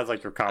it just sounds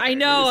like you're copying I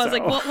know. I was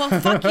like, well,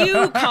 fuck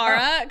you,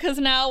 Cara, because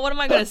now what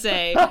am I going to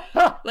say?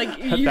 Like,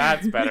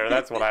 That's better.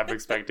 That's what I'm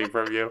expecting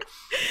from you.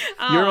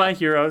 You're my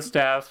hero,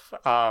 Steph.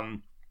 By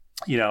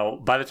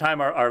the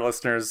time our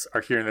listeners are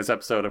hearing this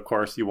episode, of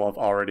course, you will have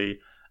already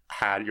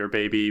had your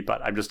baby,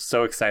 but I'm just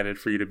so excited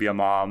for you to be a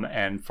mom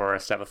and for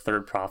us to have a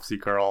third prophecy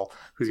girl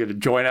who's going to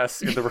join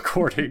us in the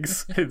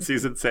recordings in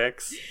season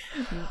 6.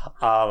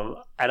 And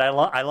I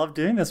love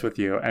doing this with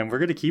you, and we're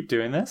going to keep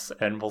doing this,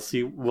 and we'll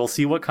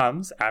see what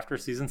comes after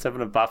season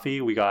 7 of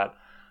Buffy. We got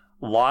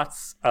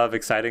lots of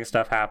exciting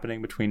stuff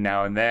happening between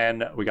now and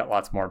then. We got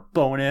lots more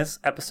bonus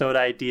episode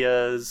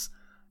ideas,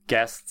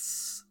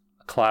 guests,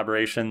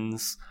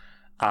 collaborations.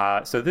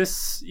 So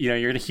this, you're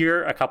going to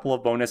hear a couple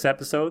of bonus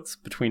episodes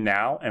between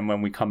now and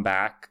when we come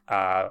back,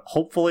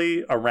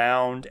 hopefully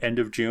around end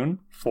of June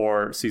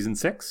for season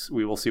 6.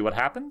 We will see what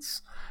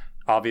happens.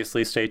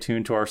 Obviously, stay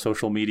tuned to our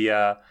social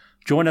media.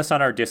 Join us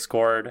on our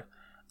Discord.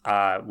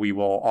 We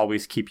will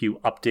always keep you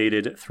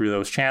updated through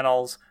those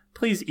channels.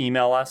 Please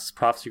email us,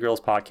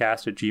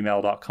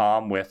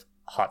 prophecygirlspodcast@gmail.com with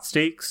hot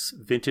stakes,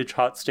 vintage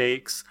hot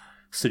stakes,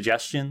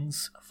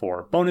 suggestions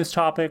for bonus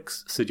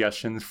topics,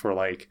 suggestions for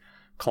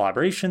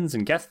collaborations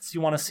and guests you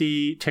want to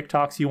see,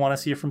 TikToks you want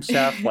to see from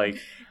Steph,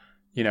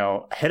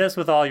 hit us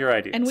with all your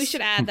ideas. And we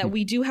should add that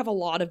we do have a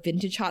lot of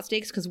vintage hot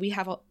stakes because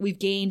we've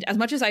gained, as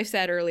much as I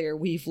said earlier,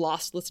 we've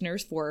lost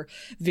listeners for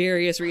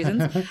various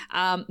reasons.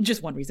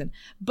 Just one reason.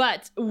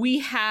 But we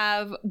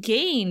have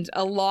gained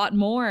a lot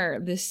more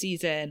this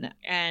season,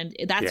 and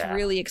that's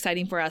really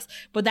exciting for us.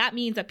 But that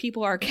means that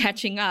people are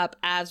catching up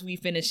as we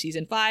finish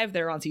season 5.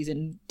 They're on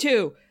season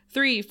 2,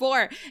 3,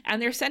 4,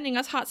 and they're sending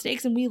us hot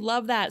stakes, and we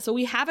love that. So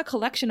we have a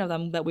collection of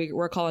them that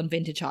we're calling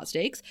vintage hot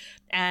stakes,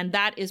 and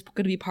that is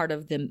going to be part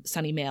of the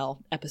Sunny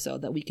Mail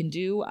episode that we can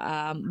do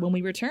when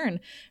we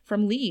return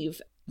from leave.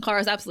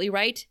 Cara's absolutely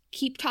right.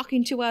 Keep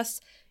talking to us.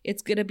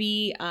 It's going to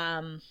be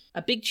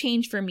a big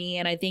change for me,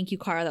 and I thank you,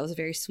 Cara. That was a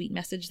very sweet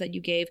message that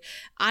you gave.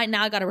 I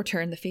now got to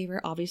return the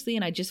favor, obviously,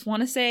 and I just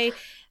want to say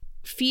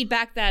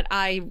feedback that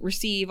I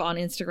receive on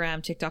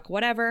Instagram, TikTok,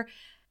 whatever.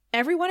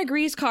 Everyone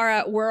agrees,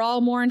 Cara, we're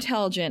all more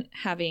intelligent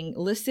having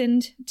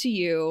listened to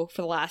you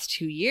for the last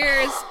 2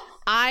 years.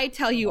 I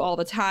tell you all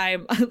the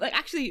time,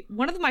 actually,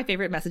 one of my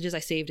favorite messages, I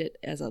saved it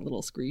as a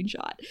little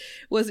screenshot,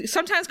 was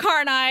sometimes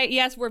Cara and I,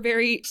 yes, we're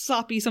very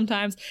soppy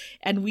sometimes,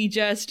 and we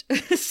just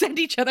send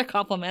each other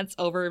compliments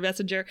over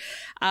Messenger.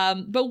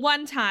 But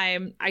one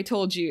time I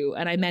told you,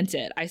 and I meant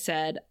it, I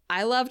said,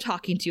 I love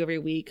talking to you every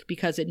week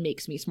because it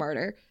makes me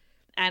smarter.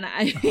 And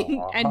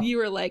and you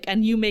were like,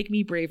 and you make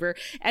me braver.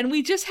 And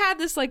we just had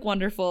this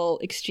wonderful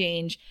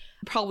exchange,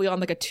 probably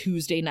on a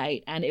Tuesday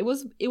night. And it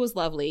was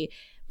lovely.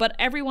 But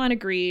everyone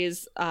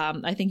agrees.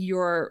 I think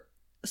you're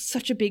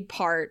such a big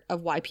part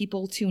of why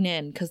people tune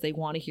in, because they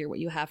want to hear what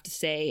you have to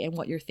say and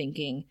what you're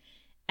thinking.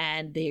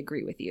 And they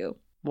agree with you.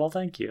 Well,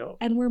 thank you.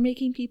 And we're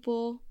making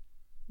people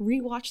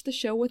rewatch the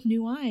show with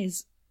new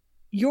eyes.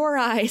 Your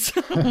eyes.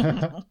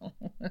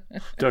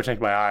 Don't take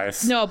my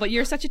eyes. No, but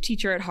you're such a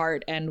teacher at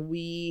heart, and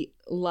we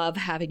love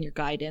having your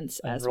guidance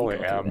as we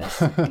go am.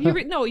 through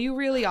this. You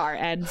really are.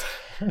 And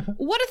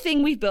what a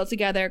thing we've built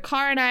together.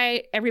 Cara and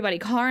I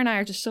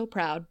are just so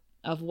proud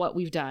of what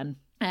we've done.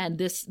 And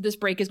this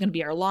break is going to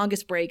be our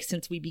longest break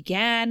since we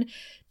began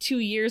 2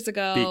 years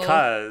ago.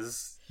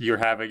 Because you're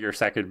having your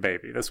second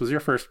baby. This was your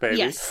first baby.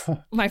 Yes,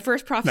 my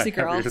first prophecy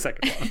girl. Your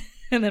second one.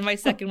 And then my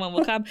second one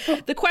will come.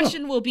 The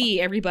question will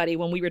be, everybody,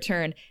 when we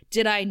return,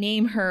 did I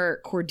name her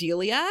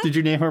Cordelia? Did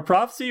you name her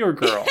Prophecy or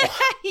Girl?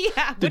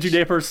 Yeah. Did you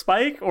name her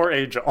Spike or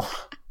Angel?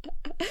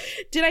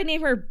 Did I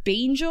name her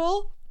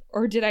Bangel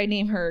or did I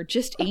name her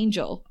just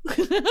Angel?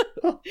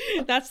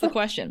 That's the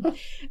question.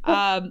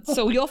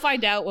 So you'll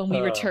find out when we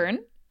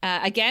return.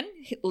 Again,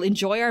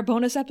 enjoy our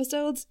bonus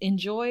episodes.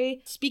 Enjoy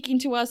speaking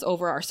to us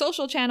over our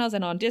social channels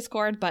and on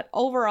Discord. But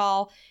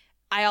overall,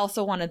 I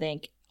also want to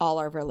thank all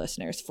of our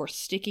listeners for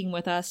sticking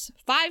with us.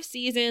 5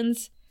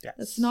 seasons. Yes.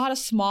 It's not a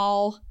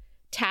small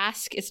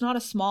task. It's not a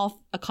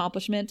small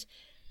accomplishment.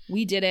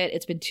 We did it.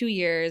 It's been 2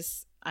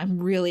 years. I'm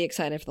really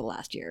excited for the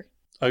last year.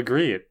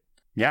 Agreed.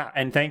 Yeah.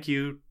 And thank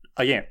you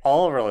again,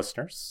 all of our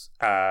listeners,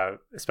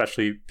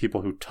 especially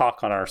people who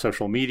talk on our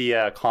social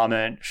media,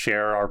 comment,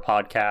 share our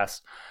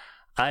podcast.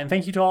 And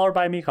thank you to all our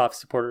Buy Me Coffee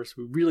supporters.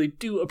 We really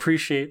do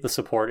appreciate the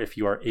support if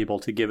you are able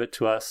to give it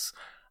to us.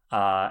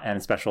 And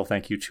a special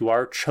thank you to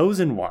our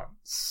chosen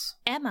ones.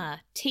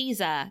 Emma,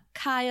 Teza,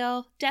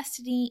 Kyle,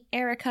 Destiny,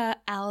 Erica,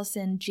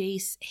 Allison,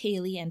 Jace,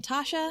 Haley, and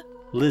Tasha.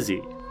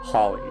 Lizzie,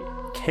 Holly,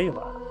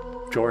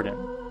 Kayla, Jordan,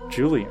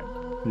 Julian,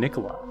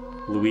 Nicola,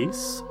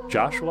 Luis,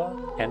 Joshua,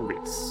 and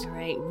Reese. All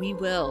right, we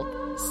will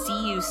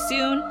see you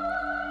soon,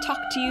 talk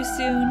to you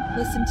soon,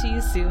 listen to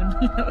you soon.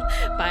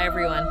 Bye,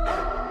 everyone.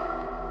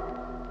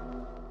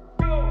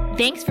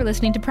 Thanks for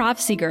listening to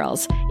Prophecy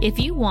Girls. If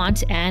you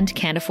want and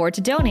can't afford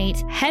to donate,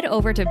 head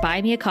over to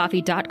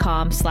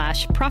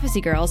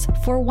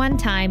buymeacoffee.com/prophecygirls for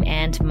one-time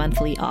and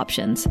monthly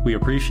options. We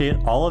appreciate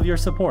all of your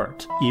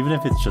support, even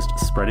if it's just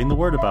spreading the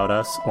word about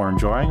us or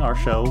enjoying our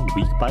show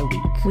week by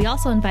week. We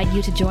also invite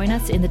you to join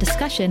us in the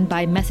discussion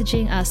by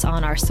messaging us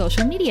on our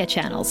social media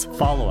channels.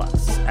 Follow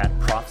us at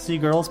Prophecy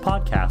Girls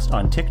Podcast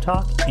on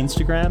TikTok,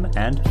 Instagram,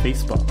 and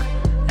Facebook.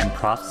 And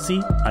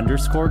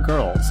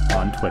prophecy_girls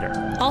on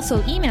Twitter.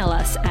 Also email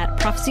us at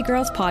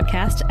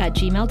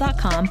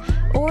prophecygirlspodcast@gmail.com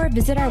or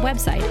visit our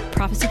website,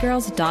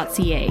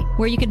 prophecygirls.ca,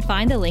 where you can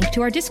find the link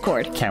to our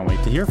Discord. Can't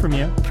wait to hear from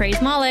you.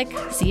 Praise Moloch.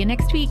 See you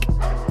next week.